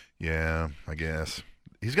 Yeah, I guess.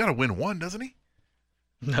 He's got to win one, doesn't he?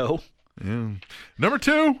 No. Yeah. Number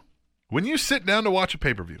 2, when you sit down to watch a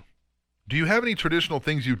pay-per-view, do you have any traditional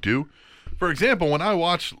things you do? For example, when I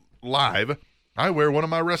watch live, I wear one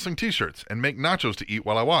of my wrestling T-shirts and make nachos to eat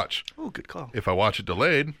while I watch. Oh, good call. If I watch it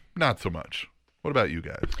delayed, not so much. What about you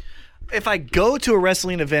guys? If I go to a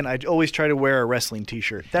wrestling event, I always try to wear a wrestling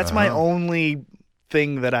T-shirt. That's my only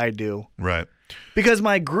thing that I do. Right. Because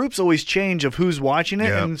my groups always change of who's watching it,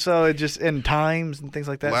 Yeah. and so it just and times and things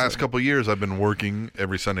like that. Last so. couple of years, I've been working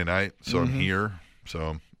every Sunday night, so I'm here.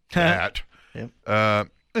 So that. Yep.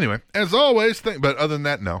 Anyway, as always, but other than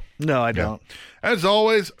that, no. No, I Yeah. don't. As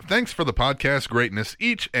always, thanks for the podcast greatness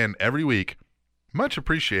each and every week. Much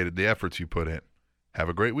appreciated the efforts you put in. Have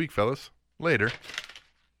a great week, fellas. Later.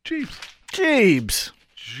 Jeebs.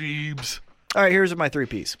 Jeebs. All right, here's my 3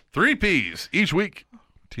 Ps. 3 Ps each week.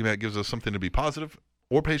 T-Mac gives us something to be positive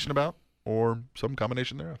or patient about or some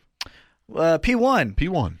combination thereof. P1.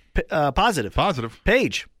 P1. Positive. Positive.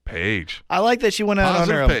 Paige. Paige. I like that she went out on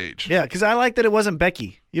Positive her own. Paige. Yeah, because I like that it wasn't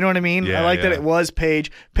Becky. You know what I mean? Yeah, I like that yeah. it was Paige.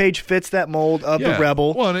 Paige fits that mold of the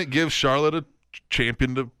Rebel. Well, and it gives Charlotte a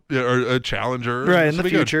champion or a challenger. Right, This in the will be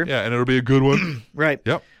good. future. Yeah, and it'll be a good one. Right.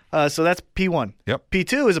 Yep. So that's P1. Yep.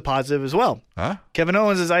 P2 is a positive as well. Huh? Kevin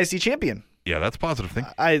Owens is IC champion. Yeah, that's a positive thing.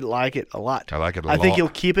 I like it a lot. I like it a I think lot. he'll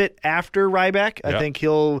keep it after Ryback. I Yeah. think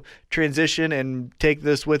he'll transition and take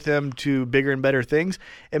this with him to bigger and better things.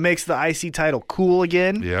 It makes the IC title cool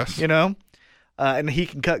again. Yes. You know? And he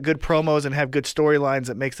can cut good promos and have good storylines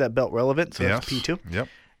that makes that belt relevant. So that's P2. Yep.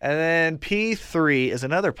 And then P3 is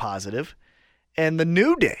another positive. And the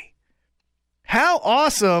New Day. How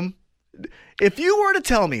awesome. If you were to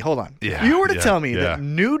tell me, hold on. Yeah, If you were to yeah, tell me yeah. that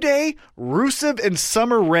New Day, Rusev, and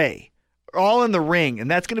Summer Rae are all in the ring and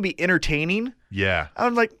that's going to be entertaining, Yeah.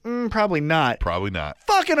 I'm like, probably not. Probably not.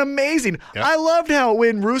 Fucking amazing. Yep. I loved how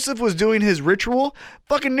when Rusev was doing his ritual,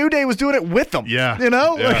 fucking New Day was doing it with them. Yeah. You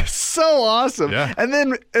know? Yeah. Like, so awesome. Yeah. And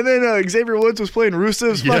then Xavier Woods was playing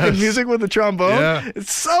Rusev's fucking Yes. music with the trombone. Yeah.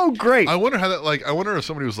 It's so great. I wonder how that, I wonder if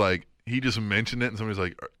somebody was like, he just mentioned it and somebody's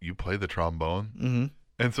like, you play the trombone? Mm-hmm.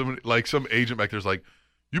 And somebody, some agent back there's like,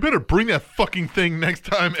 you better bring that fucking thing next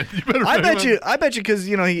time. And you better. I bet you, because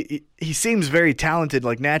he seems very talented,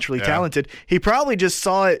 like naturally Yeah. talented. He probably just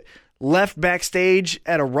saw it left backstage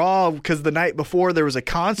at a Raw because the night before there was a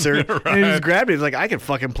concert, and he just grabbed it. He's like, I can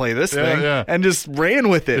fucking play this Yeah, thing, yeah. and just ran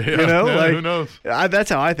with it. Yeah, You know, yeah, like who knows? that's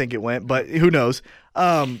how I think it went, but who knows?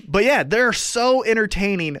 But yeah, they're so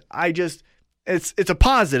entertaining. It's a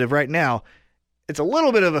positive right now. It's a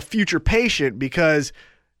little bit of a future patient because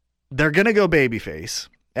they're gonna go babyface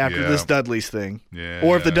after Yeah. this Dudley's thing. Yeah.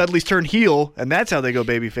 Or if the Dudleys turn heel, and that's how they go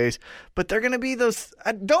babyface. But they're going to be those.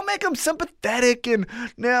 Don't make them sympathetic and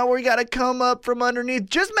now we got to come up from underneath.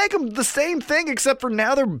 Just make them the same thing, except for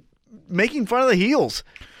now they're making fun of the heels.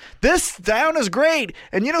 This town is great.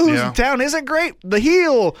 And you know whose Yeah. town isn't great? The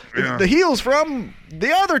heel. Yeah. The heel's from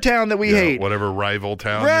the other town that we Yeah, hate. whatever rival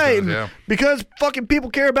town. Right. Because, yeah. Because fucking people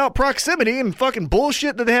care about proximity and fucking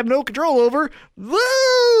bullshit that they have no control over.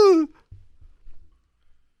 Woo!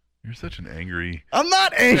 You're such an angry. I'm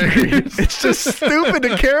not angry. It's just stupid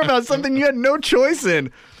to care about something you had no choice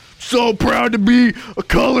in. So proud to be a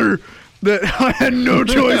color that I had no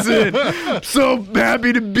choice in. So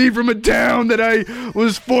happy to be from a town that I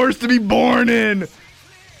was forced to be born in.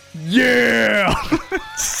 Yeah.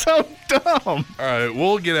 So dumb. All right,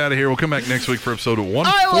 we'll get out of here. We'll come back next week for episode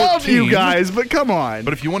 114. I love you guys, but come on.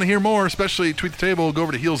 But if you want to hear more, especially Tweet the Table, go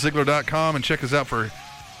over to heelzigler.com and check us out for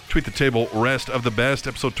Tweet the Table Rest of the Best,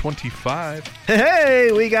 episode 25.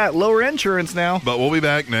 Hey, we got lower insurance now. But we'll be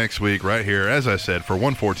back next week right here, as I said, for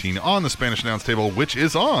 114 on the Spanish Announce Table, which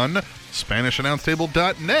is on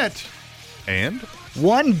SpanishAnnounceTable.net. And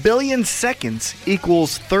 1 billion seconds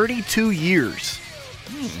equals 32 years.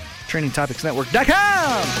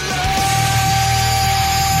 TrainingTopicsNetwork.com.